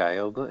 Dwight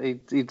Gale. But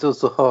he does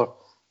the whole.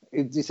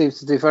 He seems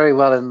to do very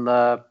well in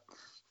the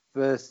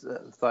first,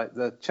 like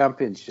the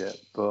Championship,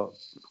 but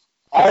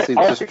he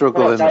seems to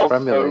struggle in the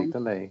Premier League,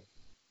 doesn't he?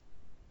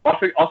 I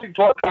think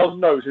Dwight Gale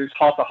knows his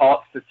heart of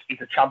hearts that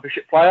he's a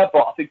Championship player,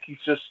 but I think he's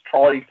just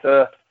trying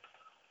to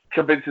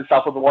convince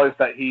himself otherwise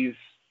that he's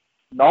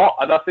not.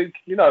 And I think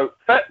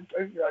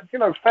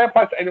fair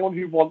play to anyone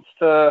who wants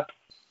to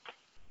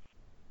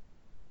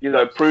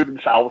prove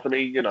themselves. I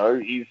mean,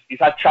 he's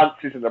had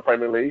chances in the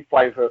Premier League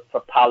playing for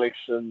Palace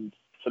and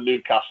for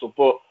Newcastle,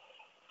 but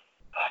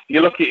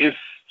you look at his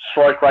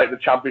strike rate in the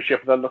Championship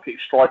and then look at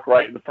his strike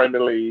rate in the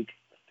Premier League,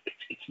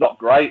 it's not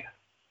great.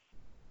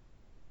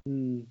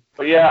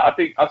 But yeah, I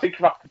think if I have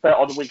to compare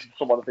Odemwingie to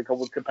someone, I think I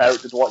would compare it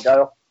to Dwight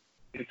Gale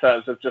in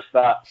terms of just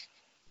that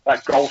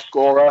goal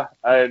scorer,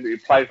 and he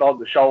plays on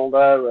the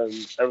shoulder and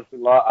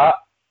everything like that.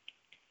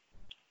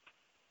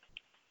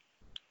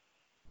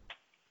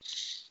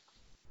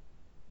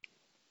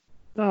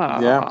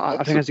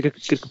 I think that's a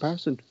good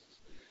comparison.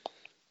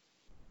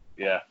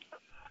 Yeah.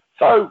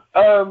 So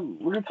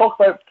we're going to talk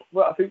about.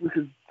 Well, I think we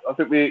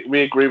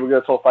agree. We're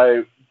going to talk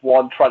about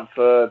one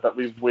transfer that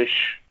we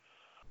wish,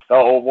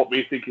 or what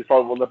we think is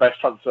probably one of the best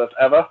transfers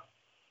ever.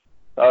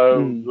 So,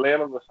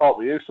 Liam, I'm going to start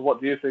with you. So,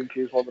 what do you think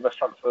is one of the best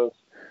transfers?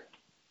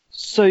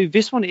 So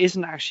this one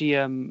isn't actually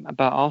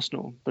about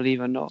Arsenal,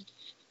 believe it or not.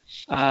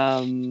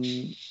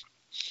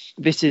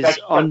 This is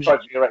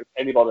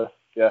anybody.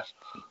 Yeah.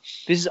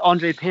 This is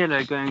Andre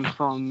Pirlo going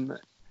from,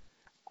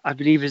 I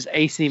believe, it's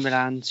AC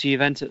Milan to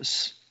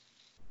Juventus.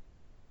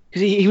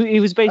 Because he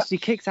was basically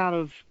kicked out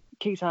of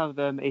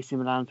AC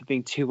Milan for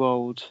being too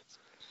old,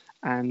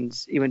 and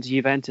he went to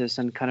Juventus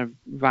and kind of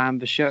ran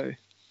the show.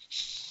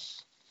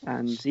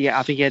 And yeah,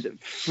 I think he had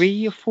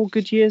 3 or 4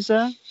 good years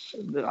there.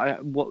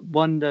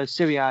 Won the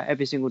Serie A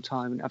every single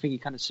time, and I think he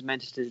kind of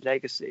cemented his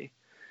legacy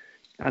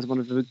as one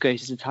of the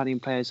greatest Italian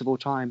players of all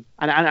time,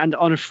 and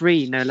on a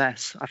free, no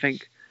less. I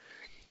think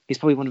he's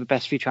probably one of the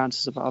best free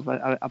transfers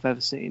I've ever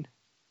seen.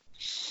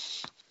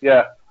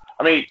 Yeah,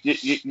 I mean,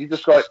 you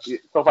just got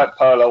talk about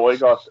Pirlo. All you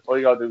got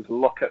to do is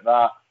look at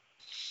that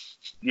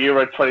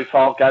Euro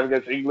 2012 game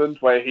against England,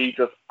 where he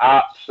just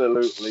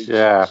absolutely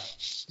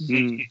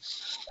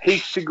he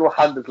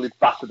single-handedly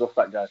battered us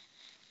that game,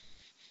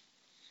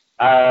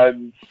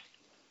 and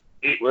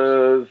it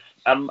was.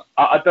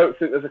 I don't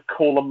think there's a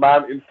cooler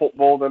man in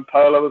football than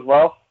Pirlo as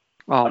well.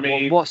 Oh, I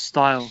mean, what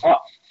style?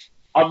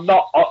 I'm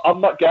not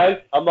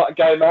gay. I'm not a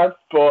gay man,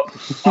 but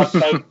I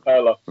say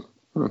Pirlo.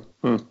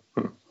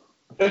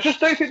 I just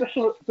don't think there's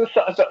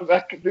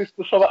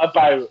something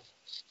about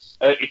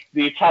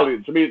the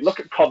Italians. I mean,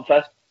 look at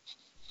Conte.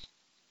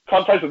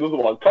 Conte's another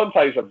one.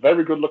 Conte is a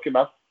very good-looking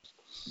man.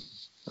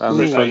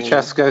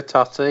 Francesco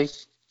Totti.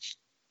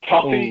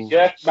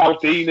 Yeah.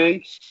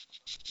 Maldini.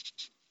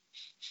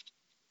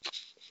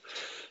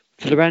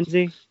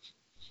 Florenzi.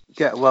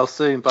 Get well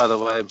soon, by the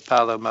way,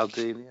 Paolo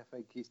Maldini. I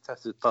think he's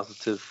tested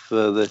positive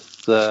for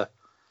this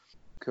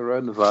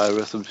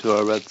coronavirus. I'm sure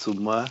I read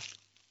somewhere.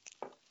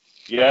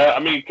 Yeah, I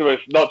mean,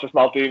 it's not just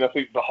Maldini. I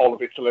think the whole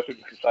of Italy. I think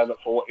we can say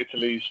that for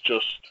Italy's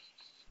just,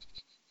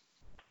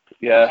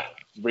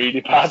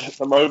 really bad at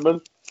the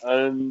moment,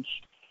 and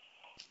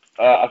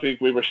I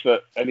think we wish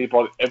that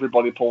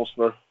everybody pulls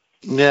through.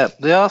 Yeah,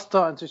 they are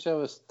starting to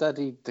show a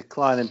steady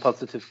decline in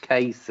positive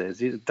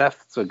cases.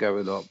 Deaths are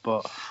going up,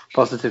 but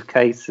positive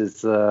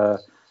cases, the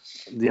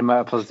amount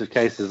of positive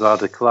cases are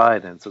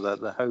declining, so that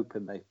they're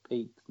hoping they've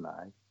peaked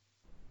now.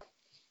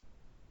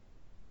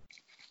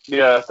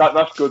 Yeah,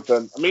 that's good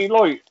then. I mean,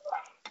 like,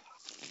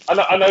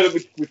 I know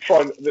that we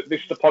try,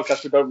 this is the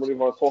podcast, we don't really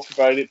want to talk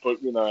about it, but,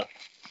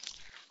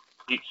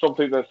 it's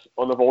something that's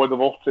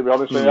unavoidable, to be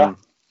honest with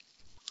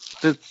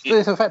you.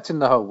 It's affecting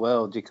the whole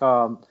world. You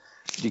can't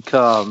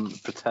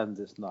pretend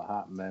it's not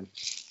happening.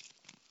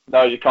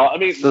 No, you can't. I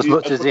mean, as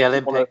much as the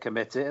Olympic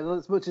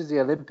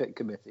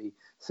Committee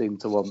seem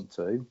to want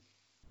to.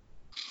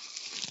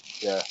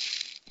 Yeah.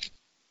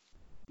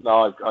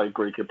 No, I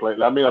agree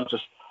completely. I mean, I'm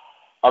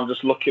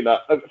just looking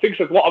at things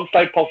like what I'm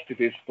saying positive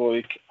is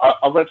like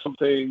I read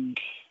something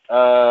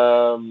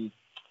the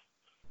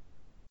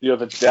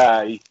other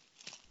day.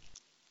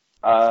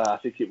 I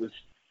think it was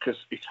because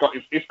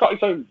it's got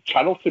its own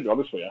channel, to be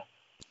honest with you.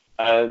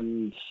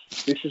 And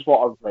this is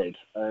what I've read,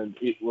 and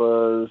it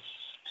was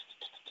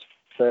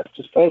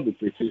just bear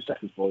with me 2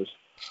 seconds, boys.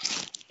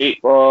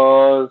 It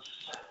was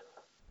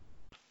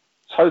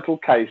total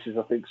cases,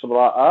 I think, something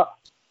like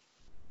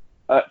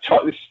that.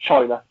 This is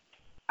China.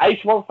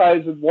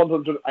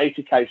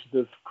 81,180 cases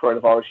of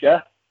coronavirus,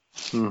 yeah?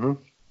 Mm-hmm.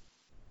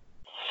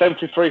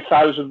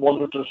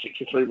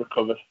 73,163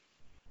 recovered.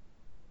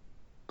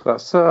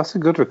 That's a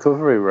good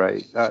recovery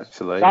rate,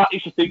 actually. That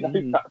is the thing. I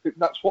think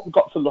that's what we've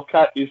got to look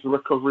at is the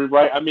recovery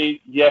rate. I mean,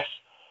 yes,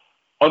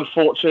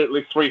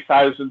 unfortunately,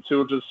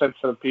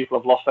 3,277 people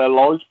have lost their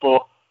lives,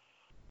 but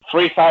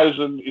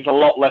 3,000 is a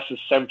lot less than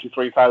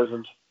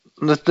 73,000.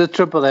 The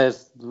trouble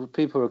is,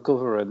 people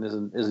recovering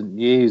isn't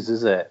news,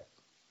 is it?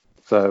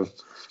 So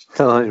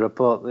they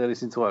only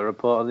seem to want to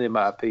report on the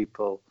amount of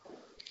people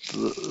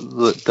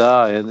that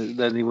die, and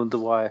then you wonder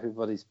why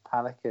everybody's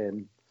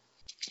panicking.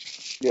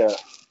 Yeah.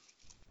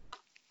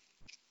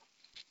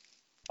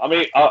 I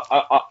mean,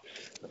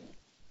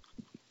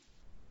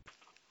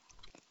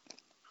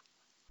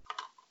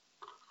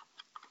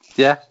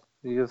 Yeah,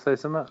 you gonna say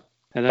something?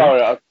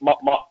 Hello?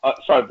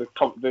 Sorry,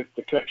 the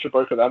connection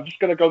broke. I'm just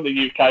going to go on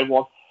the UK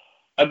one.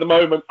 At the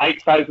moment,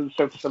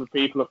 8,077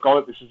 people have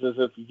gone. This is as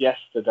of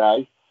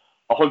yesterday.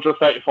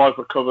 135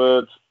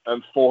 recovered,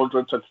 and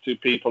 422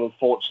 people,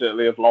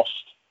 unfortunately, have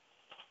lost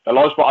their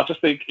lives. But I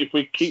just think if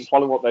we keep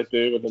following what they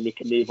do, and then we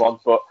can move on.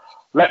 But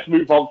let's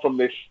move on from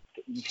this,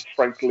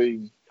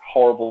 frankly,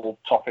 horrible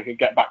topic and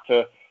get back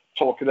to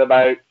talking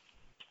about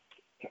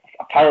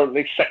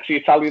apparently sexy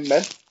Italian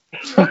men.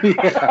 So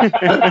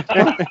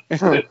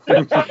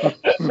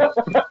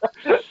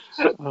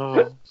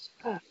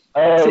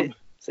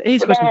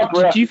here's a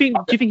question: Do you think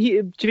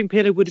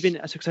Pirlo would have been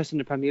a success in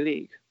the Premier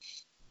League?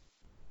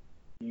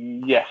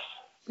 Yes.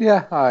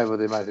 Yeah, I would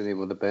imagine he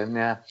would have been.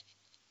 Yeah.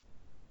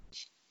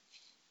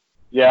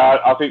 Yeah,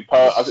 I think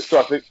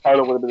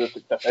Pirlo would have been a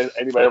success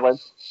anywhere he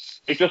went.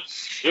 It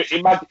just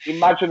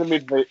imagine the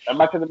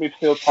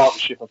midfield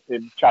partnership of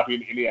him, Xavi,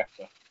 and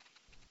Iniesta.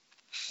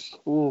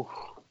 Ooh,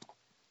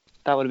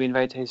 that would have been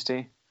very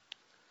tasty.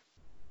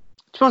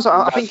 To be honest,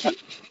 I think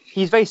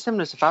he's very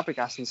similar to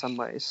Fabregas in some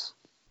ways.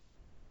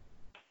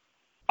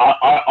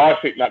 I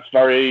think that's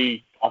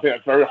very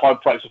high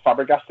praise for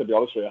Fabregas, to be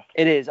honest with you.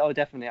 It is. Oh,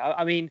 definitely.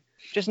 I mean,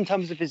 just in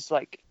terms of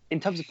in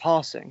terms of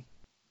passing.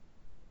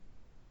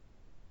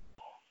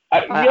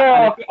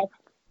 I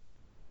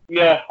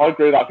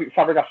agree with that. I think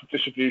Fabregas'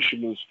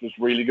 distribution was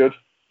really good.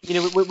 You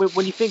know,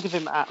 when you think of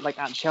him at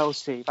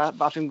Chelsea,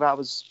 I think that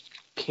was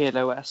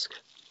Pirlo-esque.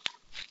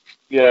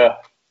 Yeah.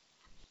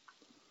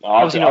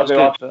 Obviously not as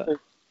good, but...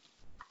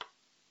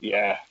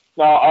 Yeah.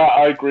 No,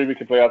 I agree with you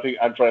completely. I think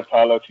Andrea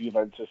Pirlo to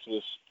Juventus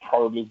was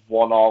probably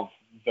one of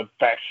the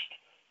best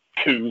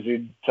coups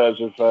in terms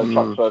of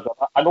transfers.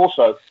 And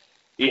also,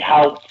 he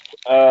helped...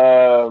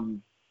 I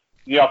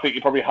think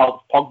he probably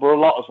helped Pogba a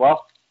lot as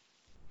well.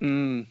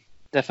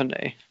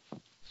 Definitely.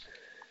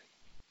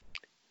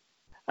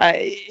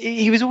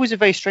 He was always a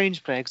very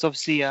strange player because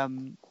obviously,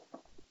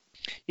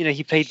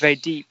 he played very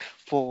deep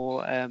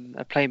for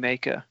a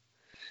playmaker.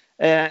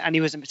 And he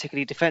wasn't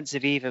particularly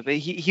defensive either, but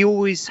he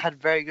always had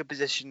very good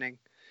positioning.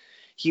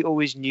 He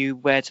always knew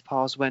where to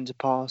pass, when to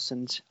pass,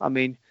 and I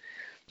mean,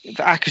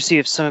 the accuracy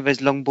of some of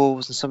those long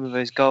balls and some of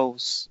those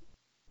goals.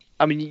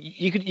 I mean,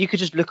 you could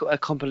just look at a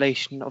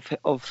compilation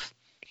of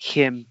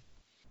him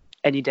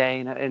any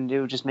day, and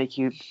it would just make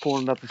you fall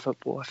in love with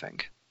football, I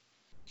think.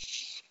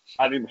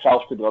 And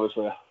himself, to be honest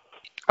with you.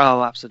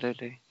 Oh,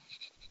 absolutely.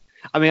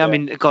 I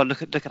mean, God,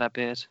 look at that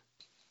beard.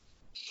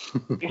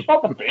 It's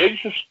not the beard.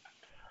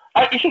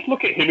 It's just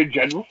look at him in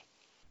general.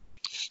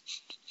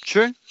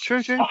 True.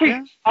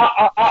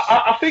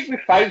 I think we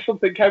found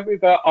something, can't we,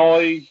 that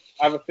I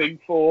have a thing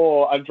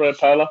for Andrea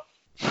Pirlo.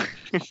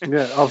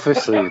 Yeah,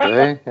 obviously you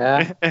do.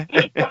 Yeah,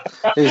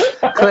 he's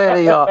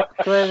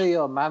clearly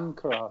your man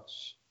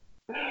crush.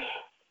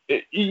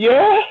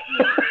 Yeah.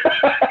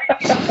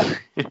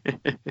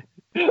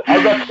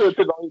 I'm not sure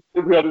to be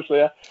honest with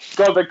you.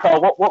 Go on then,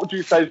 Carl. What would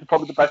you say is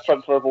probably the best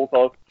transfer of all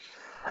time?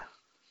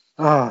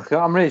 Oh,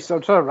 God, I'm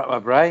trying to wrap my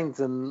brains,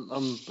 and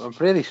I'm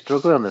really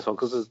struggling on this one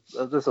because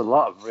there's a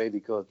lot of really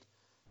good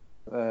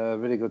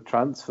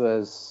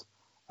transfers.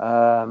 But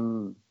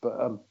I'm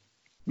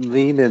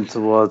leaning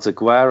towards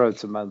Aguero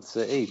to Man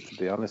City, to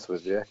be honest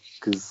with you,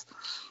 because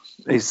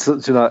he's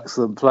such an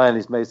excellent player and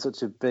he's made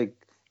such a big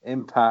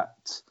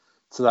impact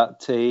to that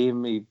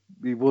team. He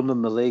won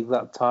in the league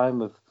that time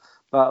with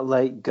that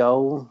late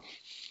goal.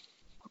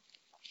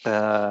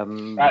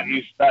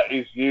 That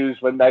is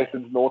used when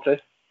Nathan's naughty.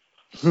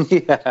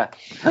 Yeah.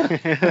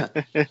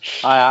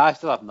 I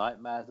still have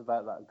nightmares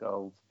about that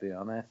goal, to be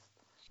honest.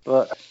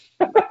 But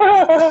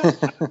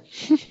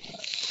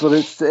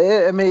it's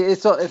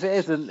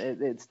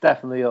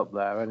definitely up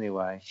there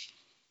anyway.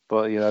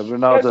 But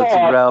Ronaldo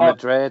to Real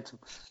Madrid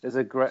is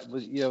a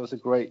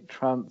great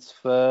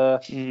transfer.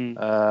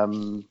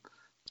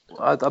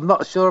 I'm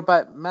not sure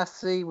about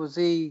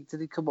Messi. Did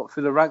he come up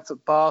through the ranks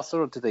at Barca,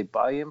 or did they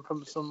buy him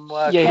from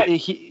somewhere? Yeah,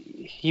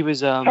 he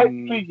was.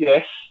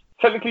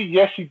 Technically,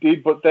 yes, he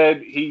did, but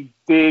then he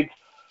did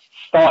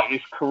start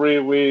his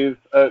career with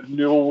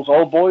Newell's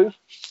Old Boys.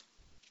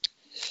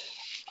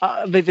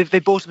 They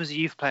bought him as a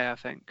youth player, I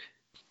think.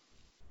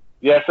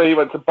 Yeah, so he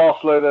went to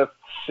Barcelona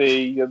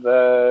C and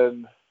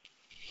then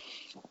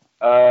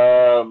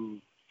a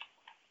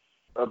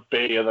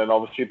B and then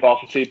obviously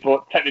Barca C.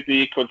 But technically,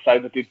 you could say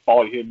they did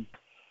buy him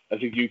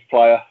as a youth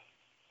player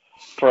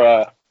for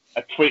a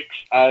Twix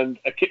and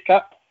a Kit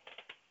Kat.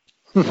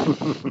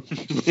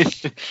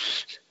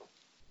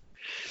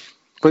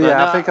 But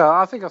yeah, I think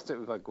I'll stick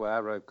with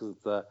Aguero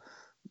because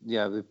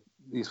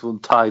he's won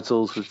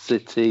titles with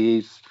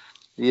City.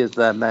 He is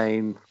their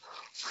main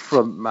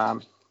front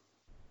man.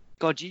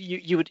 God,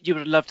 you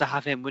would love to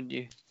have him, wouldn't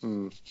you?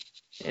 In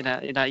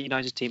that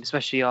United team,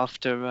 especially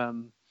after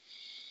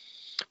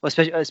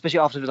especially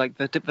after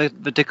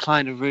the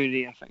decline of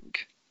Rooney. I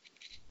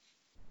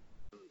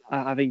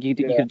think you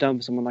could have done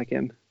with someone like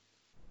him.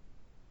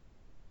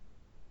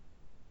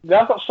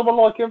 Yeah, I've got someone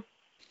like him.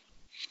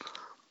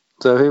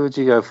 So who would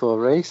you go for,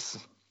 Reese?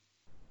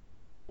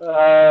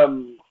 I'd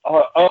be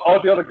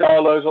on the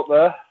Gallows up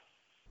there.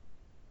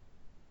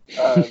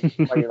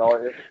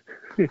 United.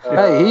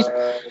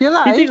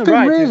 He's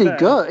been really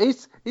good.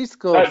 He's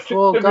scored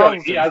 4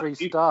 goals in 3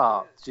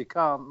 starts. You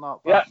can't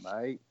knock that,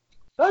 mate.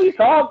 No, you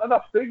can't, and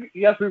that's the thing.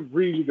 He has been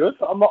really good.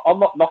 I'm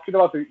not knocking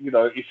him. I think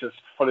it's just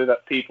funny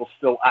that people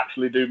still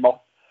actually do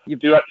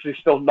actually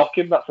still knock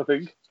him. That's the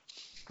thing.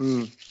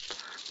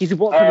 He's a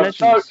Watford legend.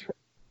 So,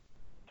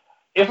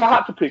 if I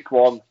had to pick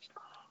one,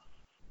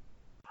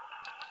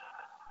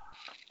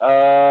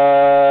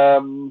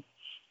 it's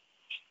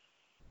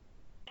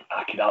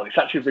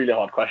actually a really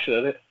hard question,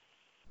 isn't it?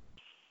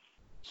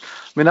 I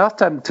mean, I was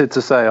tempted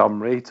to say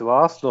Henry to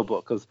Arsenal,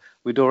 but because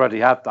we'd already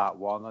had that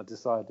one, I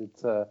decided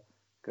to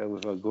go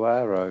with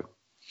Aguero.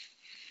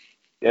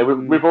 Yeah,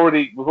 we've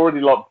already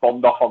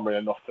bombed off Henry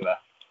enough today.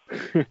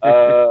 You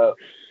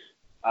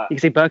can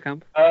say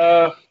Bergkamp.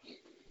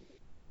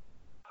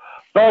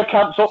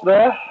 Bergkamp's up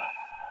there.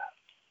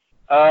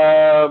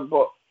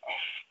 But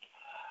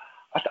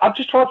I'm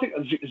just trying to think.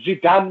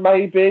 Zidane,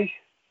 maybe.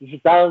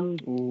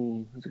 Zidane.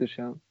 Ooh, that's a good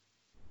shout.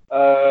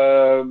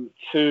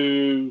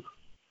 to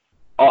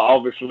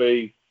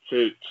obviously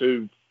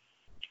to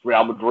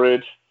Real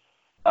Madrid.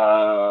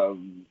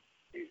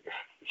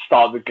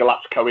 Started the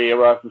Galactico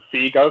era with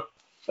Figo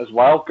as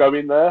well,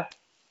 going there.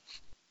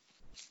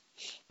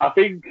 I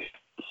think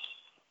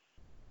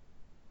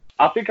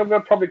I'm going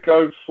to probably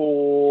go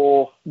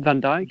for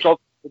Van Dijk.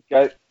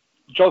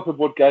 Jonathan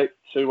Woodgate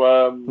to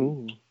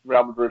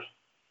Real Madrid.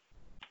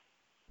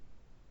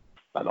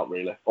 No, not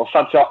really. Or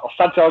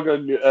Santiago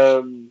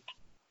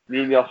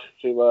Munoz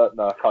to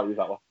no, I can't use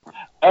that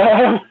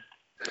one.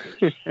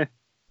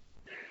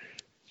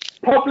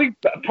 Probably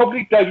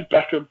David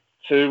Beckham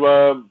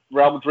to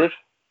Real Madrid.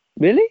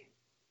 Really?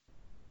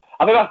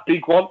 I think that's a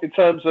big one in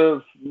terms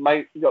of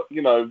one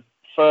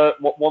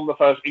of the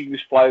first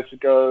English players to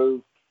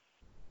go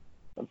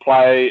and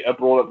play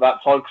abroad at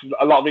that time, because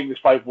a lot of English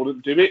players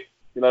wouldn't do it.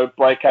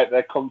 Break out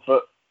their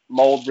comfort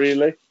mould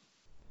really.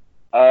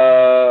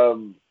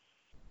 And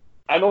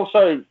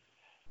also,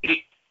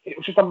 it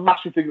was just a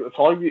massive thing at the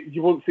time.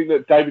 You wouldn't think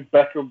that David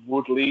Beckham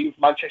would leave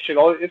Manchester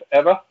United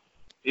ever.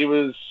 He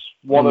was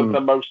one of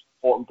the most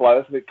important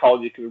players. I think,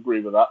 Carl, you can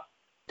agree with that.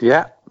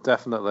 Yeah,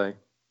 definitely.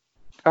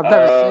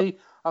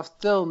 I've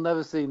still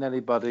never seen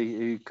anybody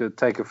who could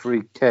take a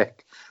free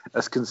kick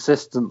as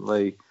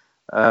consistently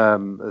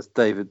as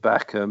David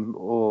Beckham,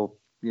 or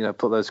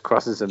put those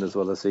crosses in as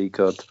well as he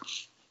could.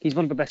 He's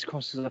one of the best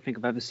crosses I think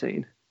I've ever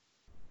seen.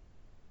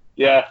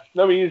 Yeah,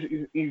 no, he's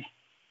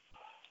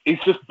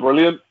just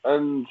brilliant,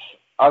 and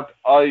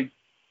and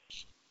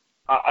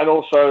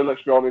also,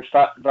 let's be honest,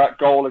 that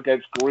goal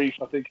against Greece,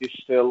 I think, is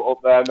still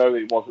up there. I know that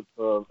it wasn't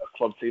for a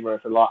club team or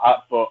anything like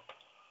that, but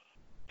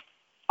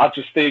I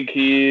just think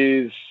he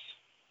is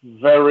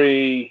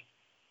I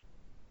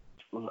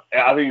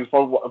think he's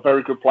a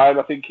very good player, and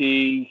I think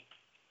he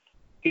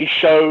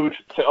showed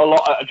to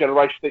a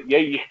generation that, yeah,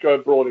 you could go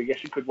abroad and yes,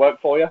 it could work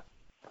for you.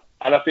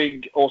 And I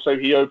think also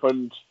he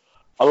opened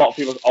a lot of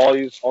people's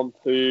eyes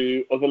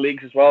onto other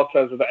leagues as well in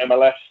terms of the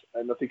MLS,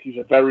 and I think he's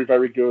a very,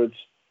 very good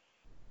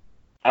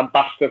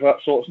ambassador for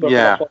that sort of stuff.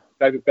 Yeah.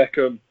 David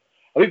Beckham.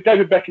 I think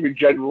David Beckham in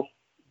general,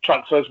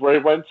 transfers where he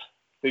went,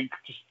 I think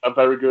just a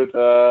very good.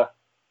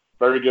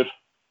 Very good.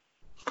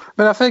 I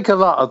mean, I think a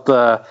lot of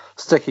the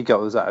stick he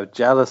got was out of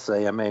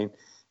jealousy. I mean,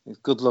 he's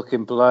a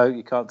good-looking bloke.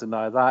 You can't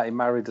deny that. He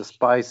married a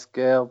Spice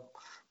Girl,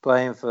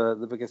 playing for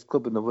the biggest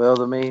club in the world.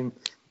 I mean,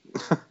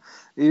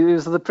 he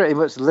was pretty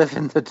much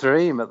living the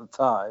dream at the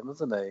time,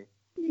 wasn't he?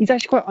 He's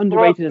actually quite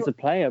underrated as a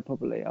player,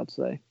 probably, I'd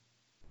say.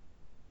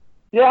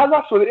 Yeah, and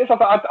that's what it is.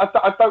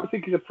 I don't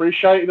think he's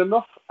appreciated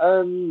enough.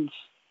 And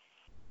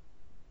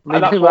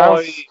that's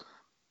why...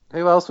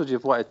 Who else would you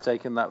have wanted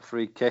taking that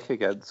free kick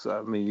against?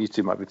 I mean, you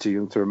two might be too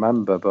young to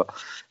remember, but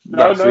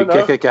that free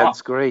kick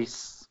against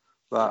Greece.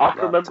 I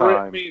can remember it.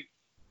 I mean,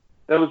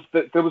 there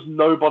was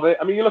nobody.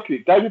 I mean, you look at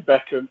it. David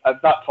Beckham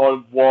at that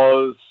time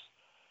was.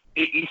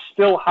 He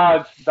still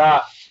had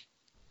that.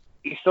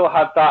 He still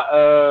had that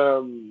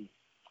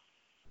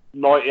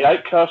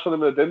 98 curse on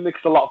him, didn't he?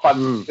 Because a lot of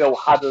fans still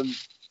hadn't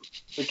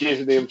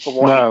forgiven him for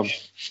what he did.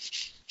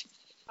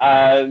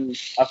 And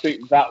I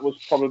think that was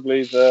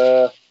probably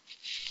the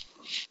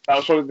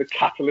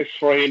catalyst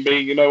for him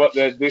being, you know what,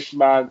 this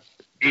man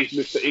is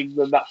Mr.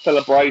 England, that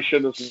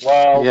celebration as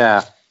well.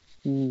 Yeah.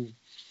 And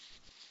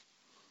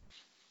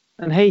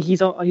hey,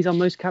 he's our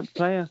most capped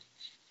player.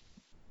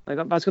 Like,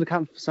 that's got to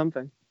count for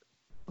something.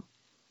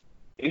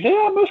 Is he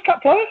our most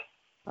capped player?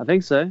 I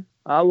think so.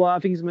 Well, I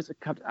think he's the most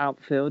capped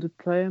outfielder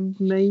player,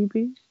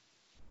 maybe.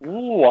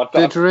 Ooh,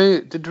 did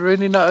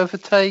Rooney not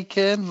overtake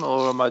him,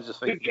 or am I just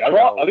thinking?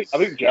 I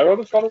think Gerrard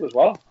has got it as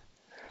well.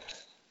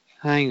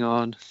 Hang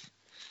on.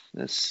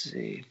 Let's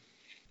see.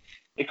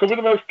 He could be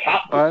the most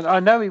capped.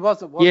 I know he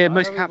was at one time. Yeah,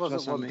 most capped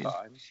at one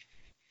time.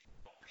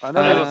 I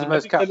know he was the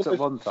most capped at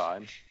one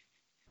time.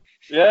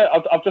 Yeah,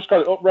 I've just got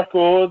it up.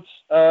 Records.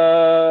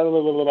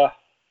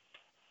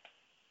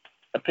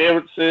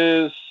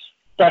 Appearances.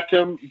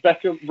 Beckham.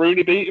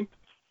 Rooney beat him.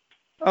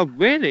 Oh,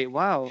 really?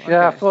 Wow. Okay.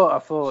 Yeah, I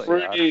thought.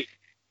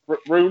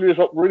 Rooney's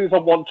on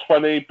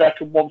 120.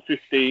 Beckham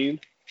 115.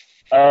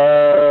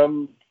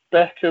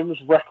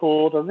 Beckham's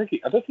record. I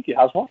don't think he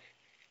has one.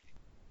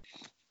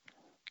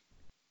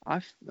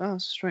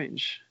 That's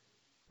strange.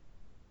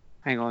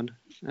 Hang on.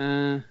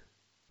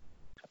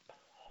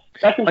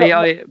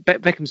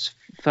 Beckham's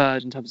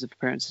third in terms of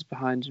appearances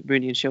behind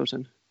Rooney and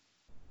Shilton.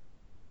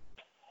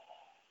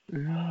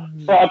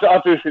 But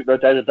I do think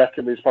that David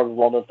Beckham is probably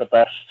one of the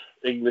best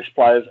English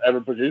players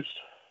ever produced.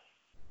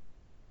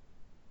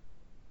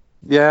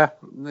 Yeah,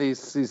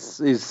 he's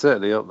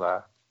certainly up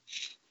there.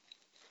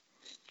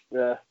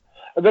 Yeah.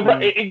 And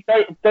David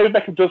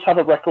Beckham does have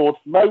a record.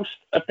 Most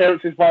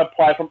appearances by a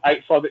player from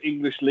outside the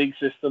English league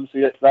system.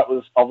 So that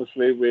was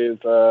obviously with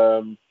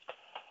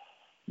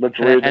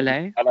Madrid,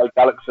 LA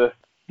Galaxy.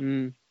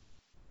 Mm.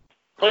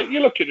 But you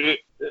look at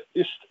it,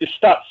 his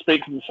stats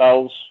speak for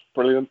themselves.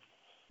 Brilliant.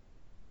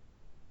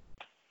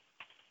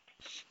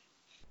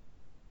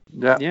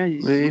 Yeah,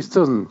 he's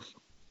done.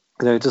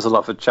 He does a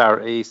lot for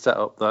charity. He set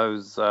up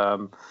those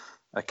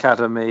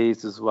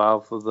academies as well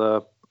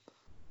for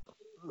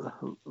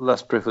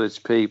less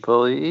privileged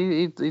people.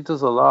 He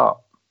does a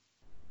lot.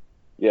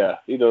 Yeah,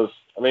 he does.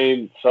 I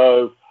mean,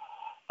 so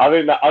I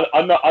think that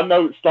I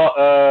know it's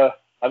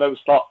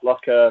not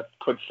like a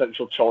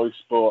quintessential choice,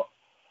 but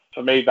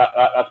for me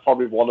that's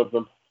probably one of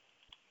them.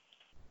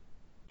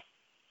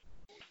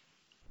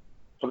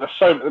 But there's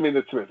so many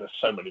we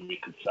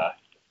could say.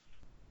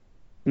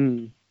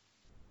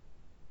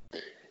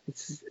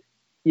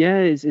 I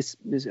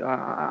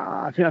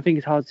think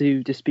it's hard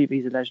to dispute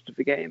he's a legend of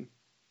the game,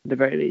 at the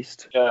very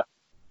least. Yeah.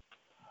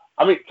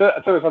 I mean,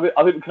 I think we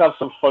could have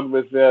some fun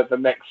with the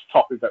next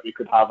topic that we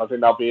could have. I think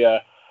that'll be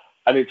an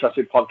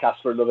interesting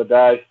podcast for another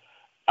day.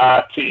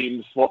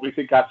 Teams, what we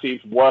think our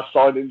team's worst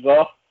signings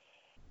are.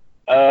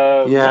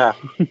 Yeah.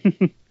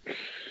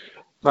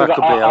 That could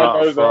be a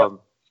lot of fun.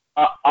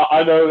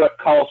 I know that,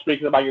 Carl,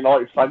 speaking of Man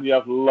United fan, you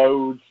have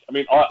loads. I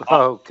mean,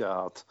 oh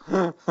God.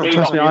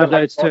 Trust me, I have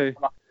loads too.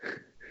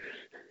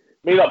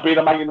 Me not being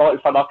a Man United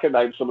fan, I can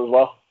name some as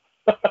well.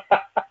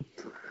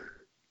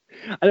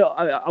 I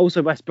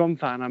also West Brom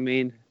fan. I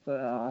mean,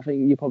 I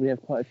think you probably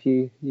have quite a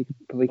few. You could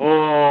probably.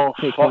 Oh,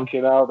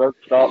 fucking hell! Don't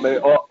start me.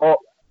 All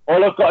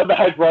I've got in my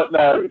head right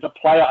now is a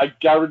player I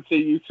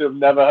guarantee you to have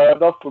never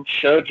heard of called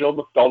Sergio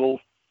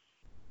McDonald.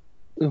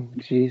 Oh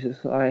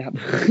Jesus! I have.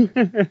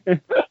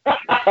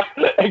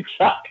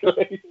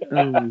 Exactly.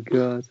 Oh my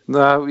God.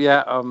 No,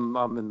 yeah, I'm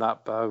in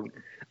that boat.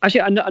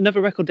 Actually,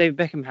 another record David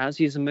Beckham has.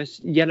 He has the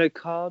most yellow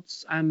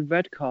cards and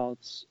red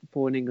cards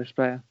for an English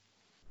player.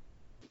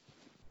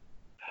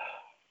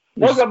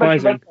 What did I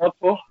mention red cards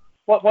for?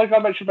 Why did I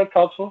mention red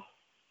cards for?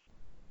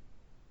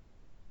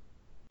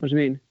 What do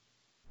you mean?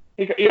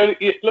 He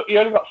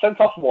only got sent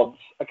off once.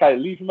 Okay,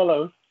 leave him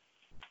alone.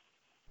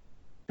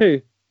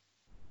 Who?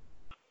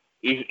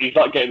 He's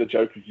not getting the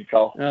joke, as you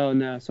call. Oh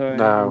no, sorry.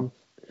 No.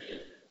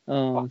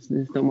 Oh, it's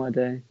not my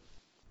day.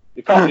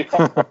 You can't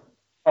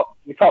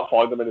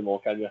find them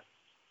anymore, can you?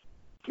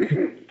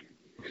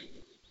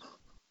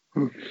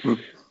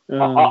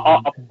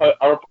 I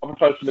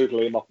propose to move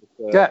Liam off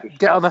this.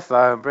 Get on the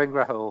phone, bring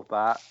Rahul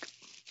back.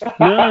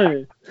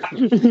 No.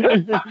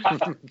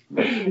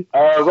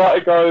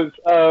 Right, guys.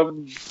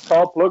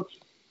 Carl, plugs.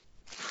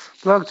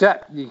 Plugs, yeah.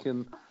 You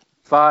can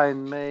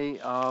find me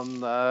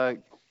on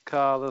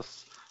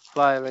Carlos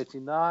Flyer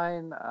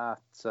 89 at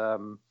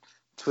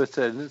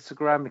Twitter and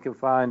Instagram. You can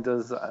find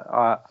us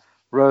at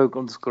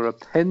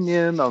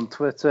Rogue_Opinion on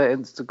Twitter,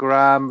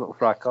 Instagram. Look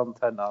for our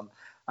content on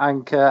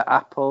Anchor,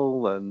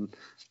 Apple, and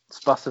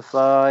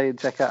Spotify.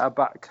 Check out our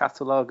back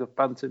catalogue of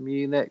Banter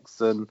Munichs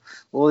and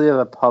all the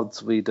other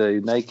pods we do.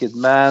 Naked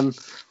Men,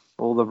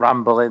 all the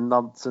rambling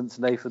nonsense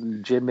Nathan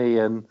and Jimmy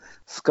and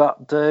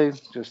Scott do.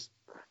 Just,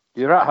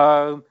 you're at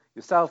home,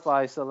 you're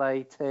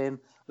self-isolating,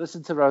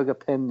 listen to Rogue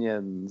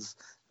Opinions,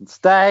 and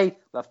stay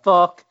the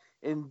fuck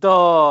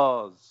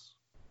indoors.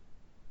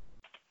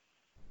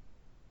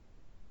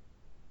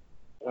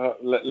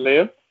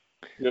 Liam,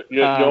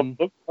 you're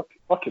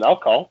fucking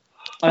alcohol.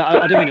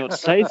 I don't know what to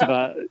say to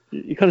that.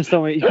 You kind of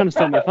stole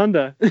my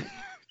thunder.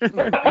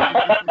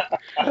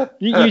 You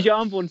use your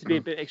arm to be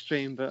a bit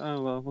extreme, but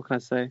oh well, what can I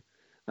say?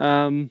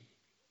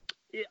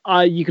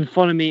 You can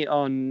follow me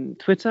on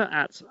Twitter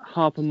at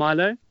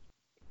HarperMilo,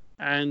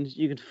 and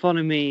you can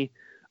follow me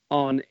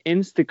on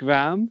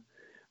Instagram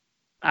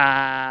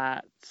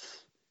at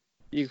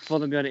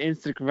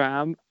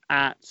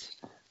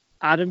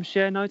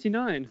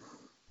AdamShare99.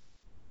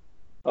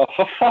 Oh,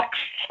 for fuck's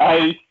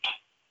sake!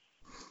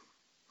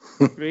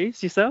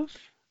 Reese, yourself?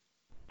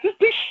 You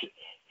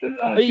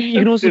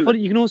can also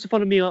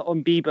follow me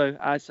on Bebo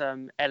as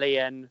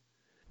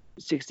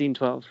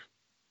LAN1612,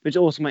 which is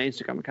also my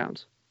Instagram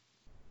account.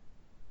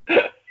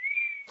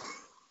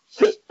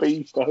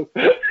 Bebo.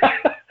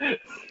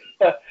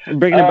 I'm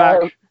bringing it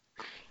back.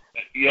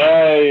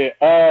 Yeah.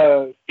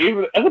 Has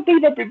the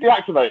Bebo been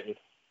deactivated?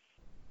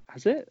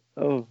 Has it?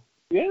 Oh.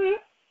 Yeah.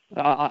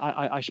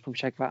 I should probably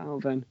check that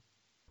out then.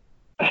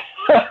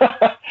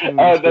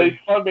 They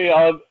find me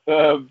on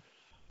Twitter,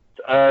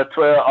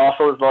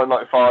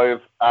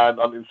 rsaunders995, and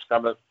on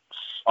Instagram at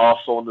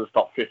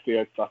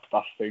rsaunders.50. That's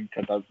the thing.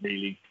 I don't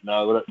really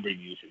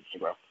use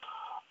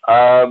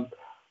Instagram.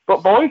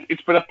 But boys,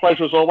 it's been a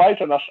pleasure as always,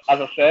 and as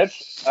I said,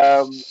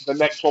 the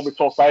next one we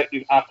talk about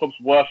is our club's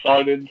worst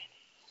signings.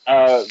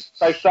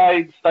 Stay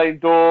safe, stay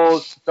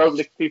indoors, don't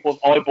lick people's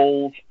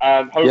eyeballs,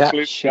 and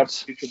hopefully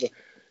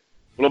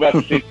we'll be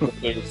able to see each other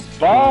soon.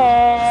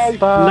 Bye!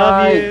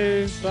 Love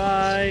you.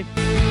 Bye.